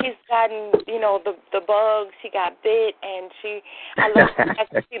word. She's gotten, the bug. She got bit, and I love the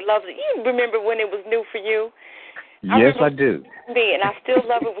fact that she loves it. You remember when it was new for you? Yes, I do. And I still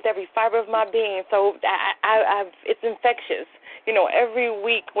love it with every fiber of my being. So it's infectious. Every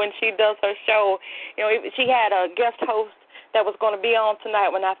week when she does her show, she had a guest host that was going to be on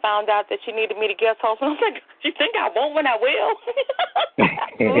tonight. When I found out that she needed me to guest host, and I was like, you think I won't when I will?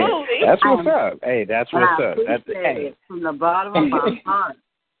 Absolutely. That's what's up. Hey, that's what's up. That's it from the bottom of my heart.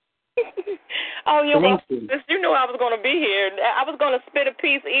 Oh, you're welcome. You knew I was going to be here. I was going to spit a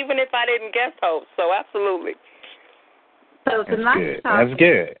piece even if I didn't guest host, so absolutely. So tonight's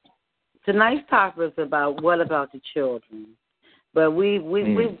topic is about what about the children, but we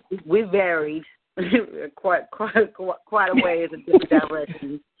varied quite a ways in different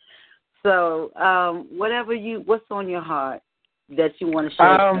directions. So what's on your heart that you want to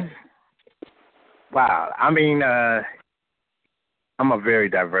share? Wow, I mean, I'm a very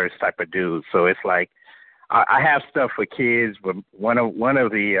diverse type of dude, so it's like I have stuff for kids, but one of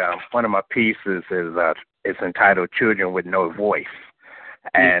my pieces is it's entitled "Children with No Voice,"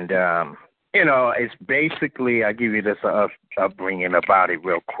 and it's basically, I'll give you this upbringing about it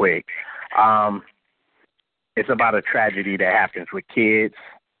real quick. It's about a tragedy that happens with kids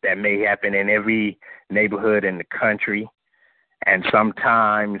that may happen in every neighborhood in the country, and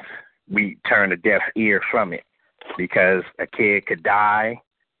sometimes we turn a deaf ear from it because a kid could die,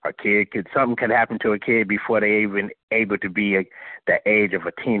 something could happen to a kid before they even able to be the age of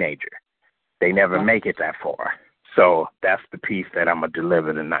a teenager. They never make it that far. So that's the piece that I'm going to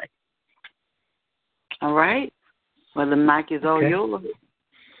deliver tonight. All right. Well, the mic is all yours.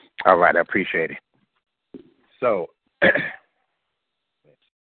 All right. I appreciate it. So,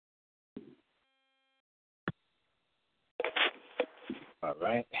 all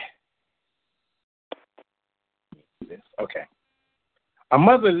right. Okay. A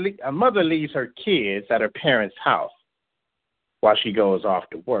mother leaves her kids at her parents' house while she goes off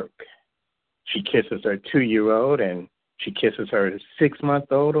to work. She kisses her 2-year-old and she kisses her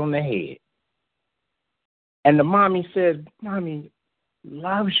 6-month-old on the head. And the mommy says, "Mommy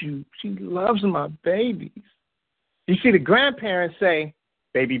loves you. She loves my babies." You see, the grandparents say,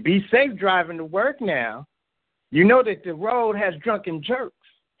 "Baby, be safe driving to work now. You know that the road has drunken jerks."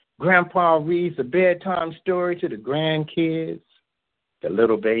 Grandpa reads a bedtime story to the grandkids. The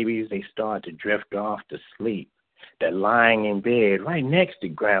little babies, they start to drift off to sleep. They're lying in bed right next to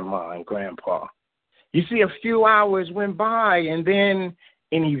Grandma and Grandpa. You see, a few hours went by, and then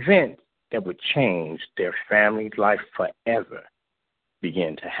an event that would change their family's life forever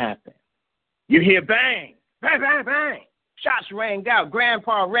began to happen. You hear bang, bang, bang, bang. Shots rang out.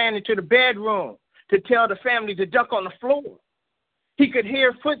 Grandpa ran into the bedroom to tell the family to duck on the floor. He could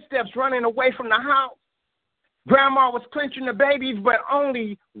hear footsteps running away from the house. Grandma was clenching the babies, but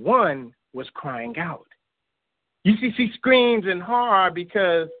only one was crying out. You see, she screams in horror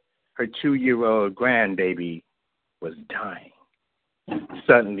because her 2-year-old grandbaby was dying.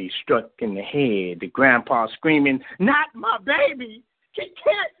 Suddenly struck in the head, the grandpa screaming, "Not my baby! He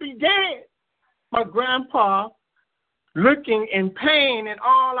can't be dead!" My grandpa, looking in pain and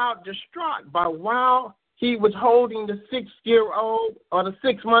all out distraught, but while he was holding the 6-year-old or the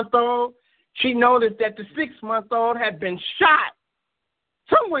 6-month-old, she noticed that the 6-month-old had been shot.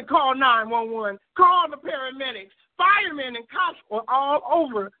 Someone called 911, called the paramedics, firemen and cops were all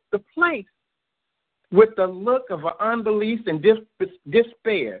over the place. With the look of an unbelief and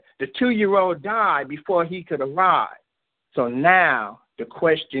despair, the 2-year-old died before he could arrive. So now the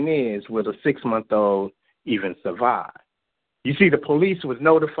question is, will the 6-month-old even survive? You see, the police was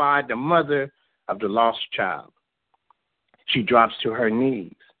notified, the mother of the lost child. She drops to her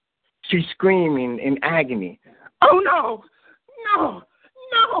knees. She's screaming in agony. "Oh, no, no,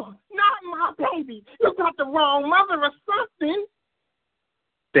 no, not my baby. You got the wrong mother or something."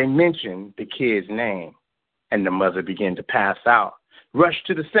 They mentioned the kid's name, and the mother began to pass out. Rushed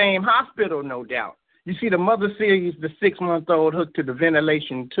to the same hospital, no doubt. You see, the mother sees the 6-month-old hooked to the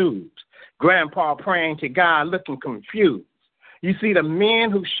ventilation tubes. Grandpa praying to God, looking confused. You see, the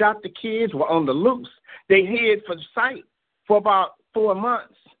men who shot the kids were on the loose. They hid from sight for about 4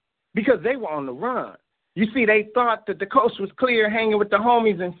 months because they were on the run. You see, they thought that the coast was clear, hanging with the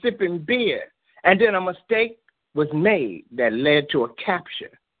homies and sipping beer. And then a mistake was made that led to a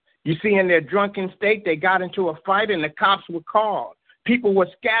capture. You see, in their drunken state, they got into a fight and the cops were called. People were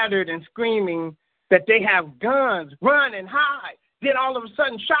scattered and screaming that they have guns, run and hide. Then all of a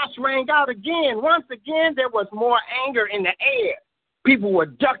sudden, shots rang out again. Once again, there was more anger in the air. People were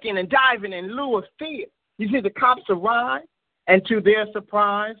ducking and diving in lieu of fear. You see, the cops arrived, and to their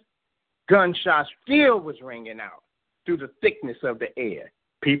surprise, gunshots still was ringing out through the thickness of the air.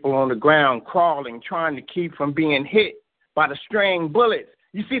 People on the ground crawling, trying to keep from being hit by the string bullets.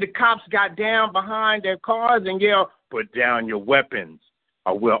 You see, the cops got down behind their cars and yelled, "Put down your weapons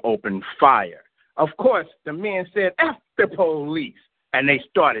or we'll open fire." Of course, the men said, "F the police," and they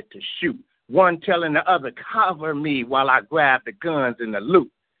started to shoot, one telling the other, "Cover me while I grab the guns and the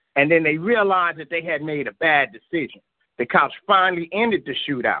loot." And then they realized that they had made a bad decision. The cops finally ended the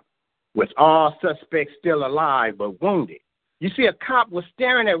shootout, with all suspects still alive but wounded. You see, a cop was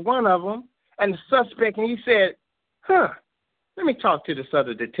staring at one of them, and the suspect, and he said, let me talk to this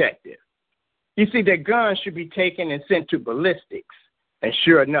other detective. You see, their guns should be taken and sent to ballistics. And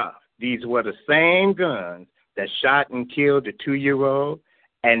sure enough, these were the same guns that shot and killed the 2-year-old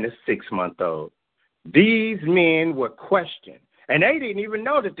and the 6-month-old. These men were questioned, and they didn't even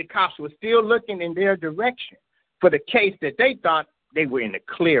know that the cops were still looking in their direction for the case that they thought they were in the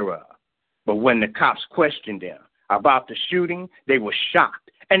clear of. But when the cops questioned them about the shooting, they were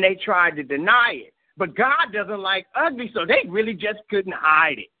shocked, and they tried to deny it. But God doesn't like ugly, so they really just couldn't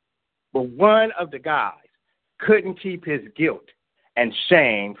hide it. But one of the guys couldn't keep his guilt and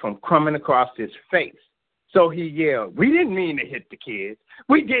shame from coming across his face. So he yelled, "We didn't mean to hit the kids.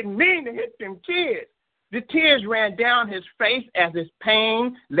 We didn't mean to hit them kids." The tears ran down his face as his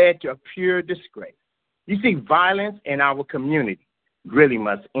pain led to a pure disgrace. You see, violence in our community really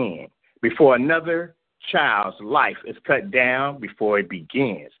must end before another child's life is cut down before it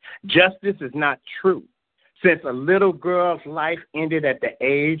begins. Justice is not true. Since a little girl's life ended at the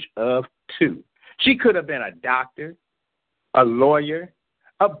age of 2, she could have been a doctor, a lawyer,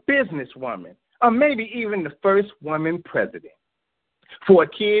 a businesswoman, or maybe even the first woman president. For a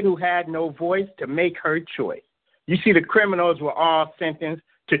kid who had no voice to make her choice. You see, the criminals were all sentenced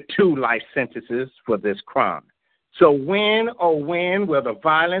to 2 life sentences for this crime. So when will the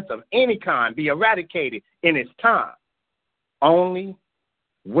violence of any kind be eradicated in its time? Only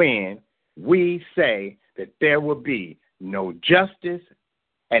when we say that there will be no justice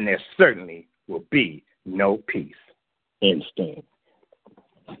and there certainly will be no peace. Instinct.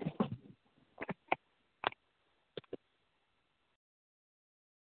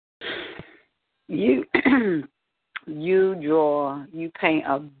 You paint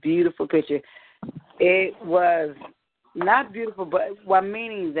a beautiful picture. It was not beautiful, but while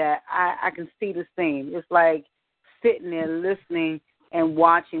meaning that I can see the scene. It's like sitting there listening and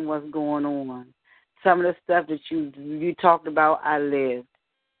watching what's going on. Some of the stuff that you talked about, I lived.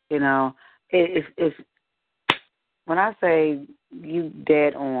 You know, if when I say you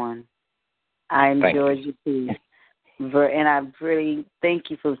dead on, I enjoyed your piece. And I really thank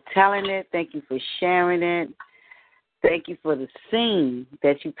you for telling it. Thank you for sharing it. Thank you for the scene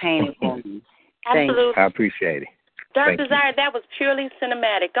that you painted for me. Absolutely. I appreciate it. Dark Desire, that was purely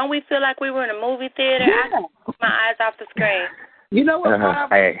cinematic. Don't we feel like we were in a movie theater? Yeah. I took my eyes off the screen. You know what?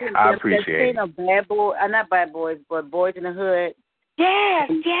 Hey, I appreciate it. Bad boy, not Bad Boys, but Boys in the Hood. Yes,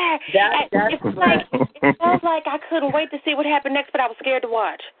 yeah. It felt like I couldn't wait to see what happened next, but I was scared to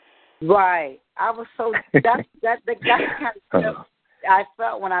watch. Right. I was so that's the kind of stuff I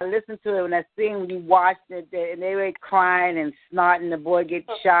felt when I listened to it. When I seen when you watched it, and they were crying and snotting, the boy gets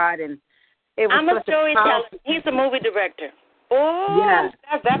shot, and it was. I'm a storyteller. He's a movie director. Oh, yeah.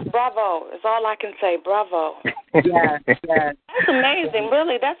 That's bravo. That's all I can say. Bravo. Yeah. That's amazing.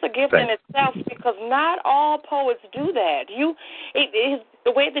 Really, that's a gift in itself because not all poets do that.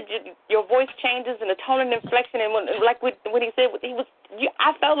 The way that your voice changes and the tone and inflection, and when he said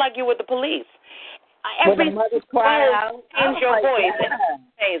I felt like you were the police. Every word changed your voice. Yeah.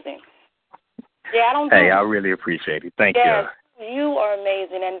 It's amazing. Yeah, I don't. Hey, I really appreciate it. Thank you. You are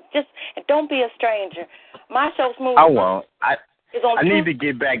amazing, and don't be a stranger. My show's moving. I won't. I need to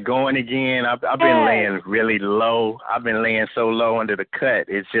get back going again. I've been laying really low. I've been laying so low under the cut.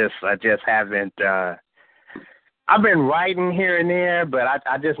 It's just I just haven't. I've been writing here and there, but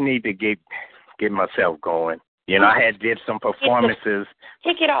I just need to get myself going. You know, I did some performances,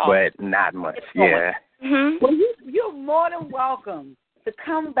 kick it off, but not much. Yeah. Mm-hmm. Well, you're more than welcome to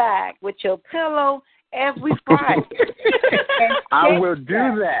come back with your pillow every Friday. I will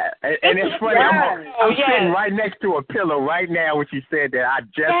do that. And it's funny, I'm sitting right next to a pillow right now when you said that. I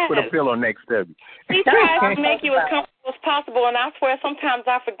just put a pillow next to me. He tries to make you as comfortable as possible, and I swear sometimes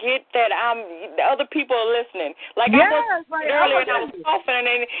I forget that other people are listening. Like I was earlier, and I was coughing, and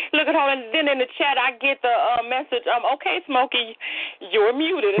then look at her, and then in the chat I get the message, okay, Smokey, you're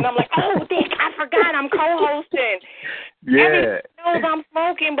muted. And I'm like, oh, I forgot I'm co-hosting. Yeah. Everybody knows I'm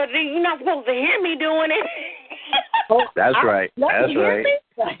smoking, but you're not supposed to hear me doing it. That's right. That's right.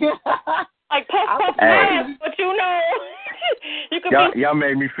 Like puff, but you know. Y'all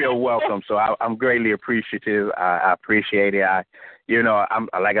made me feel welcome, so I'm greatly appreciative. I appreciate it. I'm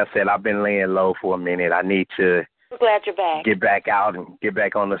like I said, I've been laying low for a minute. I need to glad you're back. Get back out and get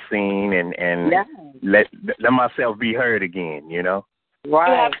back on the scene and let myself be heard again, you know? Right.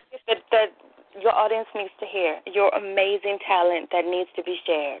 You have a gift that your audience needs to hear. Your amazing talent that needs to be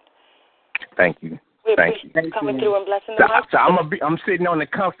shared. Thank you. We appreciate you coming through and blessing the life. So I'm sitting on the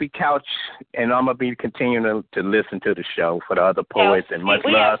comfy couch, and I'm gonna be continuing to listen to the show for the other poets, and much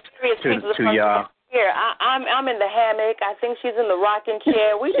love to y'all. Here, I'm in the hammock. I think she's in the rocking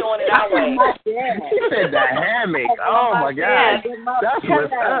chair. We doing it our way. She said the hammock. Oh my God, that's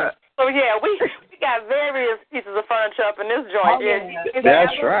what's up. So yeah, we got various pieces of furniture up in this joint.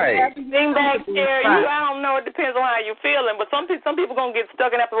 That's right. Being back there, I don't know. It depends on how you feeling, but some people gonna get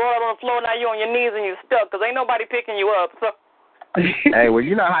stuck and have to roll up on the floor. Now you on your knees and you stuck because ain't nobody picking you up. So. Hey, well,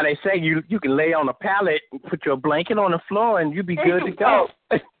 you know how they say you can lay on a pallet, and put your blanket on the floor, and you be good to go.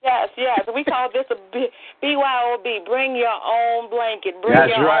 Yes. We call this a BYOB. Bring your own blanket.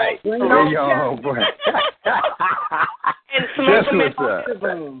 That's right. Bring your own blanket. And smoke them in the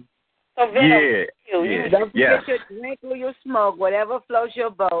room. So Don't forget your drink or your smoke, whatever floats your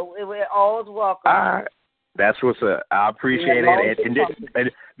boat. We're always welcome. That's what's up. I appreciate it.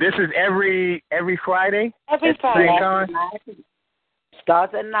 And this is every Friday? Every Friday.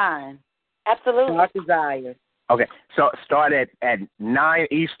 Starts at 9. Absolutely. Dark Desire. Okay, so start at 9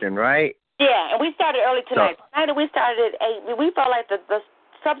 Eastern, right? Yeah, and we started early tonight. Tonight we started at 8. We felt like the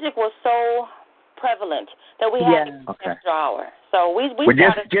subject was so prevalent that we had an extra hour. So we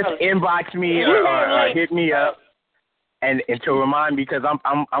started just early. Inbox me or hit me up and to remind me because I'm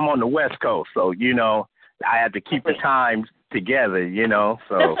on the West Coast, so you know I have to keep the times together, you know.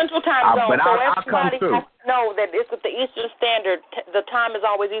 So the Central Time Zone. But so I'll come through. Has to know that it's with the Eastern Standard. The time is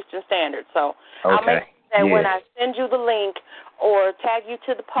always Eastern Standard. So I'll make sure that when I send you the link or tag you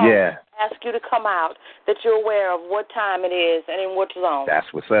to the post, ask you to come out, that you're aware of what time it is and in what zone. That's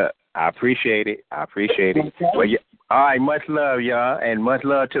what's up. I appreciate it. Well, all right, much love, y'all, and much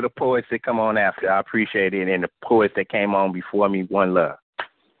love to the poets that come on after. I appreciate it, and the poets that came on before me, one love.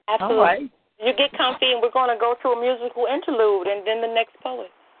 Absolutely. All right. You get comfy, and we're going to go to a musical interlude, and then the next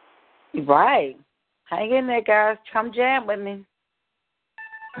poet. Right. Hang in there, guys. Come jam with me.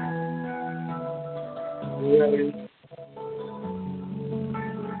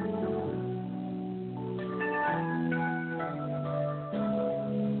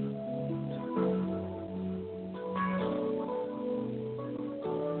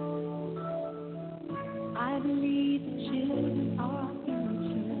 I believe the children are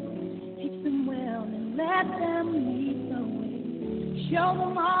innocent. Teach them well and let them lead the way. Show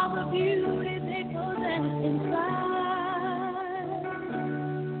them all the beauty they possess inside.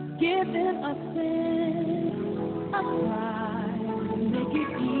 Give them a sense Make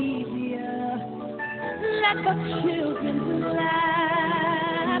it easier. Let the children's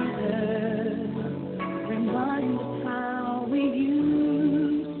laughter remind us how we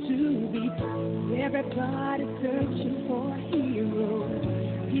used to be. Everybody searching for a hero.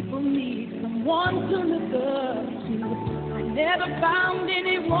 People need someone to look up to. I never found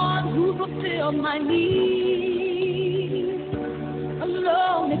anyone who fulfilled my needs. A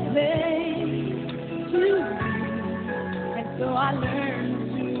lonely place to be. And so I learned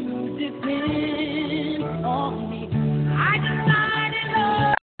to depend on me. I decided,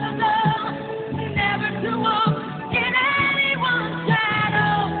 love, never to walk in anyone's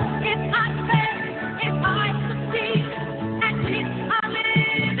shadow. If I fail, if I succeed, at least I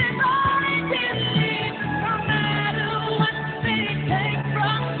live as I believe. No matter what they take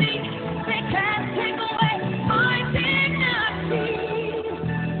from me, they can't take away my dignity.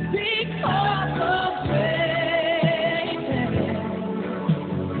 Because of greatness,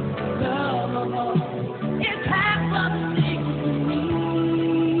 love is happening to me.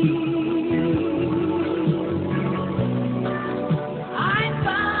 I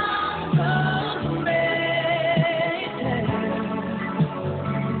found the greatness,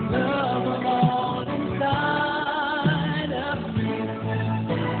 love all inside of me.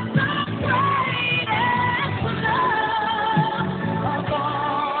 The greatest love of all.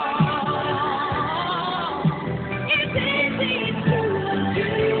 It's easy to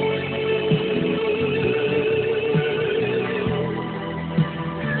achieve.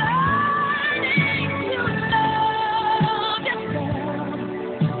 Learning to love yourself.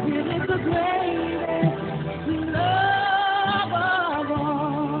 It is the greatest love of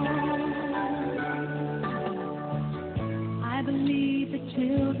all. I believe the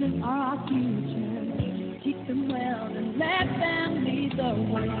children are our future. Teach them well and let them lead the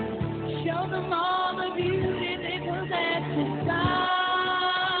way. Show them all the beauty they possess inside.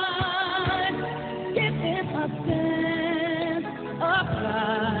 Give them a sense of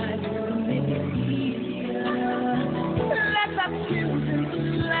pride to make it easier. Let the children's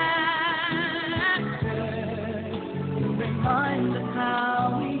laughter remind us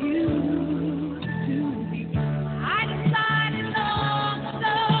how we used to be. I decided long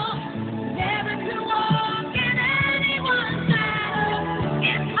ago never to walk in anyone's shadow.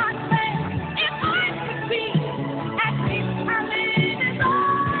 If I fail, if I succeed, at least I live as I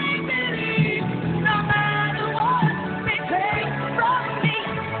believe. No matter what they take from me,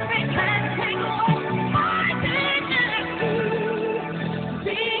 they can't take away my dignity.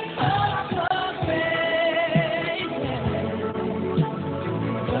 Because of greatness,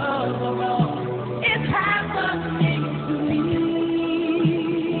 love is happening to me.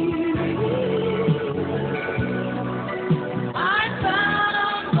 I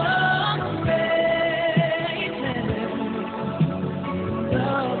found the greatness,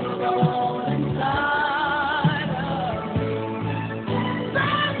 love all inside of me. The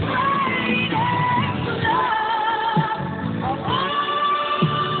greatest love of all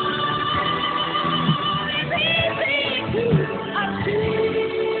is easy to achieve.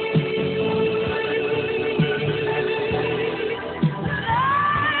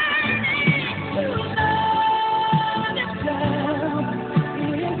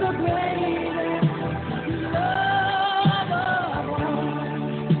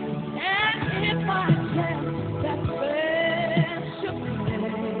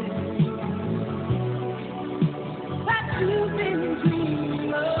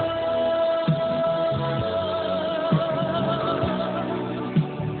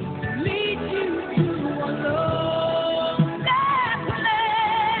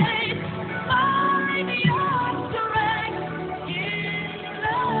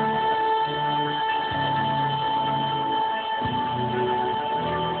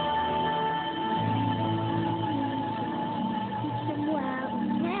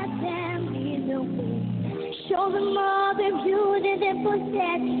 Show them all the beauty they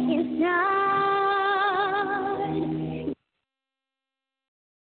possess inside.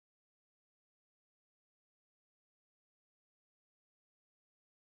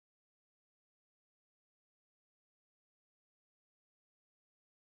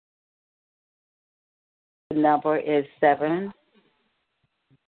 The number is 7.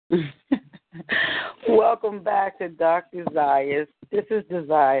 Welcome back to Dr. Desires. This is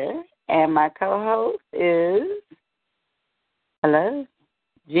Desire, and my co-host is, hello,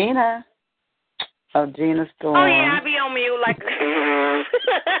 Gina. Oh, Gina Storm. Oh, yeah, I be on mute like I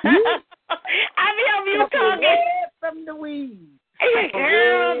be on mute talking. From the weed.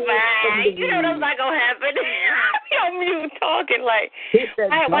 Girl, bye. You know that's not going to happen. I be on mute talking like, hit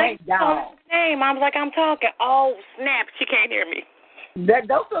that blank down. name. I was like, I'm talking. Oh, snap. She can't hear me. That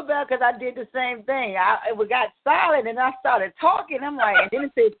don't feel bad because I did the same thing. We got silent and I started talking. I'm like, and then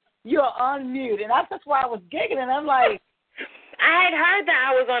it said, you're unmuted. And that's why I was giggling. I'm like, I had heard that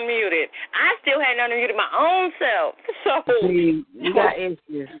I was unmuted. I still hadn't unmuted my own self. So you got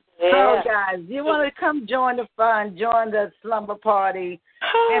issues. Yeah. So, guys, you want to come join the fun, join the slumber party,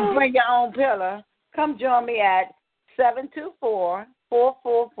 and bring your own pillow, come join me at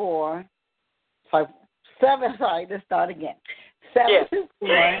 724-444. Let's start again.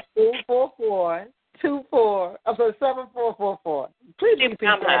 724-444-24. I'm sorry, 7444. Please repeat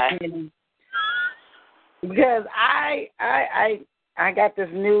that to me. Because I got this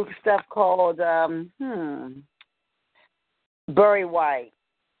new stuff called Burry White.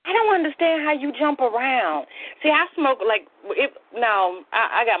 I don't understand how you jump around. See, I smoke I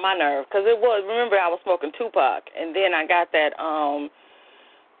got my nerve because remember I was smoking Tupac, and then I got that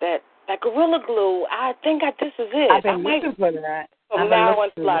Gorilla Glue. I think this is it. I've been looking for that.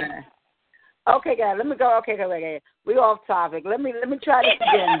 Okay, guys, let me go. Okay. We off topic. Let me try this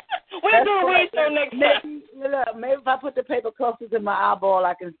again. We'll do a research next time. Maybe if I put the paper closer to my eyeball,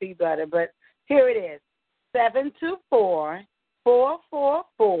 I can see better. But here it is: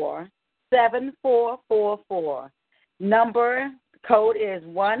 724-444-7444. Number code is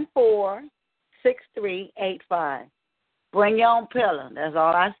 146385. Bring your own pillow. That's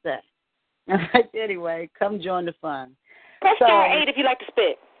all I say. Anyway, come join the fun. Press star 8 if you like to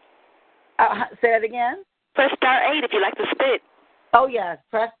spit. Say it again. Press star 8 if you like to spit. Oh, yes.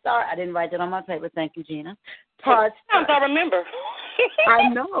 Press star. I didn't write that on my paper. Thank you, Gina. Press star. I remember. I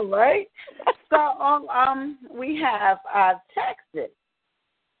know, right? So we have Texas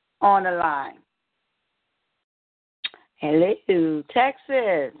on the line. Hello,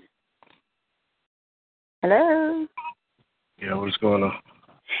 Texas. Hello. Yeah, what's going on?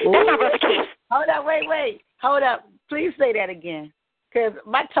 That's my brother Keith. Hold up, wait. Hold up. Please say that again. Because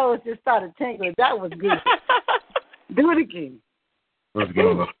my toes just started tingling. That was good. Do it again. What's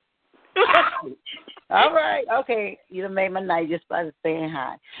going on? All right. Okay. You done made my night just by saying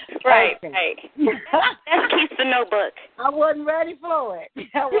hi. Right. That's Keith's the notebook. I wasn't ready for it.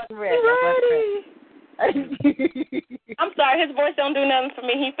 I wasn't ready. I'm sorry. His voice don't do nothing for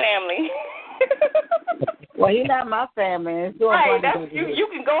me. He family. Well, he's not my family. It's doing right. You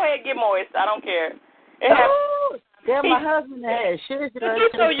can go ahead and get moist. I don't care. Yeah, my husband has. You're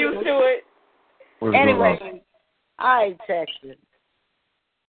so used to it. Anyway, all right, Texas.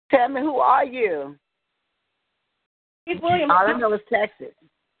 Tell me, who are you? He's William. All I know is Texas.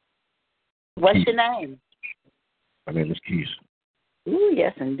 What's your name? My name is Keith. Ooh,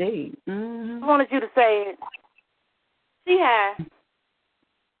 yes, indeed. Mm-hmm. I wanted you to say it. See hi.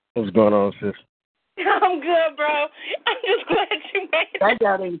 What's going on, sis? I'm good, bro. I'm just glad you made it. That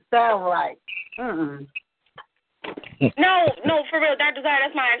doesn't even sound right. No, for real. Dr. Zara,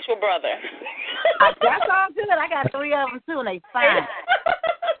 that's my actual brother. That's all good. I got 3 of them, too, and they fine.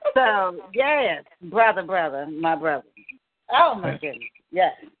 So, yes, brother, my brother. Oh, my goodness,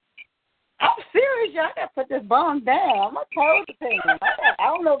 yes. I'm serious, y'all. I got to put this bong down. I'm going to tell the thing. I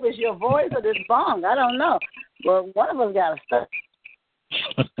don't know if it's your voice or this bong. I don't know. But one of us got to stop.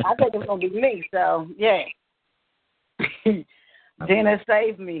 I think it's going to be me, so, yeah. Gina,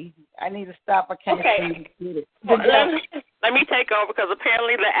 save me. I need to stop. I can't see it. Let me take over because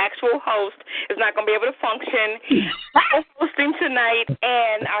apparently the actual host is not going to be able to function. We're hosting tonight,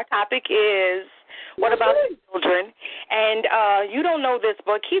 and our topic is what about children? And you don't know this,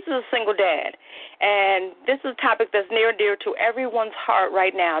 but Keith is a single dad, and this is a topic that's near and dear to everyone's heart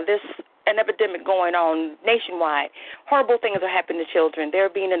right now. There's an epidemic going on nationwide. Horrible things are happening to children. They're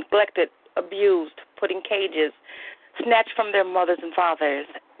being neglected, abused, put in cages, snatched from their mothers and fathers.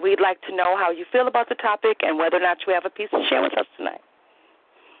 We'd like to know how you feel about the topic and whether or not you have a piece to share with us tonight.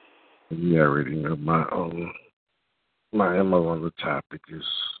 You already know my MO on the topic is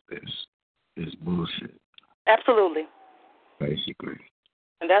bullshit. Absolutely. Basically.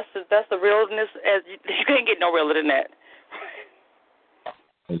 And that's the realness. As you can't get no realer than that.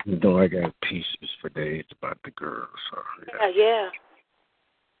 You know, I got pieces for days about the girls. So, yeah.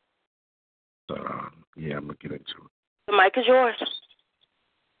 So, yeah, I'm going to get into it. The mic is yours.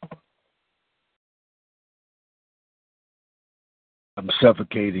 I'm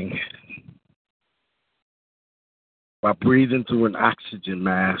suffocating by breathing through an oxygen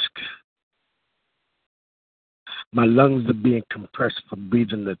mask. My lungs are being compressed from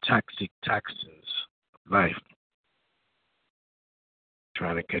breathing the toxic toxins of life.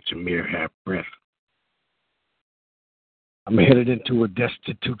 Trying to catch a mere half breath. I'm headed into a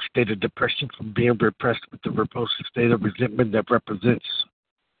destitute state of depression from being repressed with the repulsive state of resentment that represents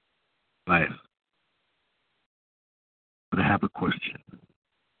life. But I have a question.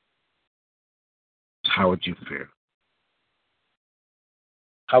 How would you feel?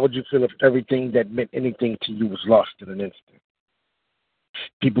 How would you feel if everything that meant anything to you was lost in an instant?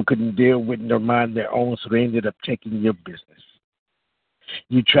 People couldn't deal with nor mind their own, so they ended up taking your business.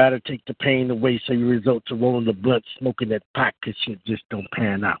 You try to take the pain away, so you resort to rolling the blunt, smoking that pot, because shit just don't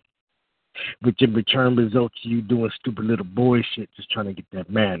pan out. Which in return results to you doing stupid little boy shit, just trying to get that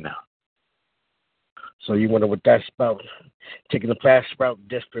man out. So you wonder what that's about? Taking a fast route,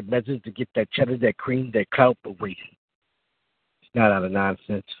 desperate measures to get that cheddar, that cream, that clout, but wait. It's not out of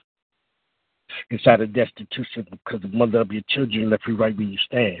nonsense. It's out of destitution because the mother of your children left you right where you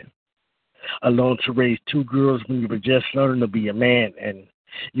stand. Alone to raise two girls when you were just learning to be a man, and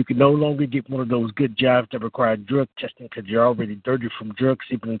you can no longer get one of those good jobs that require drug testing because you're already dirty from drugs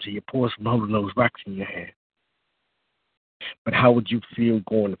seeping into your pores from holding those rocks in your hand. But how would you feel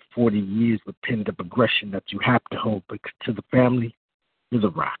going 40 years with pent-up aggression that you have to hold because to the family, you're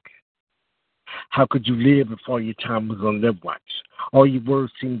the rock? How could you live if all your time was on their watch? All your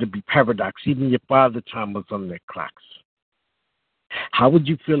words seemed to be paradox. Even your father's time was on their clocks. How would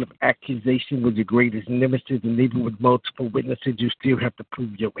you feel if accusation was your greatest nemesis and even with multiple witnesses, you still have to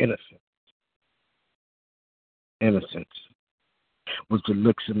prove your innocence? Innocence was the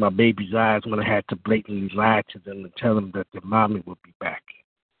looks in my baby's eyes when I had to blatantly lie to them and tell them that their mommy would be back.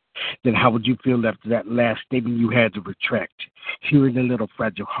 Then how would you feel after that last statement you had to retract, hearing the little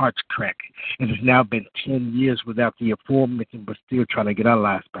fragile hearts crack? It has now been 10 years without the aforementioned, but still trying to get our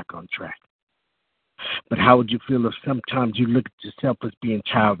lives back on track. But how would you feel if sometimes you look at yourself as being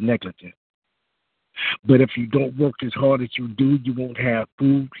child negligent? But if you don't work as hard as you do, you won't have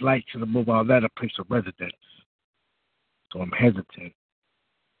food, lights, and above all that, a place of residence. So I'm hesitant,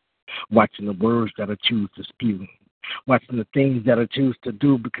 watching the words that I choose to spew, watching the things that I choose to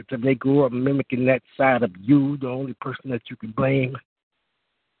do, because if they grow up mimicking that side of you, the only person that you can blame,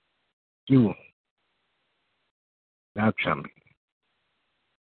 you. Now tell me,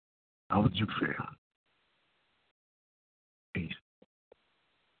 how would you feel? Peace.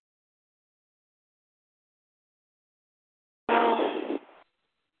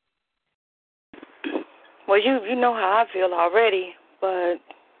 Well, you know how I feel already, but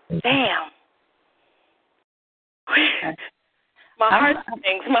damn. My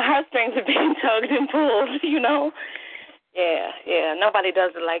heartstrings are being tugged and pulled, you know? Yeah. Nobody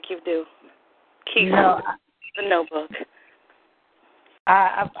does it like you do. Keep the notebook.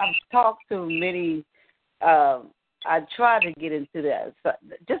 I've talked to many, I try to get into that,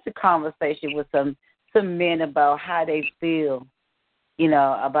 just a conversation with some men about how they feel, you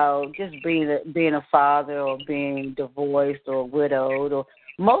know, about just being a father or being divorced or widowed. Or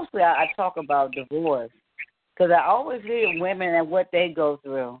mostly I talk about divorce because I always hear women and what they go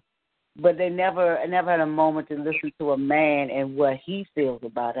through, but they never had a moment to listen to a man and what he feels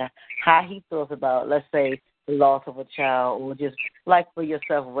about it, how he feels about, let's say, the loss of a child or just like for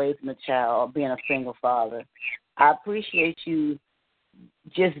yourself raising a child or being a single father. I appreciate you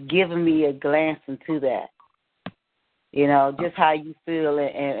just giving me a glance into that. You know, just how you feel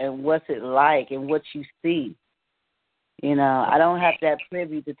and what's it like and what you see. You know, I don't have that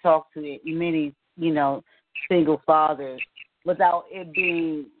privilege to talk to many, you know, single fathers without it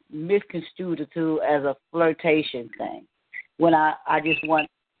being misconstrued to as a flirtation thing. When I just want,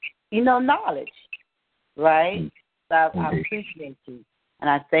 you know, knowledge, right? So I appreciate you, and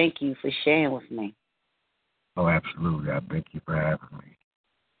I thank you for sharing with me. Oh, absolutely. I thank you for having me.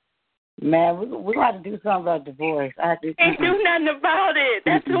 Man, we're going to do something about divorce. Can't do nothing about it.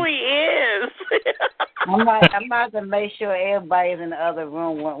 That's who he is. I'm about to make sure everybody's in the other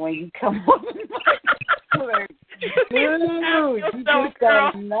room when you come on. You just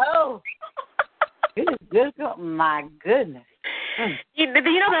don't know. You just go, my goodness. You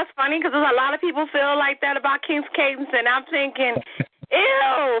know that's funny because a lot of people feel like that about King's Cadence, and I'm thinking,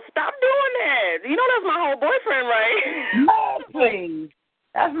 ew, stop doing that. You know that's my whole boyfriend, right? No, please.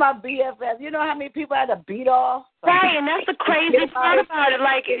 That's my BFF. You know how many people I had to beat off? Right, and that's the crazy part about it.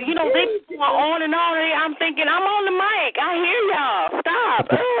 Like, you know, they go on and on. And I'm thinking, I'm on the mic. I hear y'all. Stop.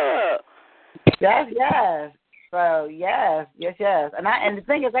 Yes. So, yes. And the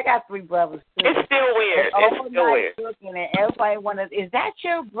thing is, I got 3 brothers, too. It's still weird. It's still weird. And everybody wonders, is that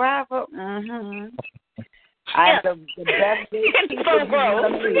your brother? Mm-hmm. I'm the best It's so gross.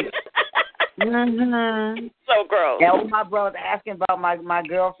 Mm-hmm. So gross. Yeah, when my brother asking about my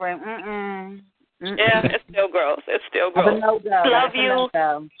girlfriend, Yeah, it's still gross. It's still gross. Love you.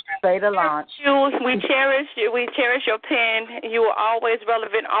 Say the launch. We cherish you. We cherish your pen. You are always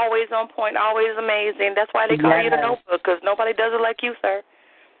relevant, always on point, always amazing. That's why they call you the Notebook, because nobody does it like you, sir.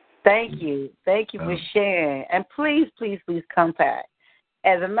 Thank you. Thank you for sharing. And please, please, please come back.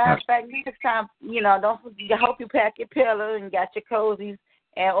 As a matter of fact, next time, don't forget, I hope you pack your pillow and got your cozies.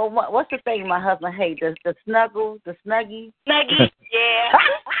 And what's the thing my husband hates? The snuggle, the snuggie. Snuggie, yeah.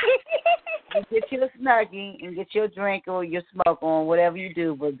 You get your snuggie and get your drink or your smoke on, whatever you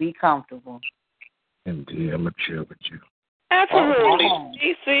do, but be comfortable. Indeed, I'm going to chill with you. Absolutely.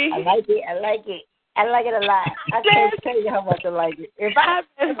 DC. I like it. I like it. I like it a lot. I can't tell you how much I like it. If I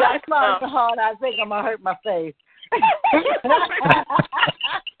smile so hard, I think I'm going to hurt my face.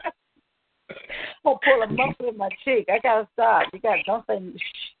 I'll pull a muscle in my cheek. I got to stop. Don't say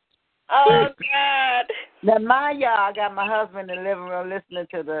shh. Oh, God. Now, mind y'all, I got my husband in the living room listening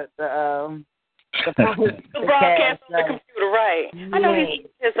to the broadcast on the computer, right? Yeah. I know he's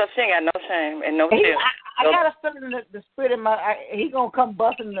himself. She ain't got no shame and no fear. I got a feeling that the spirit in he gonna come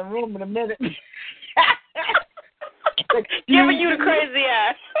busting in the room in a minute. Giving you the crazy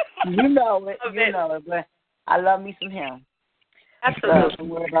eye. You know it. But I love me some him. Absolutely. So don't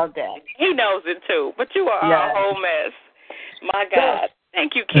worry about that. He knows it too. But you are a whole mess. My God.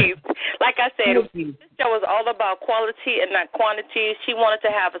 Thank you, Keith. Like I said, this show is all about quality and not quantity. She wanted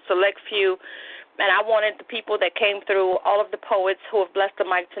to have a select few, and I wanted the people that came through, all of the poets who have blessed the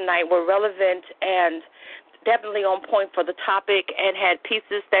mic tonight were relevant and definitely on point for the topic and had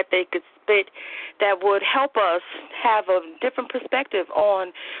pieces that they could spit that would help us have a different perspective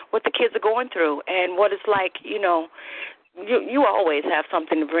on what the kids are going through and what it's like, you always have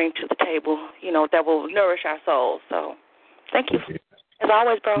something to bring to the table, that will nourish our souls. So thank you. As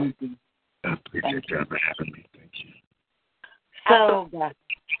always, bro. I appreciate you for having me. Thank you. So,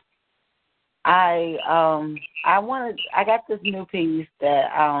 I got this new piece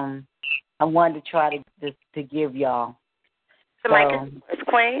that I wanted to try to give y'all. The mic is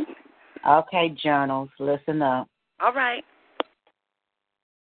Queen. Okay, journals, listen up. All right.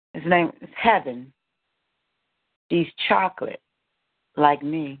 His name is Heaven. She's chocolate, like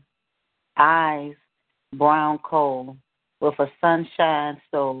me. Eyes, brown coal, with a sunshine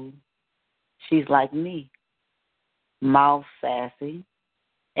soul. She's like me. Mouth sassy.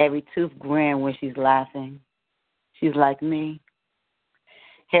 Every tooth grin when she's laughing. She's like me.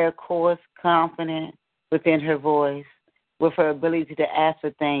 Hair coarse, confident within her voice, with her ability to ask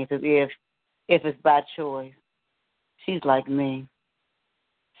for things as if it's by choice. She's like me.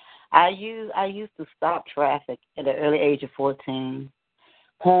 I used to stop traffic at the early age of 14.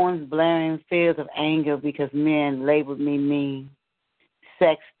 Horns blaring, fears of anger because men labeled me mean.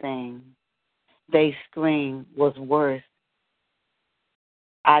 Sex thing. They scream was worse.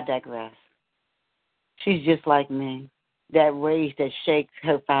 I digress. She's just like me. That rage that shakes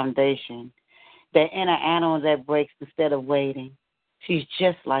her foundation. That inner animal that breaks instead of waiting. She's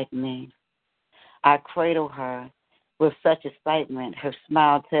just like me. I cradle her with such excitement. Her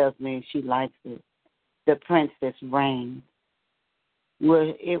smile tells me she likes it. The princess reigns.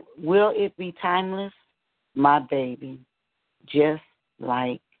 Will it be timeless? My baby, just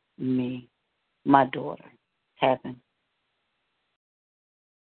like me, my daughter, Heaven.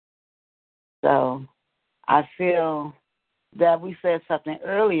 So I feel that we said something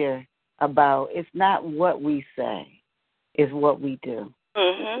earlier about it's not what we say, it's what we do.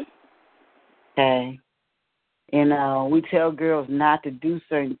 Mm-hmm. Okay? We tell girls not to do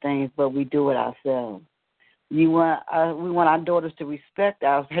certain things, but we do it ourselves. We want our daughters to respect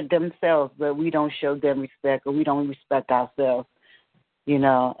themselves, but we don't show them respect, or we don't respect ourselves, as we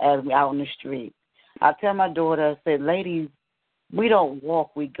out in the street. I tell my daughter, I said, ladies, we don't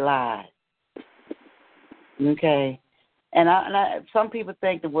walk, we glide. Okay? And some people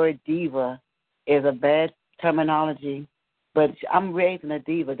think the word diva is a bad terminology, but I'm raising a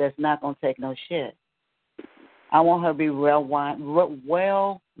diva that's not going to take no shit. I want her to be well-rounded.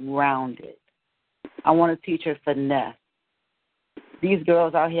 I want to teach her finesse. These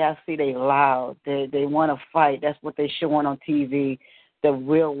girls out here, I see they loud. They want to fight. That's what they're showing on TV, the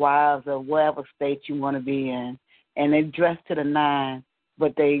Real Wives of whatever state you want to be in. And they dress to the nines,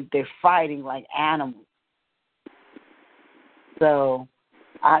 but they're fighting like animals. So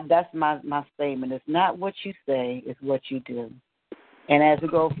that's my statement. It's not what you say, it's what you do. And as we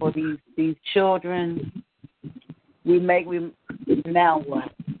go for these children, now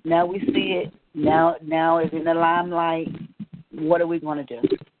what? Now we see it. Now it's in the limelight. What are we going to do?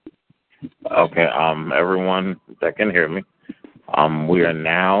 Okay, everyone that can hear me, we are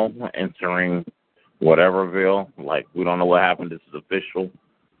now entering whateverville. Like, we don't know what happened. This is official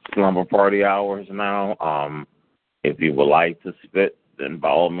slumber party hours now. If you would like to spit, then by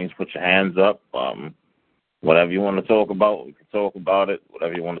all means put your hands up. Whatever you want to talk about, we can talk about it.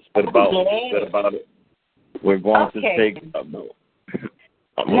 Whatever you want to spit about, we can spit about it. We're going to take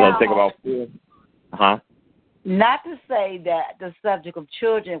Let's think about food. Not to say that the subject of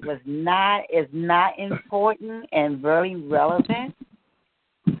children is not important and very relevant,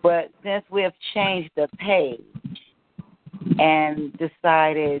 but since we have changed the page and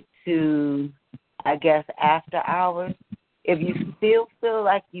decided to, I guess, after hours, if you still feel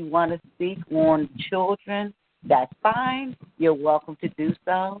like you want to speak on children, that's fine. You're welcome to do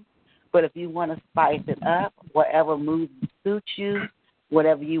so. But if you want to spice it up, whatever mood suits you,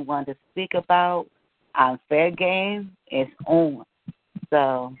 whatever you want to speak about, I'm fair game. It's on.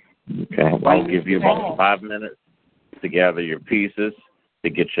 So. Okay, well, I'll give you about 5 minutes to gather your pieces, to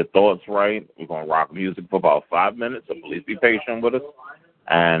get your thoughts right. We're going to rock music for about 5 minutes, so please be patient with us.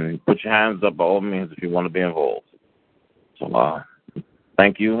 And put your hands up by all means if you want to be involved. So,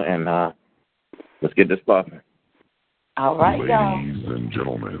 thank you, and let's get this started. All right, y'all. Ladies and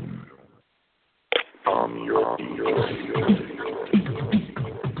gentlemen, I'm your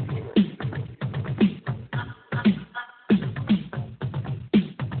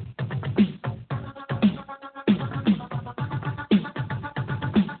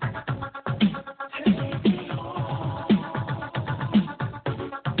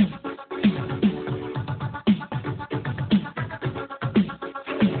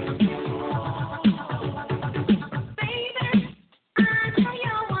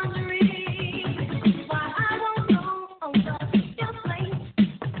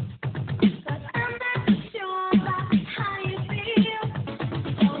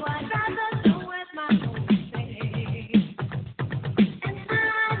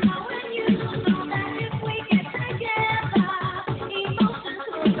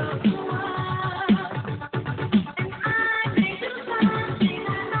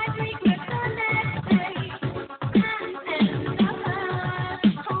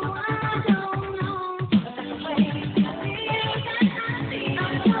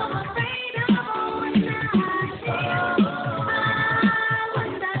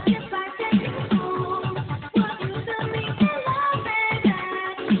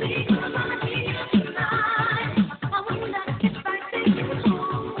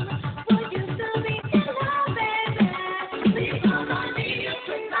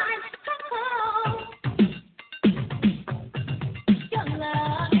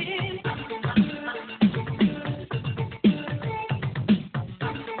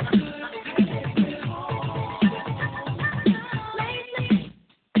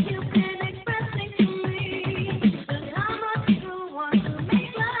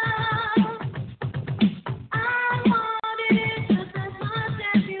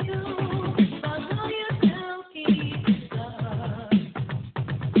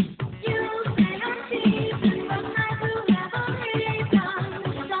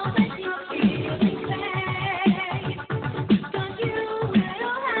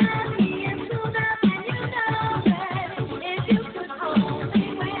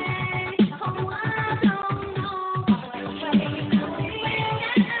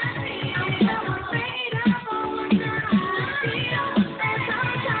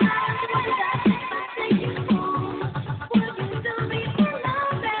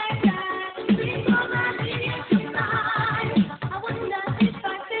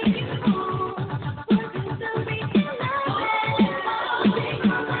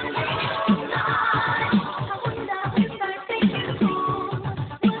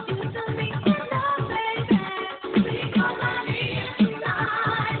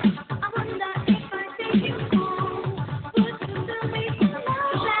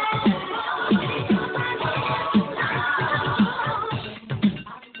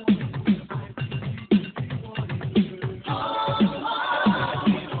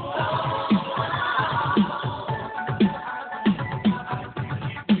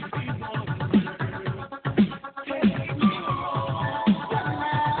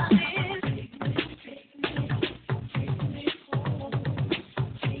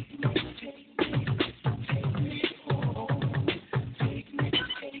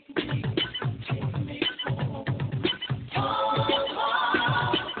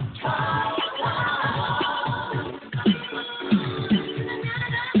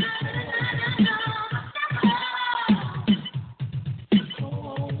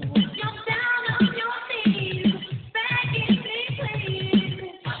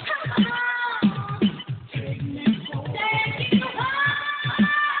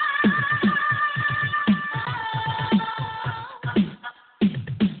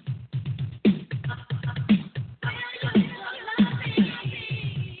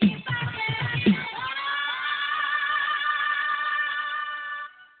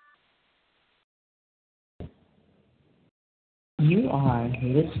You are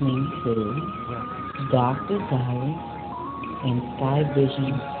listening to Dr. Dolly and Sky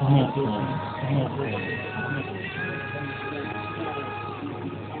Vision Network.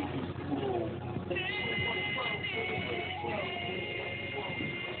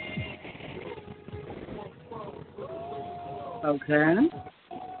 Okay.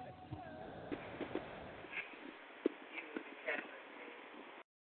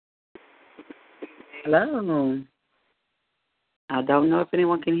 Hello. I don't know if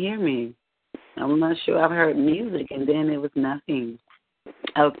anyone can hear me. I'm not sure. I've heard music and then it was nothing.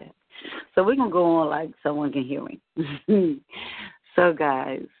 Okay. So we're going to go on like someone can hear me. So,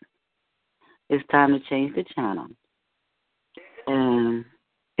 guys, it's time to change the channel. And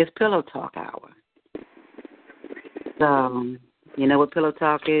it's Pillow Talk Hour. So, you know what Pillow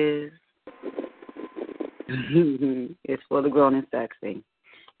Talk is? It's for the grown and sexy,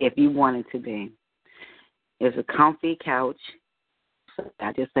 if you want it to be. It's a comfy couch. So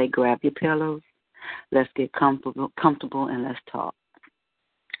I just say grab your pillows. Let's get comfortable, and let's talk.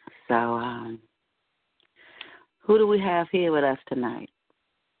 So, who do we have here with us tonight?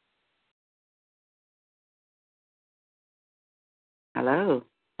 Hello.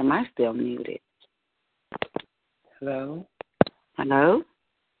 Am I still muted? Hello? Hello?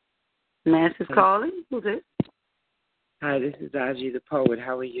 Mass is calling? Who's this? Hi, this is Aji the poet.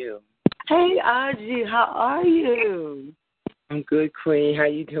 How are you? Hey, Aji, how are you? I'm good, Queen. How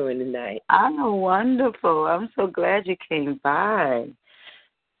you doing tonight? I'm wonderful. I'm so glad you came by.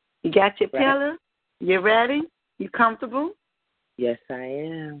 You got your pillow? You ready? You comfortable? Yes, I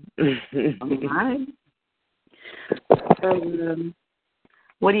am. All right. So,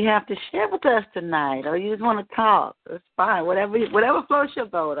 what do you have to share with us tonight? Or you just want to talk? It's fine. Whatever floats your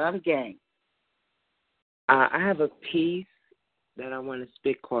boat. I'm game. I have a piece that I want to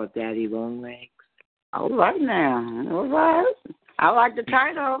spit called Daddy Longlegs. All right now. All right. I like the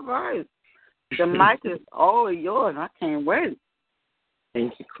title. All right. The mic is all yours. I can't wait.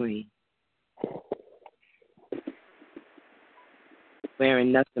 Thank you, Queen.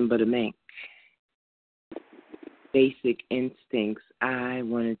 Wearing nothing but a mink. Basic instincts. I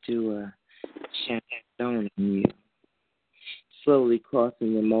want to do a chaperone on you. Slowly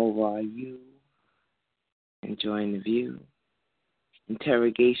crossing them over. Are you enjoying the view?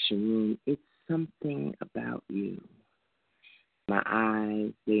 Interrogation room. It's something about you. My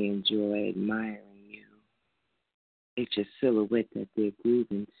eyes, they enjoy admiring you. It's your silhouette that they're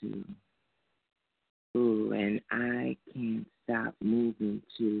grooving to. Ooh, and I can't stop moving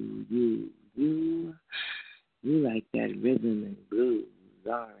to you. You like that rhythm and blues,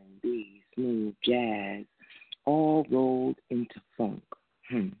 R&B, smooth jazz, all rolled into funk.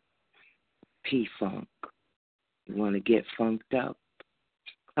 P-funk. You want to get funked up?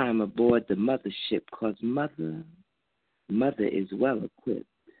 Climb aboard the mothership, 'cause mother is well equipped,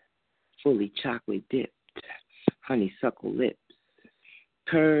 fully chocolate dipped, honeysuckle lips,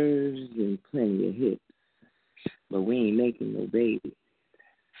 curves and plenty of hips. But we ain't making no babies.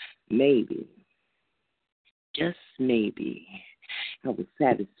 Maybe, just maybe, I will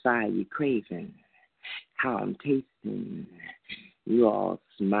satisfy your craving. How I'm tasting, you all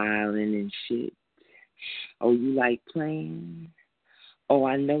smiling and shit. Oh, you like playing? Oh,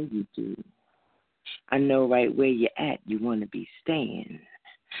 I know you do. I know right where you're at, you want to be staying.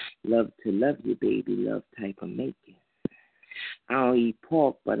 Love to love you, baby, love type of making. I don't eat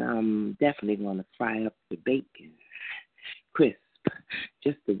pork, but I'm definitely going to fry up the bacon. Crisp,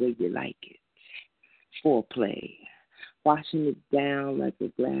 just the way you like it. Foreplay, washing it down like a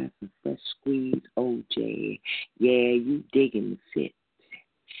glass of fresh squeezed OJ. Yeah, you digging the fit.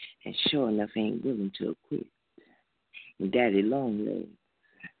 And sure enough, ain't willing to quit. And Daddy Longlegs,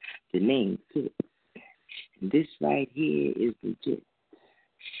 the name fits. And this right here is legit.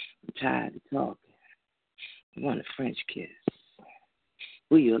 I'm tired of talking. I want a French kiss.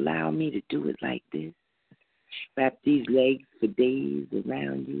 Will you allow me to do it like this? Wrap these legs for days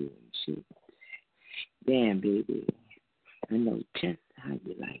around you and shit. Damn, baby, I know just how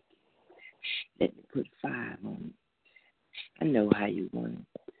you like it. Let me put 5 on it. I know how you want it.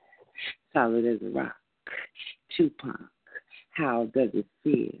 Solid as a rock. Tupac, how does it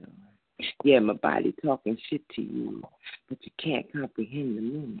feel? Yeah, my body talking shit to you, but you can't comprehend the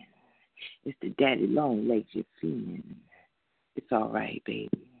meaning. It's the daddy long legs you're feeling. It's all right, baby.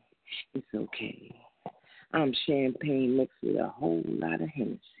 It's okay. I'm champagne mixed with a whole lot of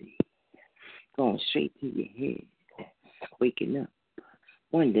Hennessy. Going straight to your head. Waking up,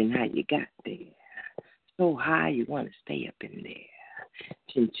 wondering how you got there. So high you want to stay up in there.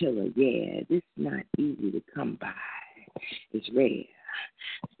 Chinchilla, yeah, this is not easy to come by. It's rare.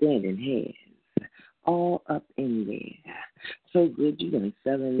 Standing hands, all up in there. So good you done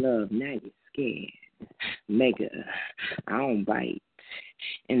fell in love, now you're scared. Mega, I don't bite.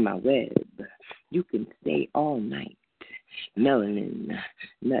 In my web, you can stay all night. Melanin,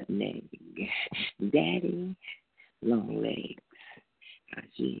 nutmeg, daddy, long legs.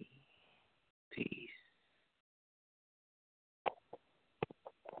 IG, peace.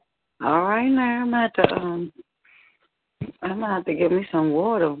 All right, now I'm gonna have to get me some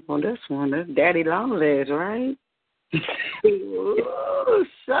water for this one. That's Daddy Longlegs, right? Ooh,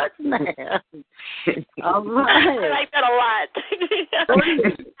 shucks now. All right. I like that a lot.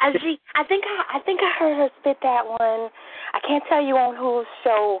 I think I heard her spit that one. I can't tell you on whose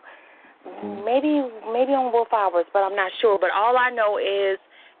show. Maybe on Wolf Hours, but I'm not sure. But all I know is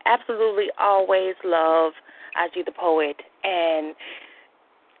absolutely always love IG the Poet, and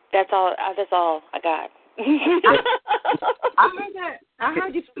that's all I got. I heard that. I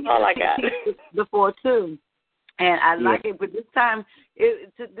heard you speak all I got before too, and I like it. But this time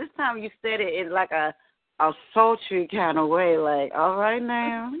you said it in like a sultry kind of way. Like, all right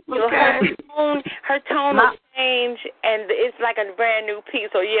now, okay. Her tone will change, and it's like a brand new piece.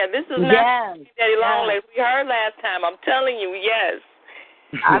 So yeah, this is not Daddy Longlegs we heard last time. I'm telling you, yes.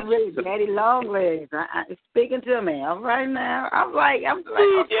 I really Daddy Longlegs. I speaking to me. All right now. I'm like.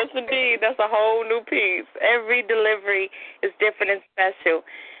 Yes, indeed. That's a whole new piece. Every delivery is different and special,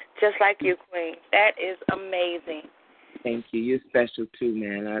 just like you, Queen. That is amazing. Thank you. You're special too,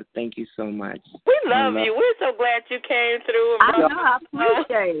 man. I thank you so much. We love you. We're so glad you came through. And I know. I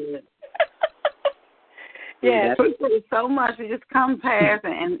appreciate it. Yeah, I appreciate it so much. We just come past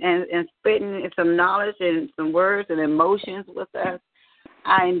and spitting some knowledge and some words and emotions with us.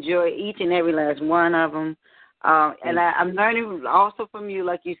 I enjoy each and every last one of them. And I'm learning also from you,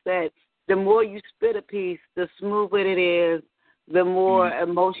 like you said, the more you spit a piece, the smoother it is, the more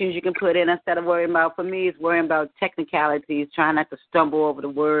emotions you can put in instead of worrying about, for me, it's worrying about technicalities, trying not to stumble over the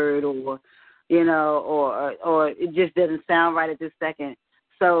word or it just doesn't sound right at this second.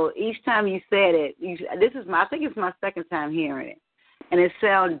 So each time you said it, I think it's my second time hearing it. And it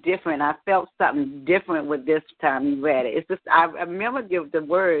sounds different. I felt something different with this time you read it. It's just I remember the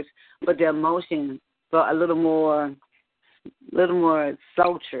words, but the emotion felt a little more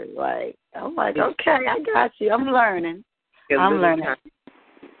sultry. Like, I'm like, okay, I got you. I'm learning. I'm learning.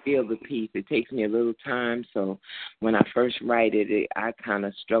 Feel the piece. It takes me a little time. So when I first write it, I kind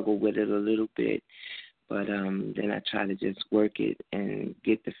of struggle with it a little bit. But then I try to just work it and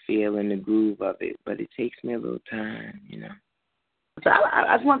get the feel and the groove of it. But it takes me a little time, So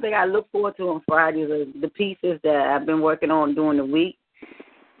that's one thing I look forward to on Fridays, the pieces that I've been working on during the week.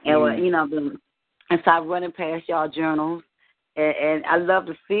 And, and so I'm running past y'all journals. And I love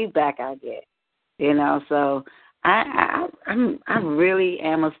the feedback I get, So I really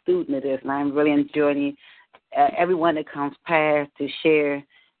am a student of this, and I'm really enjoying everyone that comes past to share,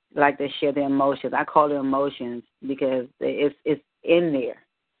 like they share their emotions. I call it emotions because it's in there.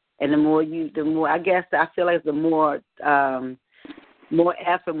 And the more I guess I feel like the more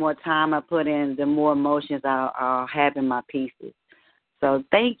effort, more time I put in, the more emotions I'll have in my pieces. So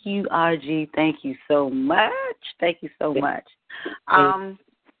thank you, RG. Thank you so much. Thank you so much.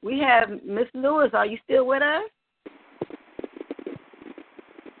 We have Miss Lewis. Are you still with us?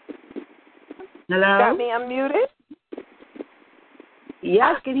 Hello? Got me unmuted?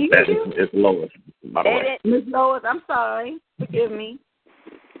 Yes, can you hear you? It's Lois, by the way. Miss Lois, I'm sorry. Forgive me.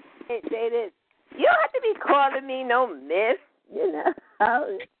 You don't have to be calling me no miss,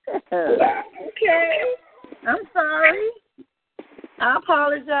 Okay. I'm sorry. I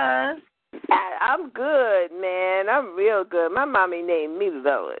apologize. I'm good, man. I'm real good. My mommy named me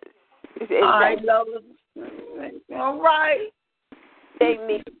Lois. All right, Lois. All right. Named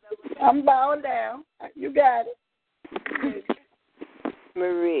me. I'm bowing down. You got it.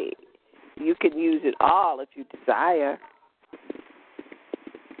 Marie, you can use it all if you desire.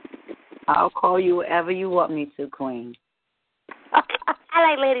 I'll call you whatever you want me to, Queen. I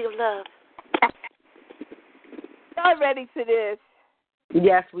like Lady of Love. Y'all ready for this?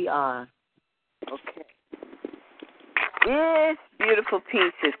 Yes, we are. Okay. This beautiful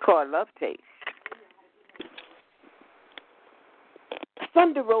piece is called Love Taste.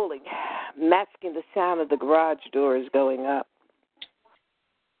 Thunder rolling, masking the sound of the garage doors going up.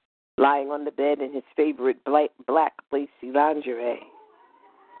 Lying on the bed in his favorite black lacy lingerie.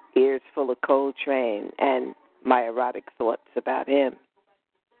 Ears full of Coltrane and my erotic thoughts about him.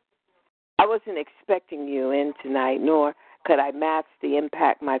 I wasn't expecting you in tonight, nor could I match the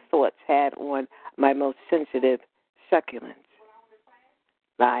impact my thoughts had on my most sensitive succulents.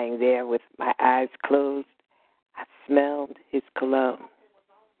 Lying there with my eyes closed, I smelled his cologne,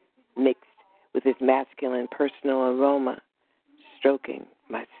 mixed with his masculine personal aroma, stroking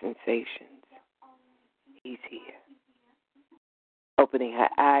my sensations. He's here. Opening her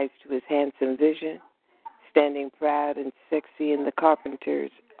eyes to his handsome vision, standing proud and sexy in the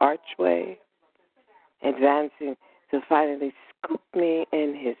carpenter's archway, advancing to finally scoop me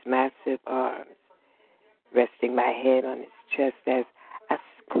in his massive arms, resting my head on his chest as I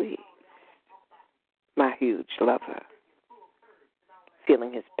squeezed my huge lover,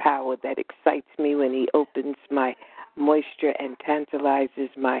 feeling his power that excites me when he opens my moisture and tantalizes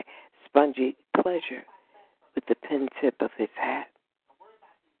my spongy pleasure with the pen tip of his hat.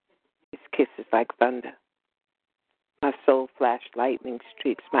 His kiss is like thunder. My soul flashed lightning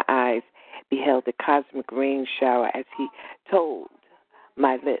streaks. My eyes beheld a cosmic rain shower as he told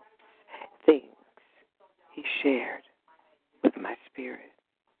my lips things he shared with my spirit.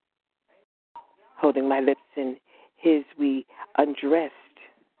 Holding my lips in his, we undressed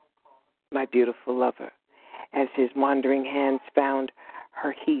my beautiful lover as his wandering hands found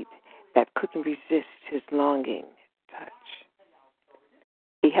her heat that couldn't resist his longing touch.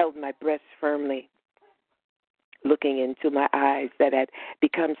 He held my breast firmly, looking into my eyes that had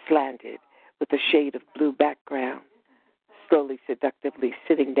become slanted with a shade of blue background, slowly seductively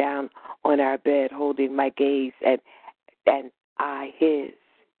sitting down on our bed, holding my gaze and I his,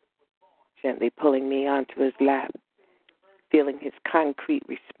 gently pulling me onto his lap, feeling his concrete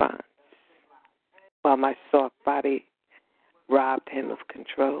response, while my soft body robbed him of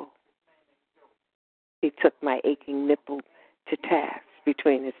control. He took my aching nipple to task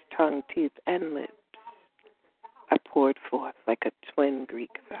between his tongue, teeth, and lips. I poured forth like a twin Greek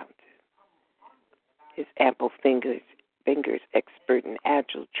fountain. His ample fingers, expert and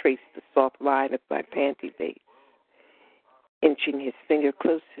agile, traced the soft line of my panty base, inching his finger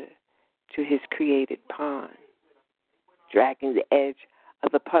closer to his created pond, dragging the edge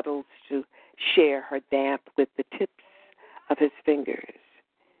of the puddles to share her damp with the tips of his fingers,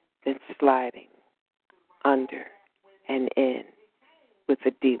 then sliding under and in with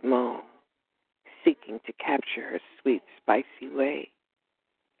a deep moan, seeking to capture her sweet, spicy way.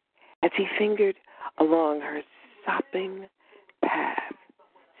 As he fingered along her sopping path,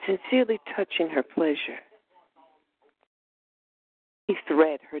 sincerely touching her pleasure, he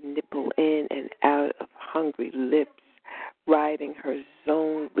thread her nipple in and out of hungry lips, riding her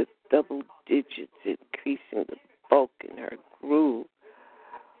zone with double digits, increasing the bulk in her groove,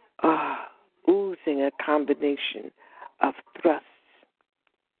 oozing a combination of thrusts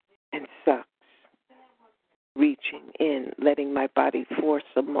and sucks, reaching in, letting my body force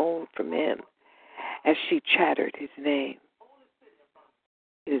a moan from him as she chattered his name.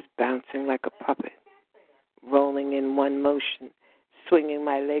 He was bouncing like a puppet, rolling in one motion, swinging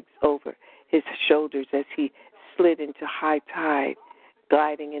my legs over his shoulders as he slid into high tide,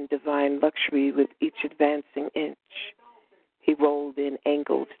 gliding in divine luxury with each advancing inch. He rolled in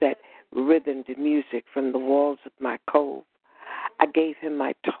angles that rhythmed music from the walls of my cove. I gave him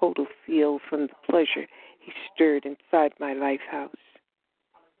my total feel from the pleasure he stirred inside my lifehouse.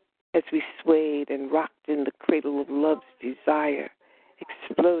 As we swayed and rocked in the cradle of love's desire,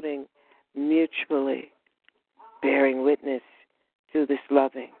 exploding mutually, bearing witness to this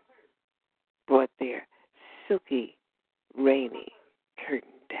loving, brought their silky, rainy curtain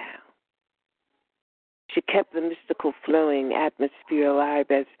down. She kept the mystical flowing atmosphere alive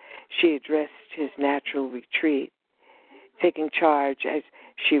as she addressed his natural retreat, taking charge as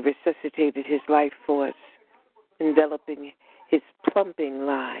she resuscitated his life force, enveloping his plumping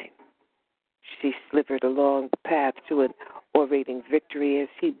line. She slivered along the path to an orating victory as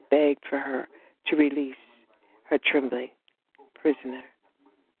he begged for her to release her trembling prisoner.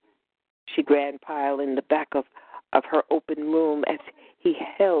 She grand piled in the back of her open room as he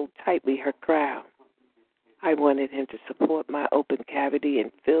held tightly her crown. I wanted him to support my open cavity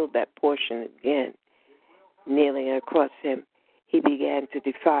and filled that portion again. Kneeling across him, he began to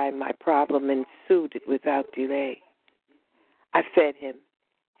define my problem and soothed it without delay. I fed him,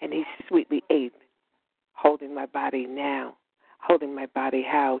 and he sweetly ate, holding my body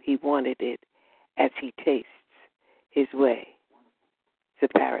how he wanted it as he tastes his way to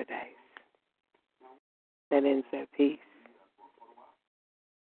paradise. That ends that piece.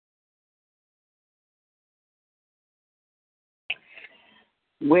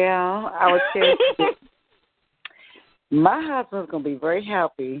 Well, I would say my husband's going to be very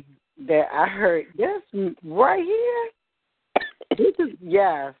happy that I heard this right here. This is,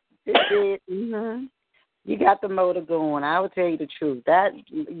 yes, this is, You got the motor going. I will tell you the truth. That,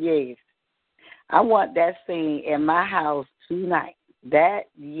 yes. I want that scene in my house tonight. That,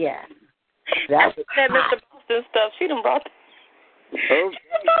 yes. That Mr. Boston stuff. She done brought. Oh.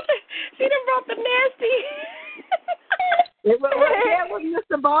 She done brought the nasty. That was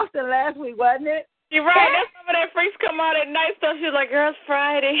Mr. Boston last week, wasn't it? You're right. That's some of that freaks come out at night stuff. She's like, girl, it's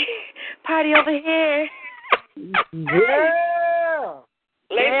Friday. Party over here. Girl.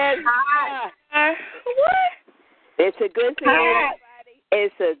 Ladies, what? It's a good thing.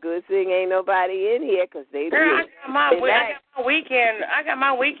 It's a good thing ain't nobody in here because they. Girl, I got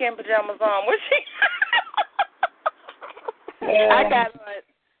my weekend pajamas on. What's she?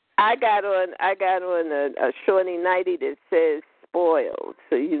 I got on a shorty nightie that says spoiled,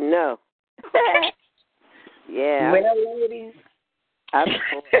 so you know. Yeah. Well, ladies. I'm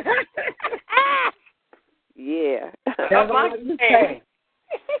spoiled. Yeah.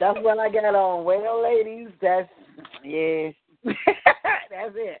 That's what I got on. Well, ladies, that's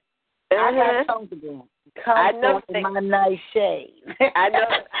that's it. I got comfortable. In my nice shade.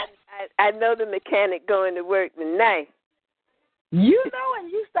 I know the mechanic going to work tonight. You know,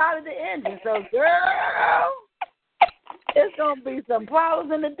 and you started the engine, so girl, it's gonna be some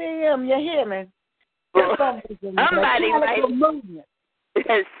problems in the DM. You hear me? It's gonna be some mechanical movement.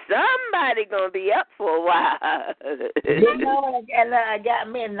 Somebody gonna be up for a while. You know, and I got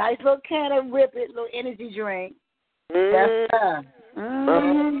me a nice little can of Rip It, little energy drink. That's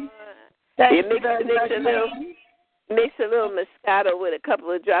fun. Mix a little Moscato with a couple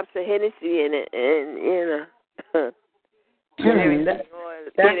of drops of Hennessy in it, and you know.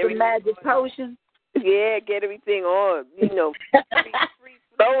 That's the magic potion. Yeah, get everything on, you know, free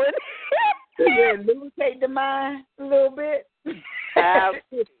flowing. Yeah, lubricate the mind a little bit. Yeah,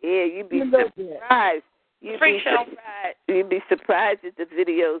 you'd be surprised. You'd be surprised at the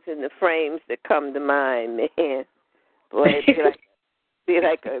videos and the frames that come to mind, man. Boy, it'd be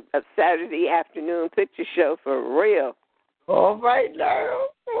like a Saturday afternoon picture show for real. All right, now.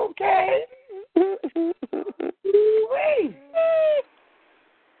 Okay.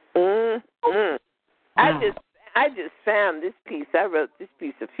 I just found this piece. I wrote this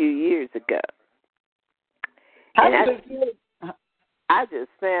piece a few years ago. I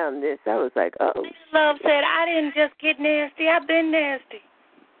just found this. I was like, oh. Love said, I didn't just get nasty. I've been nasty.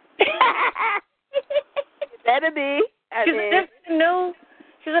 Better be. She's new.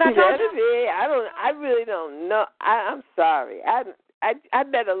 She's what I told you. I really don't know. I'm sorry. I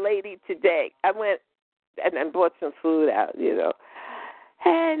met a lady today. I went and bought some food out, you know.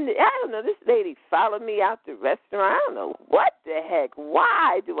 And I don't know, this lady followed me out the restaurant. I don't know what the heck.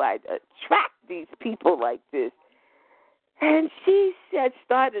 Why do I attract these people like this? And she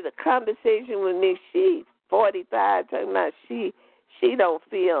started a conversation with me. She's 45, talking about she don't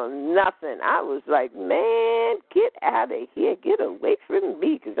feel nothing. I was like, man, get out of here. Get away from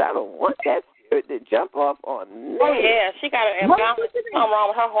me because I don't want that spirit to jump off on me. Oh, yeah, she got an imbalance. Something wrong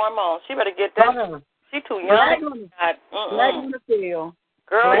with her hormones. She better get that. She's too young.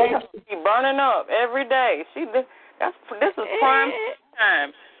 Girl, she be burning up every day. This is prime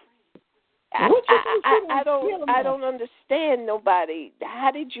time. I don't understand nobody.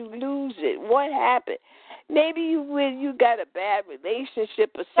 How did you lose it? What happened? Maybe you got a bad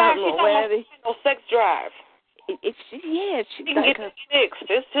relationship or something. She don't have no sex drive. She can get it fixed.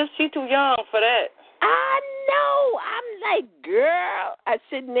 It's just she's too young for that. I know. I'm like, girl. I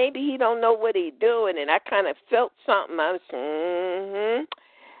said maybe he don't know what he doing, and I kind of felt something. I was,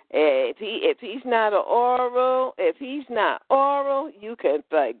 If he's not oral, you can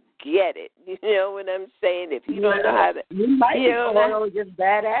forget it. You know what I'm saying? If you don't know how to, you might be oral, just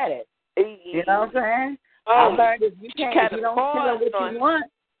bad at it. You know what I'm saying? I learned if you can't, you don't tell what you want.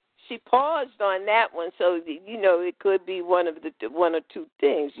 She paused on that one, so you know it could be one or two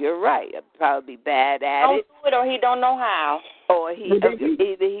things. You're right. It'd probably be bad at it. Don't do it, or he don't know how. Or either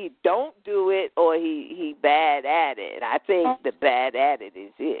he don't do it, or he bad at it. I think the bad at it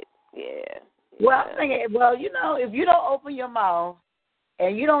is it. Yeah. Well, you know, if you don't open your mouth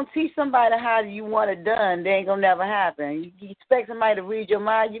and you don't teach somebody how you want it done, they ain't gonna never happen. You expect somebody to read your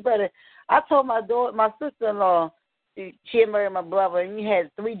mind, you better. I told my sister-in-law. She had married my brother, and you had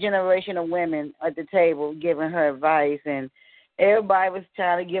 3 generations of women at the table giving her advice, and everybody was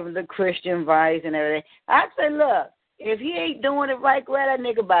trying to give her the Christian advice and everything. I said, look, if he ain't doing it right, grab that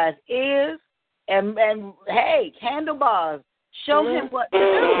nigga by his ears, and hey, handlebars, show him what to do.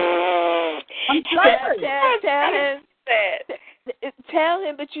 I'm sorry. Tell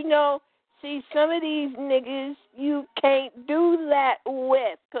him, but you know, see, some of these niggas you can't do that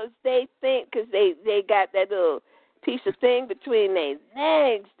with because they got that little piece of thing between their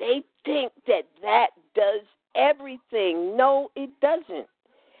legs. They think that does everything. No, it doesn't.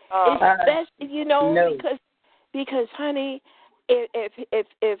 Especially, you know, because honey,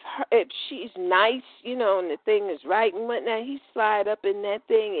 if she's nice, you know, and the thing is right and whatnot, he slide up in that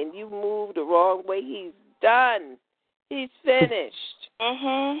thing and you move the wrong way, he's done. He's finished.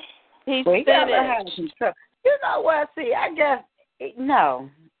 He's finished. You know what? See, I guess no,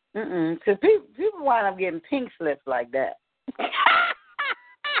 because people wind up getting pink slips like that. I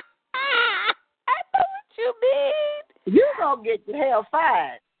know what you mean. You gonna get your hell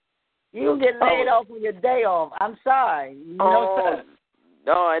fired. You get laid off on your day off. I'm sorry.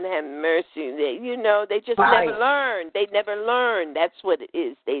 Lord have mercy. They just never learn. They never learn. That's what it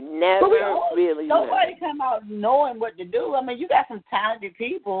is. They never really learn. Nobody come out knowing what to do. I mean, you got some talented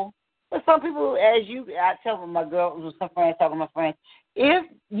people. But some people, I tell my girls, some friends, talking to my friends, if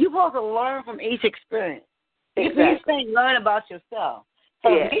you're supposed to learn from each experience. Exactly. If you think, learn about yourself. So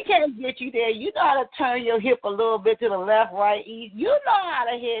if he can't get you there, you know how to turn your hip a little bit to the left, right, east. You know how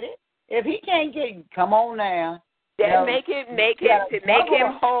to hit it. If he can't get you, come on now. Then make him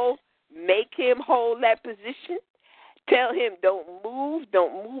hold that position. Tell him don't move,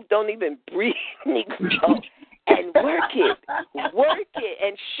 don't even breathe, Negro, and work it,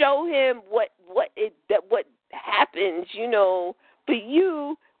 and show him what happens, you know, for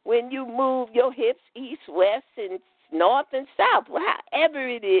you when you move your hips east, west, and north and south, however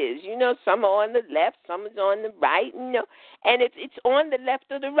it is. You know, some are on the left, some is on the right, you know. And if it's on the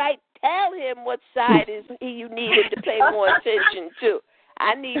left or the right, tell him what side you need him to pay more attention to.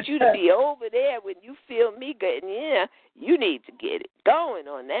 I need you to be over there when you feel me getting in. You need to get it going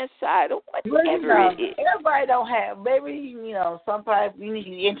on that side or whatever it is. Everybody don't have, maybe, you know, sometimes you need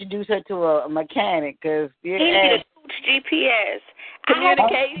to introduce her to a mechanic because he need a GPS.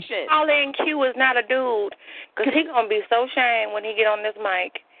 Communication. Calling Q is not a dude because he going to be so ashamed when he get on this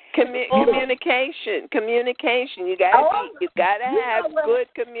mic. Communication. You gotta have good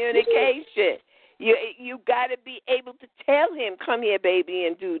communication. You gotta be able to tell him, "Come here, baby,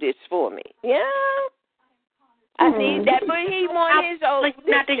 and do this for me." Yeah, I need that. But he want his old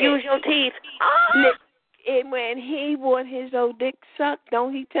not to use your teeth. And when he want his old dick sucked,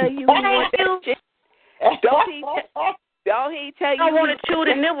 don't he tell you he want that shit? Don't he tell you? I want to chew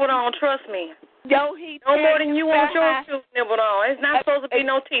the nibble on. Trust me. Don't he? No more than you want yours chewed nibbled on. It's not supposed to be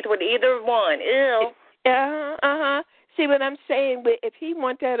no teeth with either one. Ew. See what I'm saying? But if he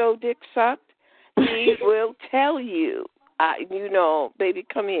want that old dick sucked, he will tell you. You know, baby,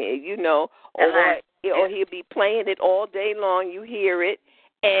 come here. You know, or he'll be playing it all day long. You hear it,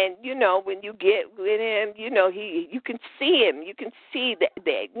 and you know when you get with him, you know you can see him. You can see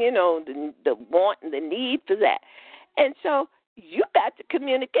that you know the want and the need for that, and so. You got to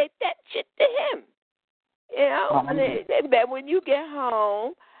communicate that shit to him. You know, but when you get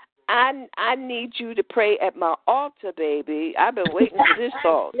home, I need you to pray at my altar, baby. I've been waiting for this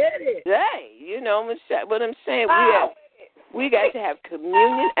song. Hey, you know what I'm saying? We got to have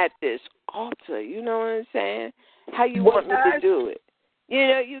communion at this altar. You know what I'm saying? How you want me to do it? You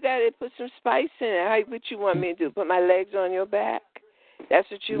know, you got to put some spice in it. What you want me to do? Put my legs on your back?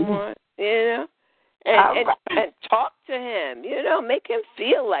 That's what you want? You know? And talk to him, you know, make him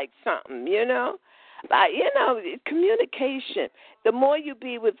feel like something, you know. You know, communication. The more you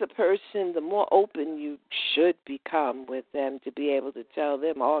be with the person, the more open you should become with them to be able to tell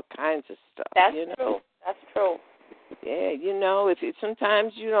them all kinds of stuff. That's true. That's true. Yeah, you know, if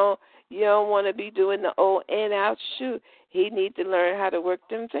sometimes you don't want to be doing the old in out shoot, he need to learn how to work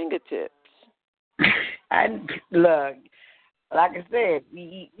them fingertips. Look, like I said,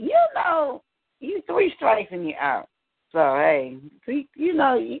 you know. You 3 strikes and you're out. So, hey, you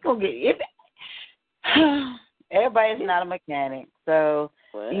know, you going to get it. Everybody's not a mechanic. So,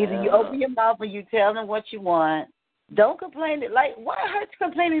 either you open your mouth and you tell them what you want. Don't complain. Like, why hurts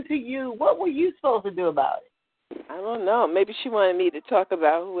complaining to you? What were you supposed to do about it? I don't know. Maybe she wanted me to talk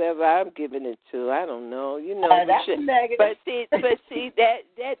about whoever I'm giving it to. I don't know. You know, that's negative. But see,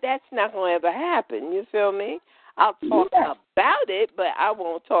 that's not going to ever happen. You feel me? I'll talk about it, but I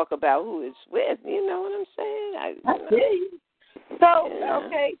won't talk about who it's with. You know what I'm saying? I see you. So,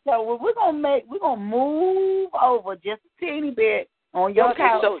 okay, so we're gonna move over just a teeny bit on your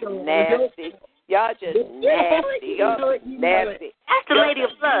couch. Y'all so nasty. Y'all just nasty. Y'all nasty. That's the lady of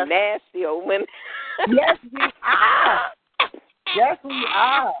love. Nasty old women. Yes, we are. Yes, we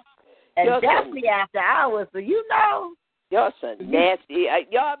are. And definitely after hours, so you know. Y'all so nasty.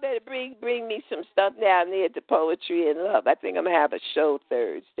 Y'all better bring me some stuff down there to Poetry and Love. I think I'm gonna have a show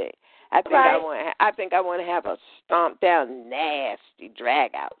Thursday. I think I want to have a stomp down nasty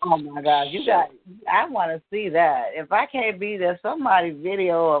drag out. Oh my God, I want to see that. If I can't be there, somebody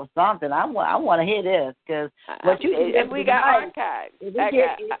video of something. I want to hear this because we got archives.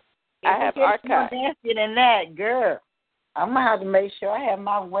 I have archives. More nasty than that, girl. I'm going to have to make sure I have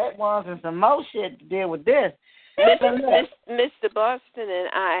my wet ones and some more shit to deal with this. Mr. Boston and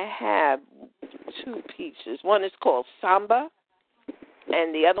I have 2 pieces. One is called Samba,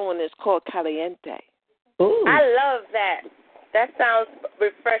 and the other one is called Caliente. Ooh. I love that. That sounds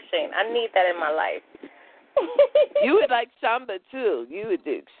refreshing. I need that in my life. You would like Samba, too. You would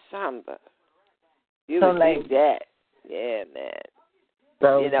dig Samba. You So would like, dig that. Yeah, man.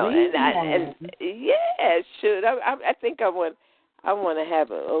 So you know, and yeah, shoot. I think I want to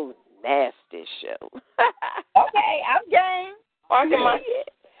have a old nasty show. Okay, I'm game.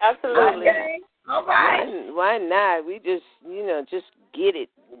 Absolutely. Okay. All right. Why not? We just, just get it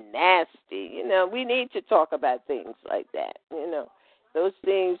nasty. We need to talk about things like that. Those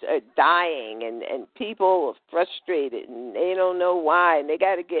things are dying, and people are frustrated, and they don't know why. And we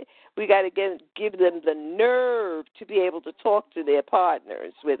got to give them the nerve to be able to talk to their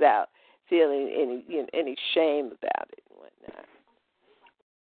partners without feeling any shame about it and whatnot.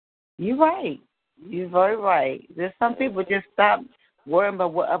 You're right. You're very right. There's some people just stop worrying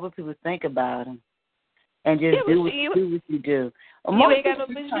about what other people think about them, and just do what you do. You ain't got no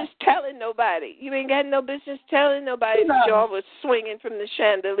business telling nobody. You ain't got no business telling nobody that y'all was swinging from the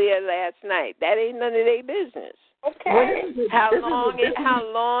chandelier last night. That ain't none of their business. Okay. How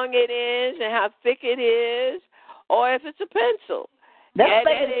long it is and how thick it is, or if it's a pencil. That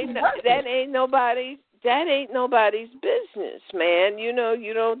ain't nobody's business, man.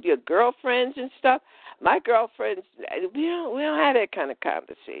 Your girlfriends and stuff. My girlfriends, we don't have that kind of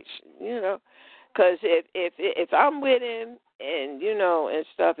conversation, because if I'm with him and and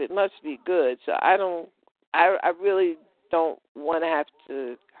stuff, it must be good. So I really don't want to have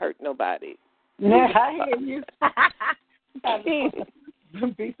to hurt nobody. Yeah, I hear you.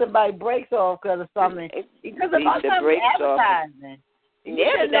 Beat somebody breaks off because of something. Because of advertising. You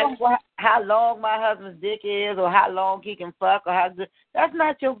don't know how long my husband's dick is, or how long he can fuck, or how good. That's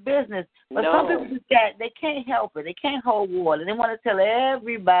not your business. But some people just they can't help it. They can't hold water. They want to tell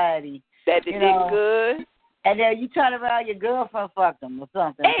everybody that they did good. And then you turn around, your girlfriend fucked them or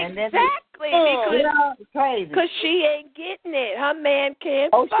something. Exactly. And then Because it's crazy. Because she ain't getting it. Her man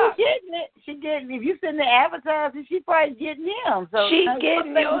can't fuck. She getting it. She getting it. If you sitting there advertising, she probably getting him. So she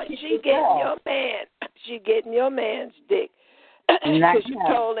getting your man. She getting your man's dick. Because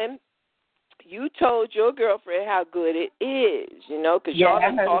you told your girlfriend how good it is, because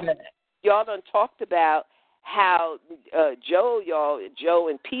y'all done talked about how Joe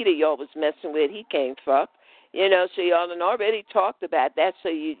and Peter y'all was messing with. He can't fuck, so y'all done already talked about that. So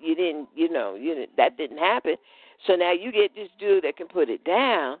you didn't, that didn't happen. So now you get this dude that can put it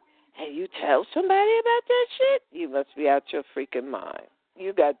down, and you tell somebody about that shit. You must be out your freaking mind.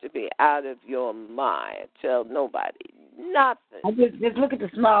 You got to be out of your mind. Tell nobody nothing. I just look at the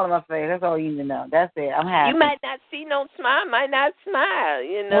smile on my face. That's all you need to know. That's it. I'm happy. You might not see no smile, might not smile.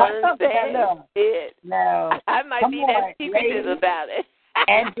 You know what I'm saying? No. I might be that secretive about it.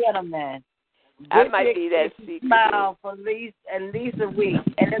 And gentlemen, I might be that secretive. Smile for at least a week,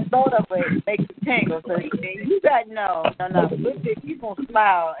 and the thought of it makes you tingle. So you got no. You gonna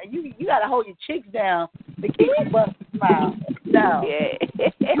smile, and you gotta hold your cheeks down to keep your butt smile. No. Yeah.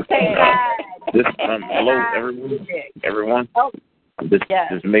 Hello, everyone. Oh, I'm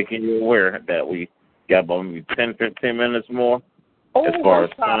just making you aware that we got about maybe 10, 15 minutes more as far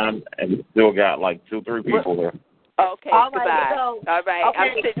as time, and we still got like 2-3 people there. Okay, goodbye. All right, okay.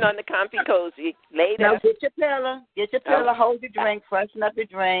 I'm sitting on the comfy cozy. Later. Now get your pillow. Hold your drink. Freshen up your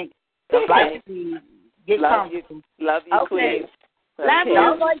drink. Okay. Get Love comfortable. you. Love you, Queen. Okay.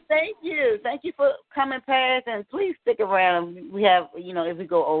 All right, thank you. Thank you for coming past, and please stick around. We have, if we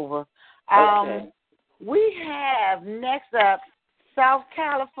go over. Okay. We have next up South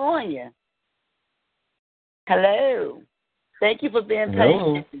California. Hello. Thank you for being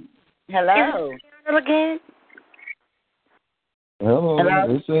patient. Hello. Again. Hello.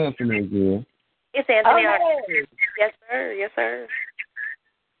 It's Anthony again. It's Anthony. Okay. Yes, sir. Yes, sir.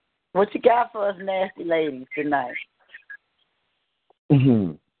 What you got for us nasty ladies tonight?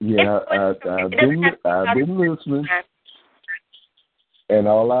 Yeah, I've been listening, and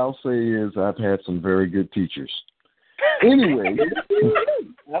all I'll say is I've had some very good teachers. Anyway. See,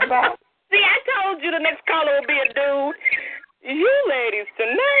 I told you the next caller will be a dude. You ladies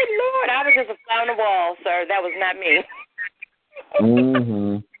tonight, Lord, I was just a fly on the wall, sir. That was not me.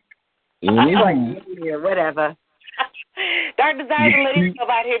 Yeah, whatever. Dark desires and ladies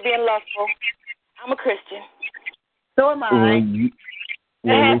about here being lustful. I'm a Christian. So am I.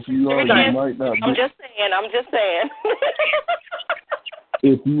 Well, if you are, you might not be. I'm just saying.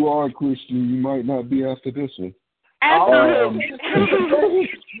 If you are a Christian, you might not be after this one. Absolutely.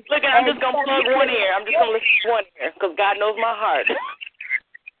 Look, I'm just going to plug one ear. I'm just going to listen to one ear because God knows my heart.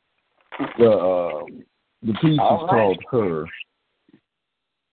 The piece is called Her.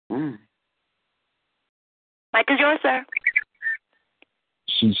 Mike is yours, sir.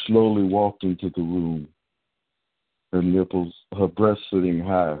 She slowly walked into the room, her breasts sitting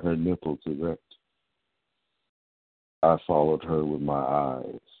high, her nipples erect. I followed her with my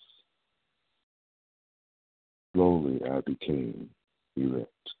eyes. Slowly I became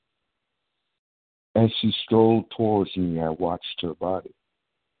erect. As she strolled towards me, I watched her body,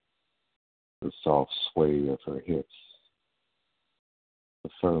 the soft sway of her hips, the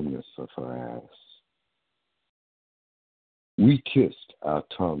firmness of her ass. We kissed, our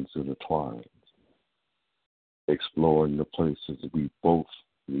tongues intertwined, exploring the places we both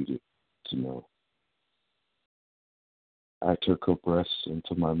needed to know. I took her breasts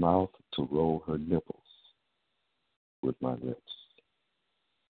into my mouth to roll her nipples with my lips.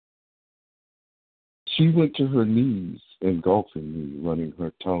 She went to her knees, engulfing me, running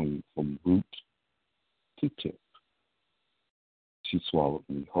her tongue from root to tip. She swallowed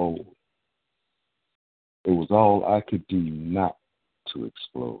me whole. It was all I could do not to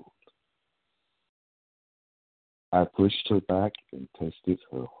explode. I pushed her back and tested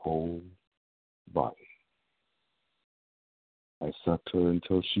her whole body. I sucked her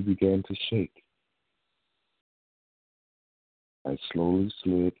until she began to shake. I slowly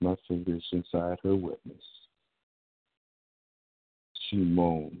slid my fingers inside her wetness. She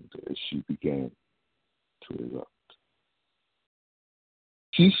moaned as she began to erupt.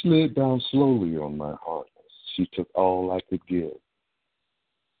 She slid down slowly on my hardness. She took all I could give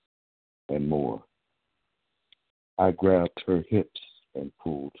and more. I grabbed her hips and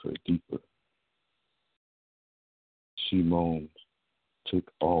pulled her deeper. She moaned,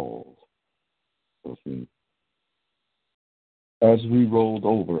 took all of me. As we rolled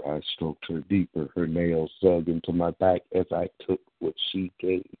over, I stroked her deeper. Her nails dug into my back as I took what she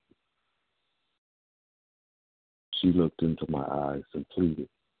gave. She looked into my eyes and pleaded,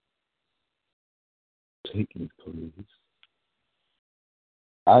 "Take me, please."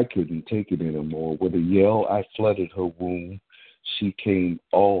 I couldn't take it anymore. With a yell, I flooded her womb. She came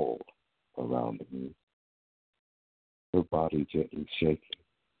all around me, her body gently shaking.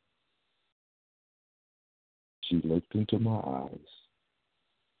 She looked into my eyes.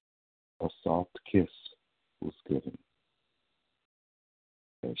 A soft kiss was given,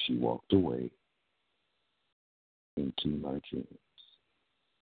 and she walked away into my dreams.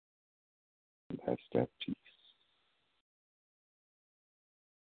 And that's that piece.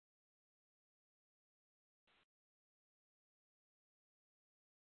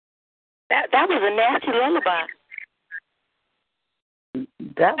 That was a nasty lullaby.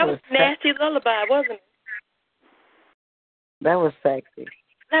 That was a nasty lullaby, wasn't it? That was sexy.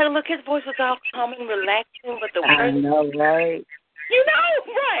 Now, look, his voice was all calm and relaxing, but the I words... know, right? You know,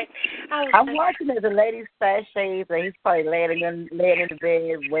 right. I'm watching as the lady's fast shades, and he's probably laying in the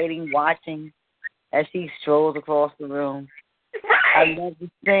bed, waiting, watching as she strolls across the room. Right. I love the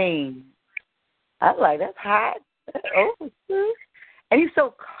scene. I'm like, that's hot. Oh, and he's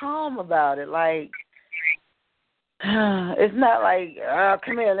so calm about it. Like, it's not like,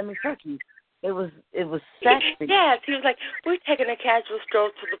 come here, let me fuck you. It was sexy. Yes, he was like, we're taking a casual stroll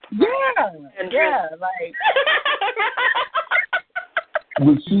to the park. Yeah, like.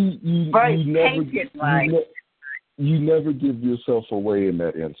 But you never give yourself away in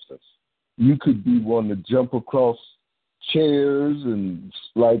that instance. You could be one to jump across chairs and,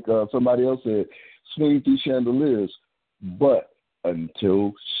 like somebody else said, swing through chandeliers. But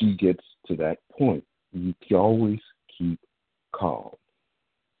until she gets to that point, you can always keep calm.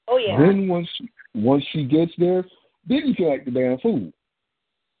 Oh, yeah. Then once she gets there, then you can act the damn fool.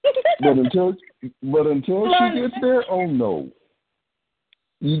 but until she gets there, oh no.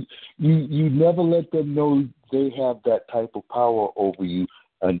 You never let them know they have that type of power over you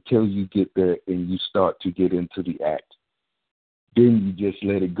until you get there and you start to get into the act. Then you just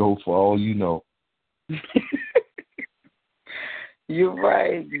let it go for all you know. You're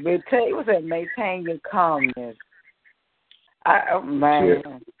right. Maintain your calmness. Man.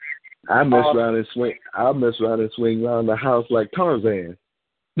 Yeah. I mess around and swing. I'll mess around and swing around the house like Tarzan.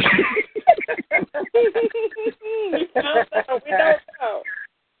 We don't know.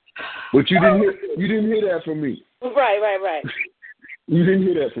 But you didn't hear that from me. Right. You didn't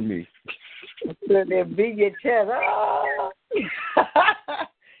hear that from me. So they beat your chest. Oh.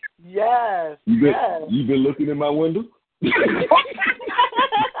 Yes. You been looking in my window? You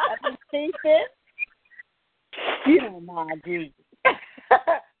don't mind, do you?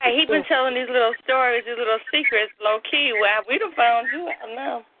 Hey, And he's been telling these little stories, these little secrets, low key. Well, we done found you out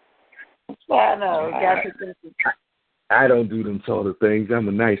now. I know. I don't do them sort of things. I'm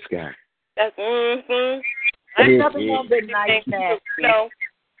a nice guy. That's There's nothing wrong with nice nasty. No.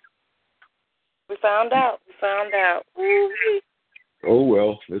 We found out. Oh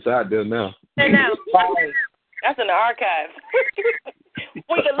well, it's out there now. And now, that's in the archives.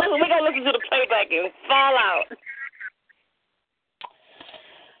 we gonna listen to the playback and fall out.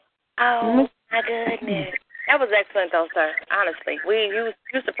 Oh my goodness, that was excellent though, sir. Honestly, you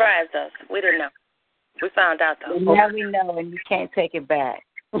surprised us. We didn't know. We found out though. Now we know, and you can't take it back.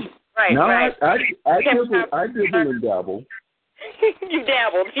 Right, no, right. I dibble and dabble. You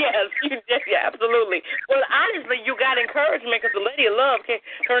dabbled, yes. You did, yeah, absolutely. Well, honestly, you got encouragement because the lady of love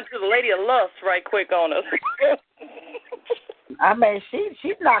turned to the lady of lust right quick on us. I mean,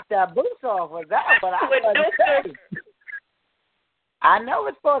 she knocked our boots off with that, but I wasn't ready. I know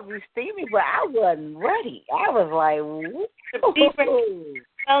it's supposed to be steamy, but I wasn't ready. I was like, woo.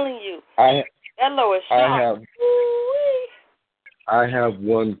 Telling you, that lower shot. I have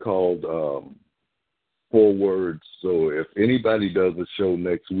one called 4 Words. So if anybody does a show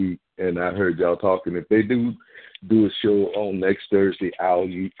next week, and I heard y'all talking, if they do a show on next Thursday, I'll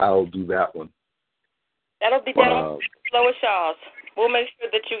do that one. That'll be Lower Shaws. We'll make sure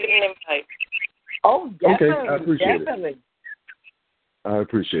that you get an invite. Oh, definitely. Okay, I appreciate it. I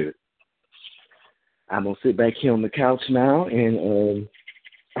appreciate it. I'm gonna sit back here on the couch now and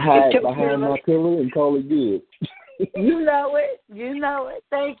hide behind my pillow and call it good. You know it.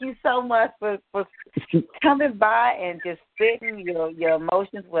 Thank you so much for coming by and just spitting your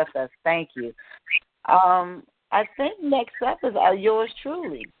emotions with us. Thank you. I think next up is yours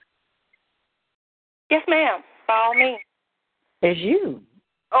truly. Yes, ma'am. Follow me. It's you.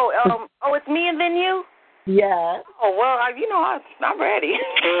 Oh, it's me and then you? Yes. Oh, well, I'm ready.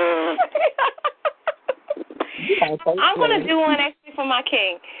 I'm going to do one actually for my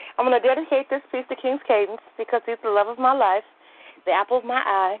king. I'm going to dedicate this piece to King's Cadence because he's the love of my life, the apple of my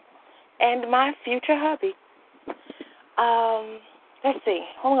eye, and my future hubby. Let's see.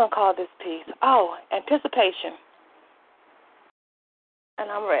 What am I going to call this piece? Oh, Anticipation.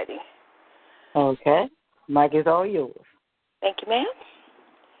 And I'm ready. Okay. Mike is all yours. Thank you, ma'am.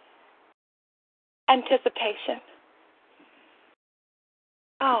 Anticipation.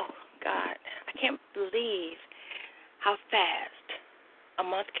 Oh, God. I can't believe how fast a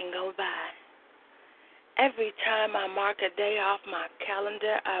month can go by. Every time I mark a day off my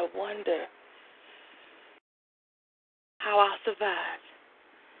calendar, I wonder how I'll survive.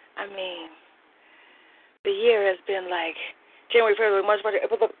 I mean, the year has been like January, February, March,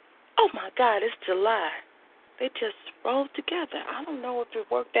 April. Oh, my God, it's July. They just rolled together. I don't know if it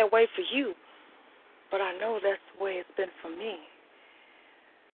worked that way for you, but I know that's the way it's been for me.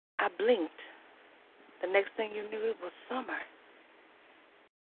 I blinked. The next thing you knew, it was summer.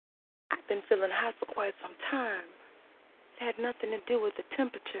 I've been feeling hot for quite some time. It had nothing to do with the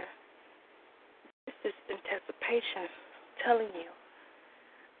temperature. It's just anticipation. I'm telling you.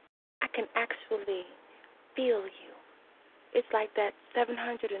 I can actually feel you. It's like that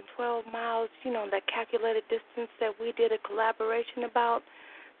 712 miles, that calculated distance that we did a collaboration about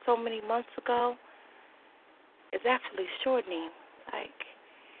so many months ago. It's actually shortening. Like,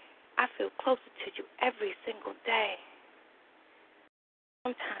 I feel closer to you every single day.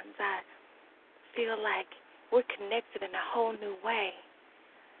 Sometimes I feel like we're connected in a whole new way.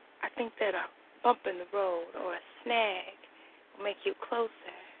 I think that a bump in the road or a snag will make you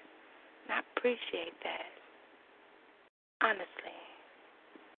closer. And I appreciate that. Honestly,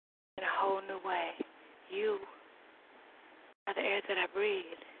 in a whole new way. You are the air that I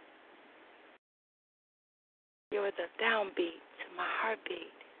breathe. You're the downbeat to my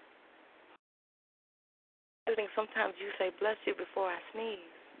heartbeat. I think sometimes you say bless you before I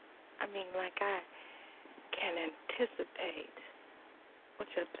sneeze. I mean, like I can anticipate what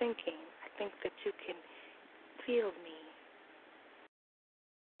you're thinking. I think that you can feel me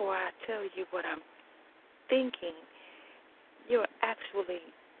before I tell you what I'm thinking. You're actually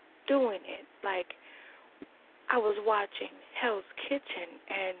doing it. Like, I was watching Hell's Kitchen,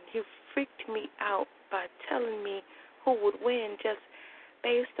 and you freaked me out by telling me who would win just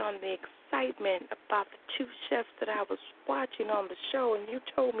based on the excitement about the 2 chefs that I was watching on the show, and you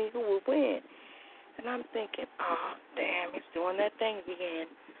told me who would win. And I'm thinking, oh, damn, he's doing that thing again.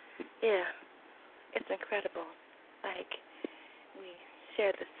 Yeah, it's incredible. Like, we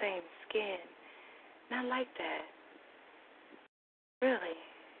share the same skin. And I like that. Really,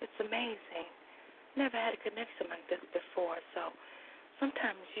 it's amazing. Never had a connection like this before, so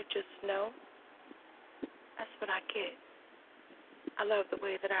sometimes you just know. That's what I get. I love the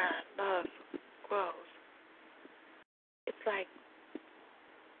way that our love grows. It's like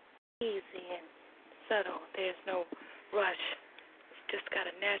easy and subtle. There's no rush. It's just got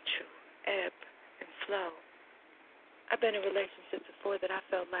a natural ebb and flow. I've been in relationships before that I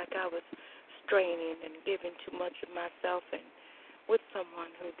felt like I was straining and giving too much of myself, and with someone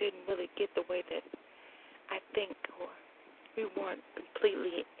who didn't really get the way that I think, or we weren't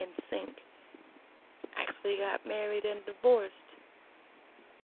completely in sync. Actually got married and divorced.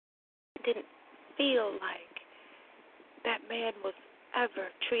 Didn't feel like that man was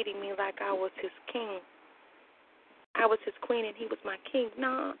ever treating me like I was his king. I was his queen and he was my king.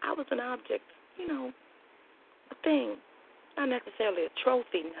 No, I was an object, a thing. Not necessarily a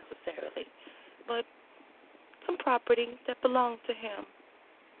trophy necessarily, but some property that belonged to him.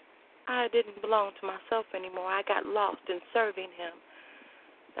 I didn't belong to myself anymore. I got lost in serving him.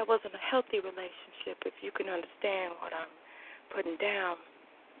 That wasn't a healthy relationship, if you can understand what I'm putting down.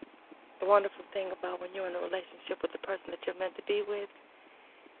 The wonderful thing about when you're in a relationship with the person that you're meant to be with,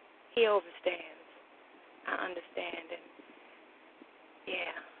 he overstands. I understand. And,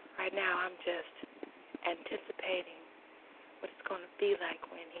 yeah, right now I'm just anticipating what it's going to be like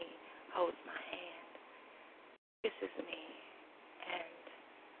when he holds my hand, kisses me, and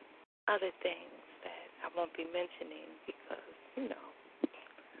other things that I won't be mentioning because,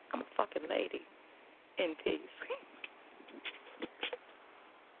 I'm a fucking lady in peace.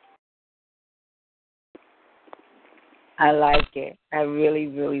 I like it. I really,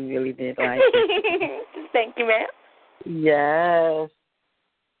 really, really did like it. Thank you, ma'am. Yes.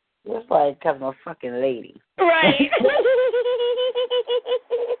 It's like becoming a fucking lady. Right.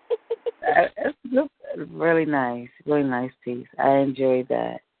 It's really nice piece. I enjoyed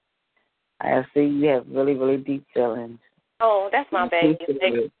that. I see you have really, really deep feelings. Oh, that's my baby.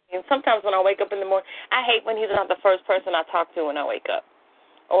 And sometimes when I wake up in the morning, I hate when he's not the first person I talk to when I wake up.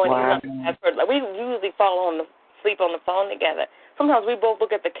 Or when he's not the last person. Like, we usually sleep on the phone together. Sometimes we both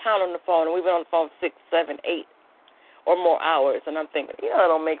look at the count on the phone, and we've been on the phone 6, 7, 8 or more hours. And I'm thinking, it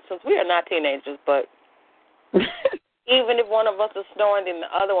don't make sense. We are not teenagers, but even if one of us is snoring, then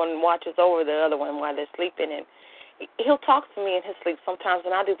the other one watches over the other one while they're sleeping. And he'll talk to me in his sleep sometimes,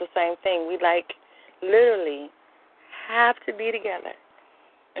 and I do the same thing. We, literally have to be together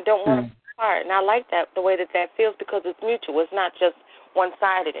and don't want to be apart. And I like that, the way that feels, because it's mutual. It's not just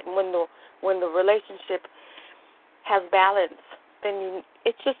one-sided. And when the relationship has balance, then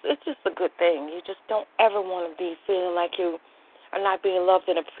it's just a good thing. You just don't ever want to be feeling like you are not being loved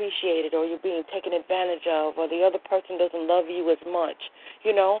and appreciated, or you're being taken advantage of, or the other person doesn't love you as much.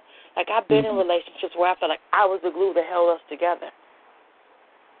 Like I've been in relationships where I felt like I was the glue that held us together.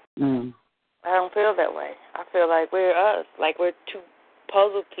 I don't feel that way. I feel like we're us, like we're two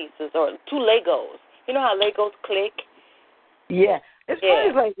puzzle pieces or two Legos. You know how Legos click? Yeah. It's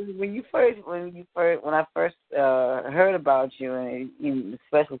funny, like when I first heard about you, and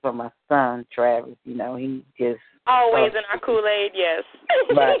especially from my son Travis, he just always in our Kool-Aid, yes.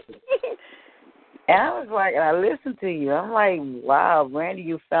 Right. And I was like, and I listened to you. I'm like, wow, Randy,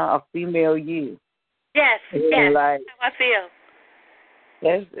 you found a female you. Yes, yes. That's how I feel.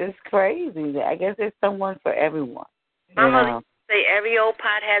 It's crazy. I guess there's someone for everyone. My mother used to say every old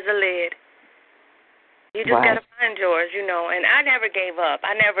pot has a lid. You just gotta find yours, and I never gave up.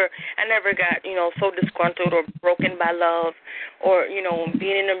 I never got, so disgruntled or broken by love, or,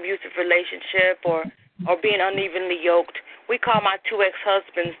 being in an abusive relationship or being unevenly yoked. We call my two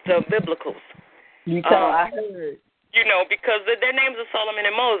ex-husbands the biblicals. I heard. Because their names are Solomon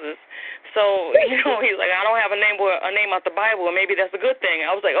and Moses. So, he's like, I don't have a name out the Bible, and maybe that's a good thing.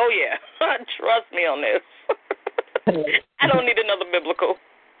 I was like, oh yeah, trust me on this. I don't need another biblical.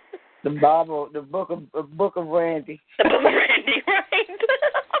 The Bible, the book of Randy. The book of Randy, right?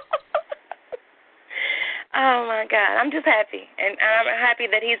 Oh my God, I'm just happy, and I'm happy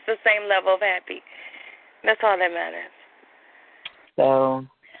that he's the same level of happy. That's all that matters. So,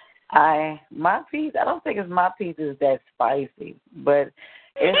 my piece, I don't think my piece is that spicy, but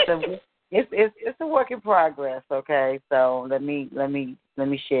it's a work in progress. Okay, so let me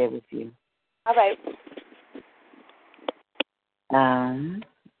share with you. All right.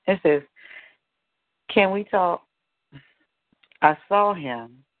 It says, can we talk? I saw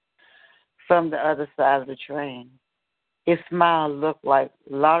him from the other side of the train. His smile looked like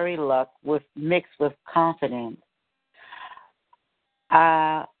lottery luck mixed with confidence.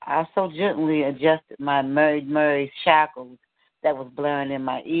 I so gently adjusted my Murray shackles that was blaring in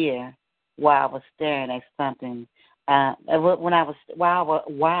my ear while I was staring at something. While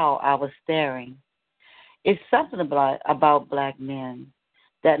I was staring, it's something about black men,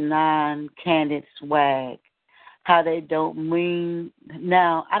 that non-candid swag, how they don't mean.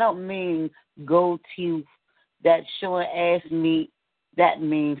 Now, I don't mean gold teeth, that showing ass meat, that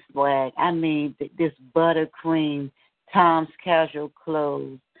means swag. I mean this buttercream Tom's casual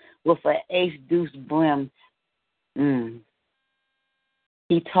clothes with an ace deuce brim.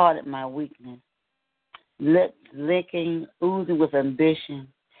 He taught it my weakness. Lips licking, oozing with ambition,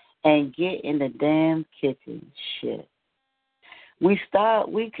 and get in the damn kitchen. Shit. We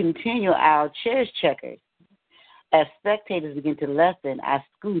continue our chairs checkers. As spectators begin to lessen, I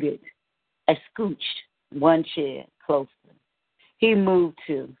scooched one chair closer. He moved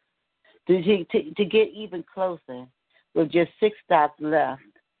two. To get even closer, with just 6 stops left,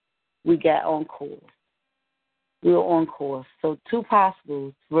 we got on course. We were on course. So two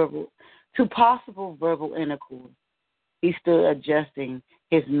possible verbal intercourse. He stood adjusting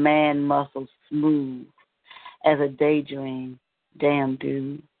his man muscles smooth as a daydream. Damn,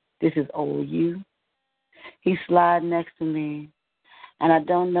 dude, this is old you. He slid next to me, and I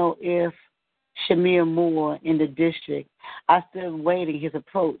don't know if Shamir Moore in the district. I stood waiting his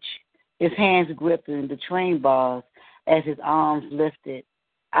approach, his hands gripping the train bars as his arms lifted,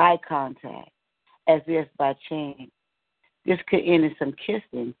 eye contact, as if by chance. This could end in some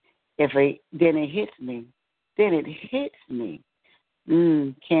kissing. Then it hits me.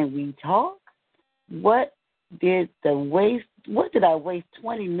 Can we talk? What did I waste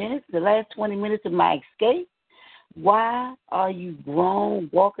 20 minutes, the last 20 minutes of my escape? Why are you grown,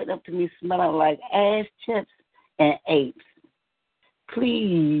 walking up to me smelling like ass chips and apes?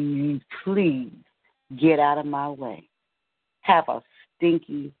 Please get out of my way. Have a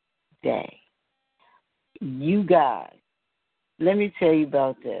stinky day. You guys, let me tell you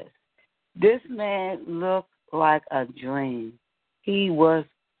about this. This man looked like a dream. He was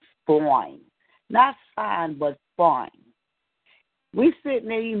fine. Not fine, but fine. We sitting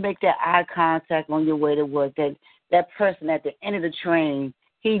there, you make that eye contact on your way to work, that person at the end of the train,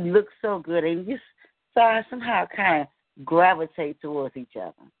 he looks so good, and you somehow kind of gravitate towards each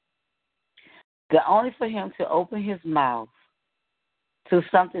other. Only for him to open his mouth to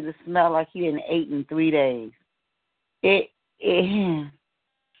something to smell like he hadn't eaten in 3 days. The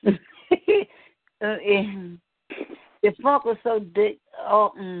funk was so thick.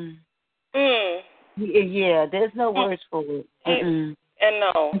 Yeah, there's no words for it. And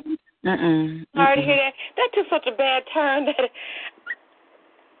no. Sorry to hear that. That took such a bad turn.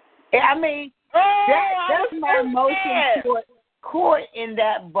 I mean, that's my emotion caught in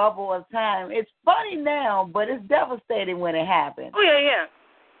that bubble of time. It's funny now, but it's devastating when it happens. Oh, yeah.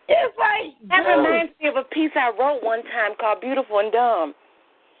 It's like, that reminds me of a piece I wrote one time called Beautiful and Dumb.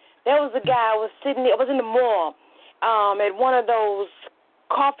 There was a guy, I was in the mall at one of those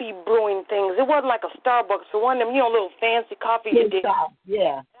coffee brewing things. It wasn't like a Starbucks, or one of them, little fancy coffee you did.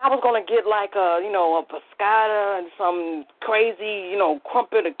 Yeah. I was going to get like a pescata and some crazy,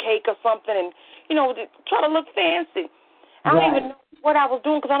 crumpet or cake or something and, try to look fancy. I don't even know what I was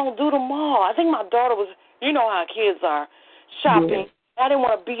doing because I don't do them all. I think my daughter was, how kids are, shopping. Yeah. I didn't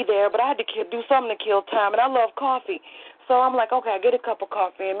want to be there, but I had to do something to kill time, and I love coffee. So I'm like, okay, I get a cup of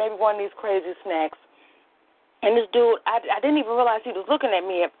coffee and maybe one of these crazy snacks. And this dude, I didn't even realize he was looking at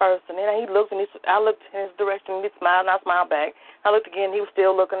me at first. And then he looked, and I looked in his direction, and he smiled, and I smiled back. I looked again, he was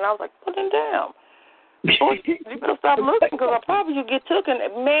still looking, and I was like, well, then damn. Boy, you better stop looking because I probably you get taken.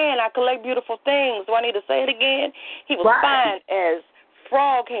 Man, I collect beautiful things. Do I need to say it again? He was fine as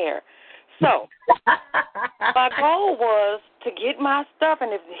frog hair. So my goal was to get my stuff,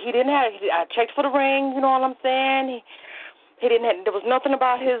 and if he didn't have it, I checked for the ring, you know what I'm saying? He didn't have, there was nothing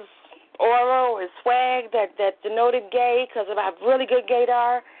about his aura or his swag that denoted gay, because if I have really good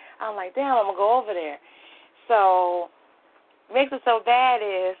gaydar, I'm like, damn, I'm going to go over there. So makes it so bad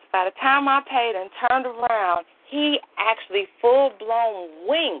is by the time I paid and turned around, he actually full-blown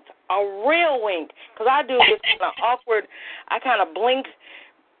winked, a real wink, because I do this kind of awkward, I kind of blink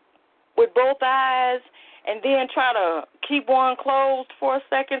with both eyes and then try to keep one closed for a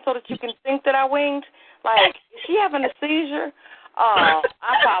second so that you can think that I winked. Like, is she having a seizure? I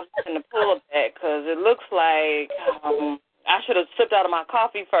probably shouldn't have pulled that because it looks like I should have sipped out of my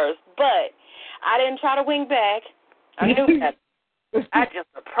coffee first. But I didn't try to wink back. I knew that. I just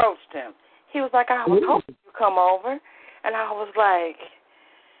approached him. He was like, I was hoping you'd come over. And I was like,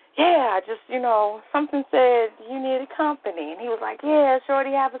 yeah, I just, something said you needed company. And he was like, yeah,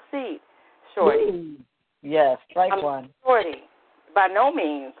 Shorty, have a seat. Shorty. Yes, strike one. Shorty. By no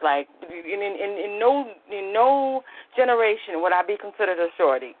means. Like, in no generation would I be considered a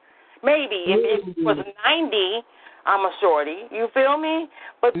shorty. Maybe if it was 90, I'm a shorty. You feel me?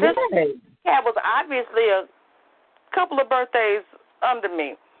 But this cat was obviously a couple of birthdays under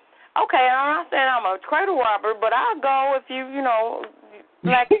me. Okay, I said I'm a cradle robber, but I'll go if you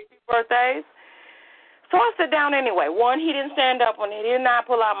black birthdays. So I sit down anyway. One, he didn't stand up when he did not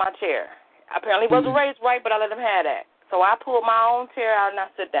pull out my chair. Apparently he wasn't raised right, but I let him have that. So I pulled my own chair out and I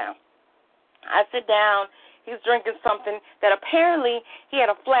sit down. He's drinking something that apparently he had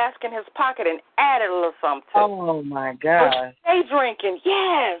a flask in his pocket and added a little something to. Oh, my God. Day drinking,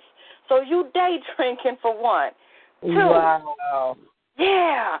 yes. So you day drinking for one. Two. Wow.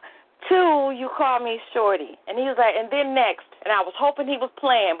 Yeah. Two, you call me Shorty. And he was like, and then next. And I was hoping he was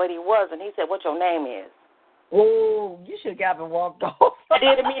playing, but he wasn't. He said, what your name is? Oh, you should have got up and walked off. I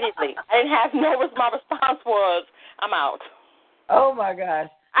did immediately. I didn't have my response was, I'm out. Oh, my gosh.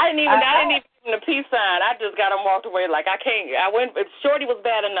 I didn't even give him the peace sign. I just got him walked away like I can't. I went. Shorty was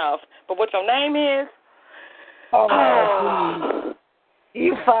bad enough, but what your name is? Oh,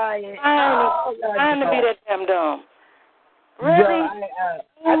 you fired. Trying to be that damn dumb. Really?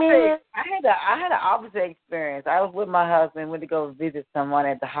 Well, I had an opposite experience. I was with my husband, went to go visit someone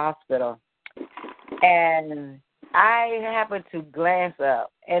at the hospital, and I happened to glance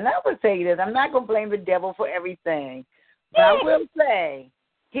up. And I would tell you this: I'm not gonna blame the devil for everything, but I will say.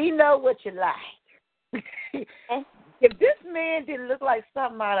 He know what you like. If this man didn't look like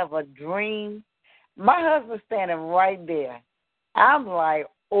something out of a dream, my husband's standing right there. I'm like,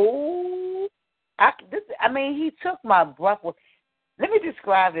 oh, he took my breath. Let me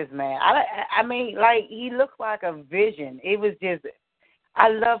describe this man. I mean, like, he looked like a vision. It was just, I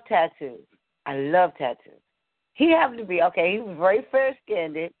love tattoos. He happened to be, he was very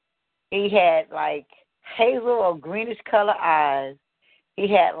fair-skinned. He had, like, hazel or greenish color eyes. He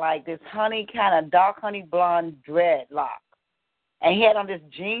had, like, this dark honey blonde dreadlock. And he had on this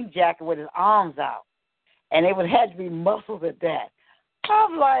jean jacket with his arms out. And it had to be muscles at that.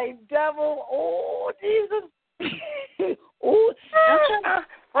 I'm like, devil, oh, Jesus. Oh,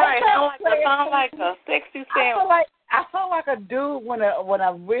 right, I sound like a sexy sandwich. I felt like a dude when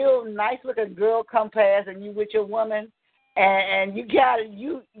a real nice-looking girl come past and you with your woman, and you got it,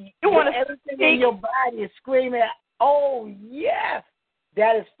 you want everything in your body is screaming, oh, yes.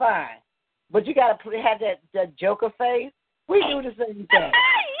 That is fine. But you got to have that joker face. We do the same thing. Yes.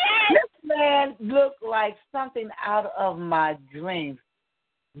 This man looked like something out of my dreams.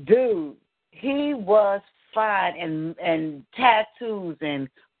 Dude, he was fine and tattoos and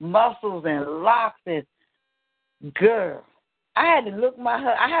muscles and locks. And girl, I had to look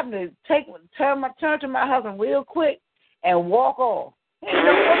I happened to turn to my husband real quick and walk off.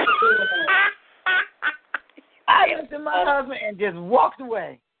 I looked at my husband and just walked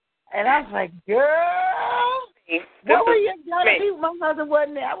away. And I was like, girl, what were you going to do? My husband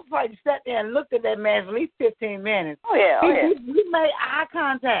wasn't there. I would probably sat there and looked at that man for at least 15 minutes. Oh, yeah. We made eye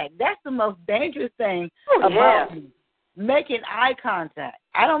contact. That's the most dangerous thing about me, making eye contact.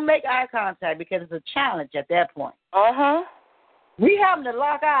 I don't make eye contact because it's a challenge at that point. Uh-huh. We happened to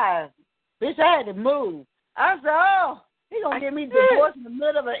lock eyes. Bitch, I had to move. I said, oh. He's going to get me divorced in the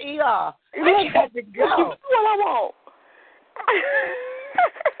middle of an ER. I got to go. What I want.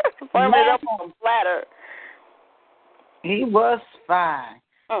 Firm it up on flatter. He was fine.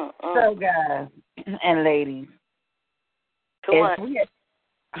 So, guys and ladies. Too much.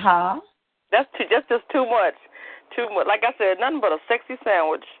 That's just too much. Too much. Like I said, nothing but a sexy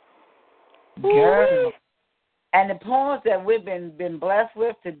sandwich. Girl. And the poems that we've been blessed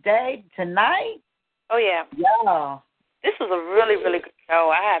with tonight. Oh, yeah. Yeah. This was a really, really good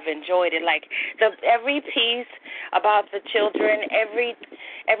show. I have enjoyed it. Like every piece about the children,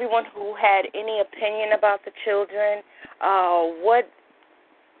 everyone who had any opinion about the children, what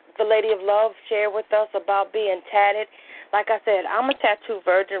the Lady of Love shared with us about being tatted. Like I said, I'm a tattoo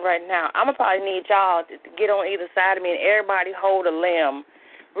virgin right now. I'm going to probably need y'all to get on either side of me and everybody hold a limb.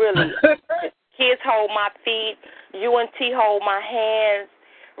 Really. Kids hold my feet. UNT hold my hands.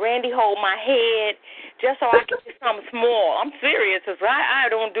 Randy hold my head just so I can get something small. I'm serious because I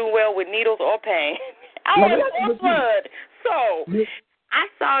don't do well with needles or pain. I have no blood. So I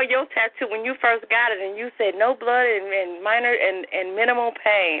saw your tattoo when you first got it, and you said no blood and minor and minimal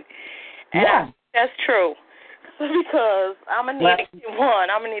pain. And that's true. Because I'm going to need to get one.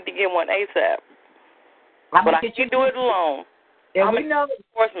 I'm going to need to get one ASAP. But I can't do it alone. Yeah, we know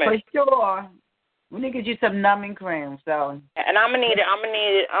for sure. We need to get you some numbing cream. So. And I'm gonna need it. I'm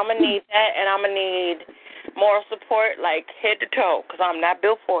gonna need that, and I'm gonna need moral support, like head to toe, because I'm not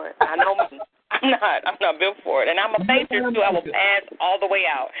built for it. I know I'm not built for it, and I'm a fainter too. I will pass all the way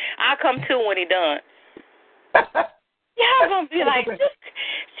out. I'll come to when he done. Yeah, I'm gonna be like,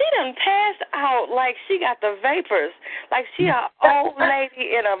 she done passed out like she got the vapors, like she an old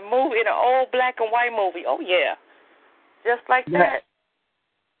lady in a movie, in an old black and white movie. Oh yeah, just like that.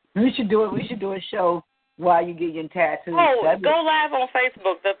 We should do it. We should do a show while you get your tattoo. Oh, go live on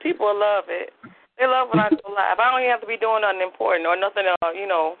Facebook. The people will love it. They love when I go live. I don't even have to be doing nothing important or nothing,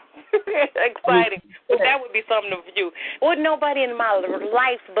 exciting. But that would be something to view. Wouldn't nobody in my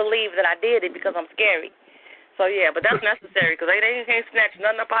life believe that I did it because I'm scary. So, yeah, but that's necessary because they can't snatch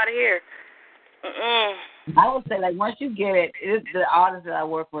nothing up out of here. I would say, like, once you get it, it's the artists that I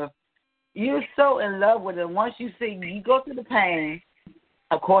work with, you're so in love with it. Once you see, you go through the pain,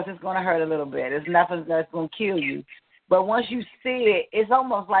 of course it's going to hurt a little bit. It's nothing that's going to kill you. But once you see it, it's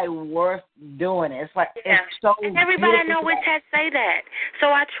almost like worth doing it. It's like it's so. And everybody I know with tats say that, so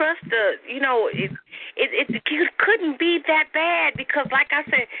I trust it couldn't be that bad because, like I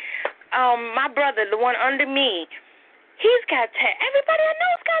said, my brother, the one under me, he's got tats. Everybody I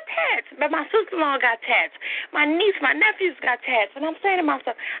know's got tats. But my sister-in-law got tats. My niece, my nephews got tats. And I'm saying to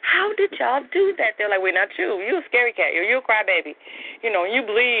myself, how did y'all do that? They're like, we're not you. You a scary cat. You're a crybaby. You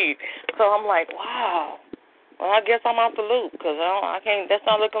bleed. So I'm like, wow. Well, I guess I'm out the loop because I can't. That's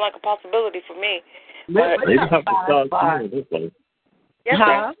not looking like a possibility for me. But you have to start small. Yes,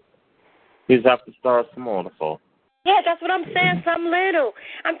 sir. You just have to start small. That's all. Yeah, that's what I'm saying. Something little.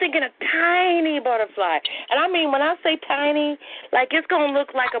 I'm thinking a tiny butterfly, and I mean when I say tiny, like it's gonna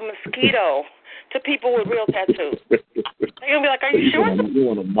look like a mosquito to people with real tattoos. They're gonna be like, "Are you sure?" You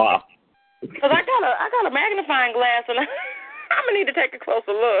want a moth? Because I got a magnifying glass, and I'm gonna need to take a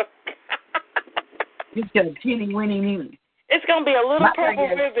closer look. You got a teeny-weeny. It's going to be a little purple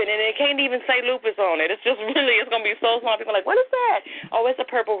ribbon, and it can't even say lupus on it. It's just really, it's going to be so small. People are like, what is that? Oh, it's a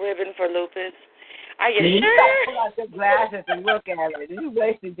purple ribbon for lupus. Are you sure? You got to pull out your glasses and look at it. You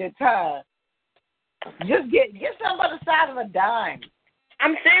wasted your time. Just get something by the size of a dime.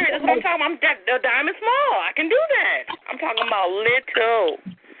 I'm serious. That's what I'm talking about. The dime is small. I can do that. I'm talking about little.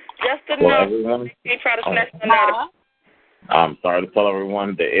 Just enough. They can't try to snatch one out of. I'm sorry to tell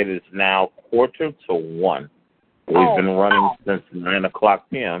everyone that it is now 1:45. We've been running since 9:00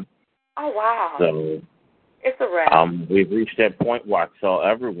 p.m. Oh, wow. So it's a wrap. We've reached that point where I tell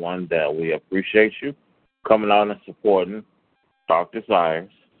everyone that we appreciate you coming out and supporting Dr.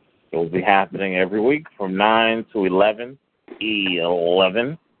 Zires. It will be happening every week from 9 to 11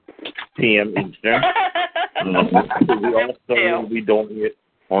 p.m. Eastern. We also will be doing it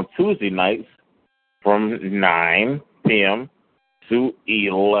on Tuesday nights from 9 p.m. to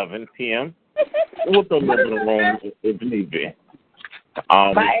 11 p.m. with a little bit of room if need be.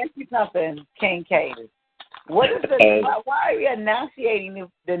 I ask you something, King K. What is why are you enunciating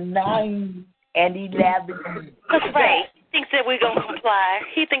the 9 and 11? Because Ray thinks that we're going to comply.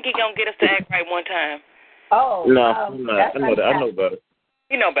 He think he's going to get us to act right one time. Oh. No, I'm not. I know better.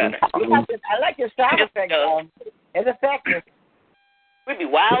 You know better. I like your sound effect. It's effective. We be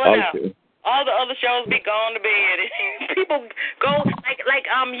wilding out. All the other shows be gone to bed. People go like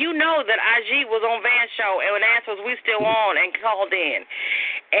that IG was on Van's show and asked us we still on and called in.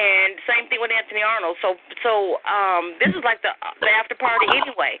 And same thing with Anthony Arnold. So this is like the after party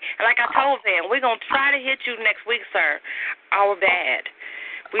anyway. And like I told Van, we're gonna try to hit you next week, sir. Our bad.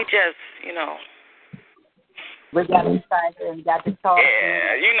 We just, we got excited and got to talk.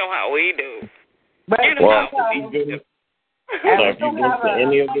 Yeah, you know how we do. But you know how we do.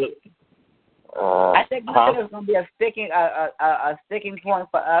 I think there's going to be a sticking point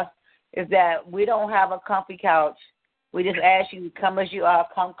for us is that we don't have a comfy couch. We just ask you to come as you are,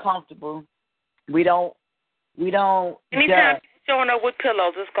 come comfortable. We don't. Anytime you're showing up with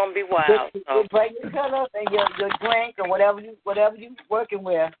pillows, it's going to be wild. You bring your pillows and your drink or whatever you working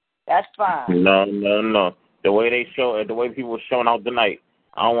with. That's fine. No. The way people are showing out tonight,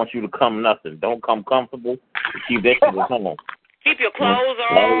 I don't want you to come nothing. Don't come comfortable. Keep that shit at home. Keep your clothes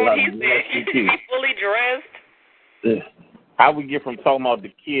on. He said you should be fully dressed. How we get from talking about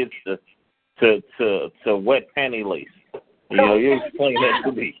the kids to wet panty lace? You explain that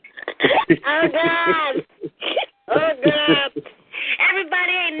to me. Oh God!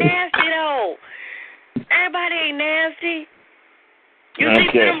 Everybody ain't nasty though. Everybody ain't nasty. You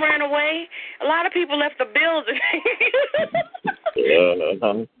see them ran away. A lot of people left the building.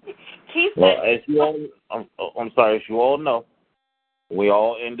 As you all know, we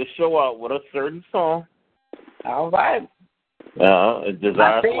all end the show out with a certain song. All right.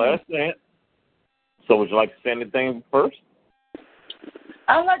 Desire's last dance. So would you like to say anything first?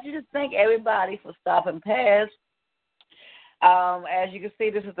 I'd like to just thank everybody for stopping past. As you can see,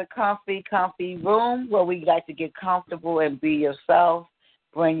 this is a comfy room where we like to get comfortable and be yourself.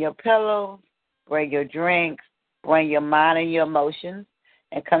 Bring your pillows, bring your drinks, bring your mind and your emotions,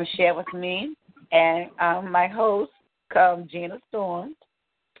 and come share with me and my host, Gina Storm.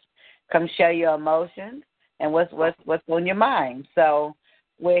 Come share your emotions and what's on your mind. So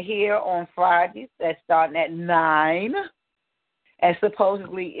We're here on Fridays. That's starting at 9 and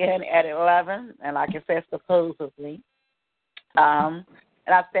supposedly end at 11. And like I said, supposedly. And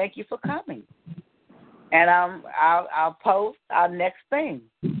I thank you for coming. And I'll post our next thing.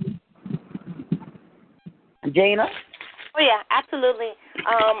 Gina? Oh, yeah, absolutely.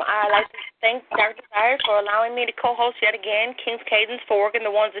 I'd like to thank Dr. Dyer for allowing me to co-host yet again King's Cadence for working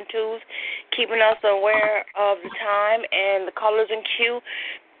the ones and twos, keeping us aware of the time and the callers in queue,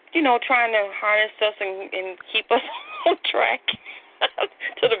 you know, trying to harness us and keep us on track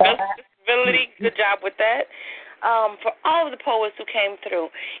to the best of his ability. Good job with that. For all of the poets who came through,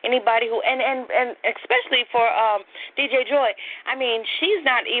 anybody who, and especially for DJ Joy. I mean, she's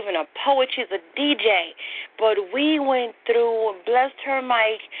not even a poet, she's a DJ. But we went through and blessed her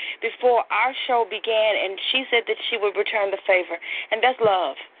mic before our show began, and she said that she would return the favor. And that's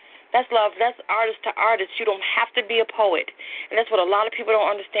love. That's love. That's artist to artist. You don't have to be a poet. And that's what a lot of people don't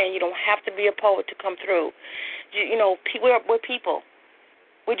understand. You don't have to be a poet to come through. You know, we're people.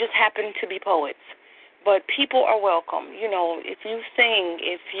 We just happen to be poets. But people are welcome. You know, if you sing,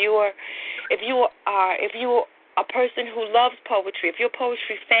 if you're a person who loves poetry, if you're a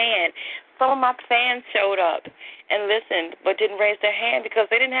poetry fan, some of my fans showed up and listened but didn't raise their hand because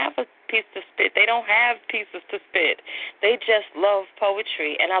they didn't have a piece to spit. They don't have pieces to spit. They just love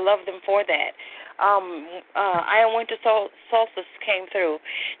poetry, and I love them for that. I Am Winter Solstice came through.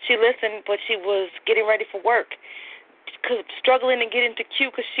 She listened, but she was getting ready for work, struggling to get into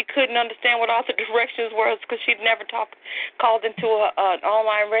queue because she couldn't understand what all the directions were because she'd never called into an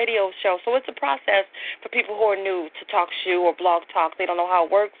online radio show. So it's a process for people who are new to Talk Shoe or Blog Talk. They don't know how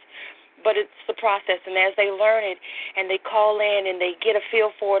it works, but it's the process. And as they learn it and they call in and they get a feel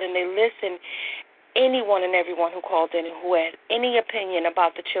for it and they listen, anyone and everyone who called in and who had any opinion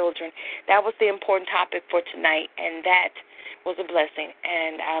about the children, that was the important topic for tonight, and that was a blessing.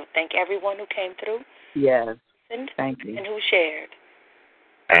 And I thank everyone who came through. Yes. Thank you. And who shared.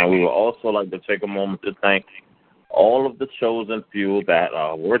 And we would also like to take a moment to thank all of the chosen few that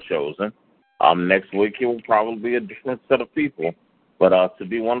were chosen. Next week it will probably be a different set of people. But to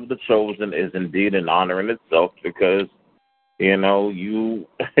be one of the chosen is indeed an honor in itself because, you know, you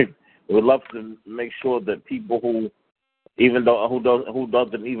would love to make sure that people who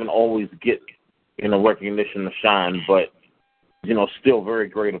doesn't even always get, you know, recognition or shine, but, you know, still very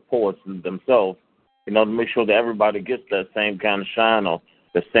great poets themselves, you know, to make sure that everybody gets that same kind of shine or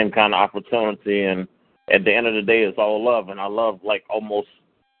the same kind of opportunity. And at the end of the day, it's all love. And I love, like, almost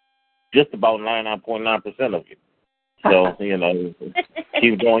just about 99.9% of you. So, you know,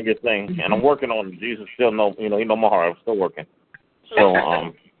 keep doing your thing. And I'm working on it. Jesus still know, you know, he know my heart. I'm still working. So,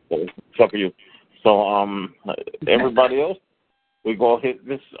 it's up to you. So, everybody else, we go hit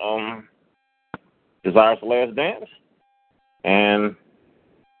this Desire's Last Dance. And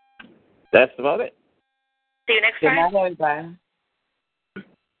that's about it. See you next Good time. night, everybody.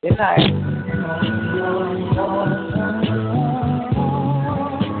 Good night.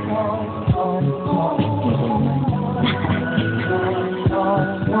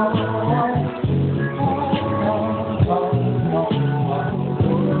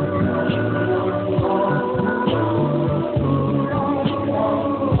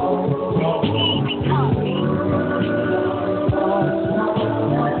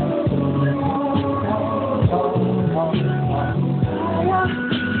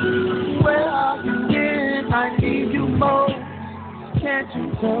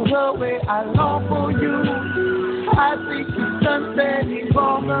 Tell the way I long for you. I think the sunset is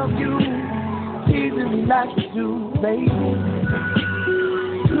wrong of you. Teasing me like you do, baby.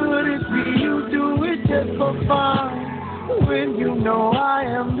 Could it be you do it just for fun? When you know I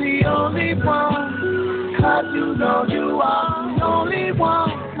am the only one. 'Cause you know you are the only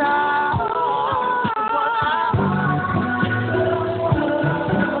one now.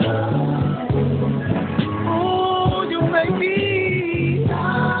 Oh, you make me.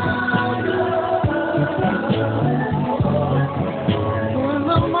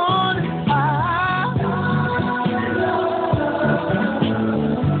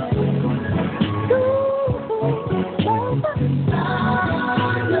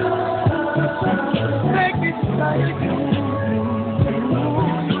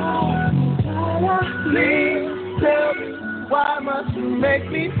 Make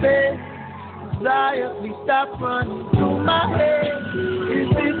me say, desire, please stop running through my head. Is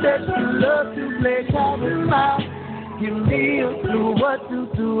it that you love to play cat and mouse? Give me a clue what to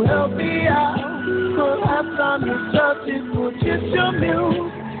do, help me out. Perhaps I'm your subject or just your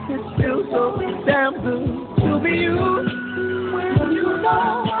muse. It feels so damn good to be you. When you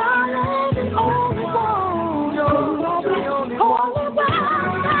know I am the only one, you're the only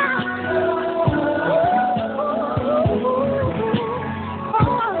one.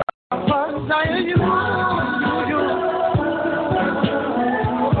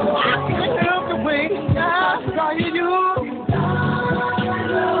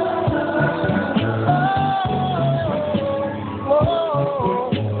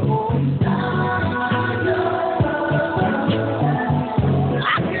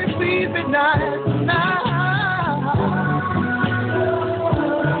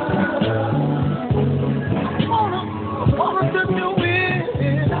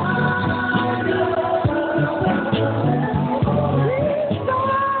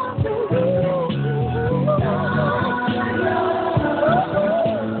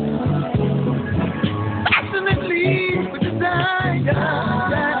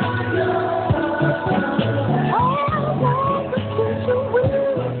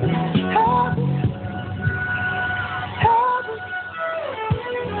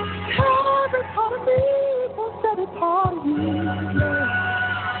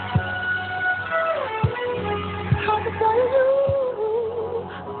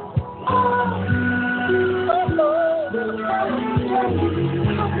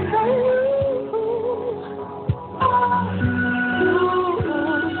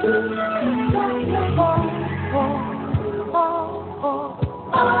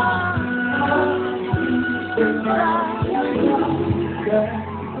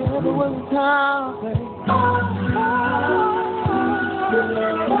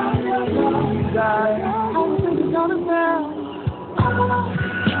 desire. All the things you're gonna tell.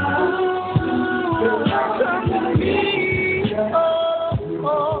 Come to me.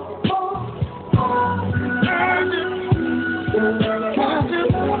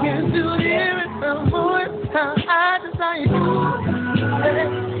 Can't do it no more. How I desire you.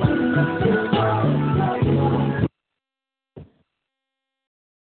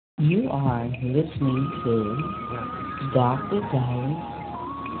 You are listening to Dr. Diary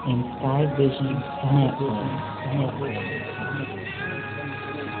and Sky Vision Network.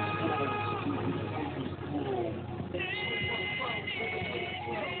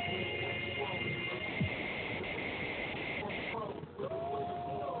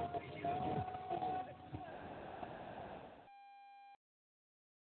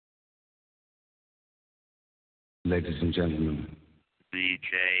 Ladies and gentlemen,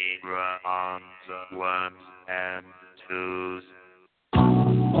 DJ on the ones and twos.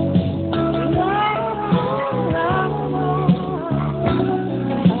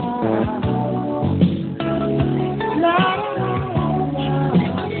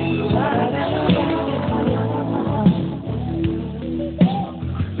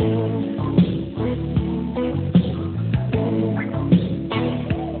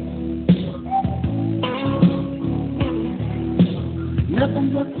 Nothing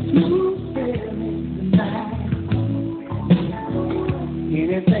but smooth sailing tonight.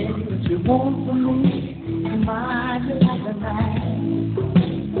 Anything that you want from me, my delight tonight.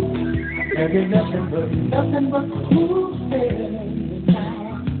 There is nothing but smooth sailing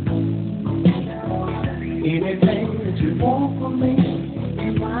tonight. Anything that you want from me,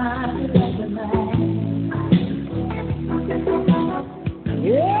 my delight tonight.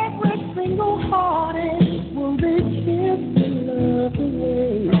 Every single heartache will be kissed and loved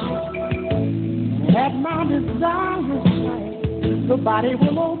away. At my desire, the body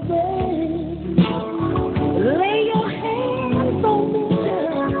will obey. Lay your hands on me,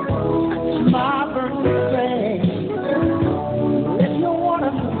 my burning flame. Let your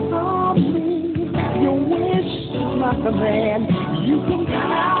water from me, your wish is my command. You can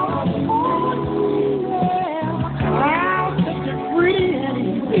count on me, yeah. I'll set you free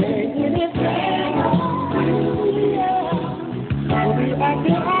anything, anything. Yeah. We'll be back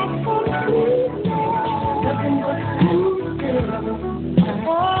in our country. Nothing but you,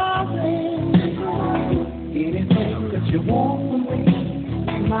 anything that you want from me,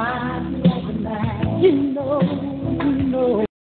 my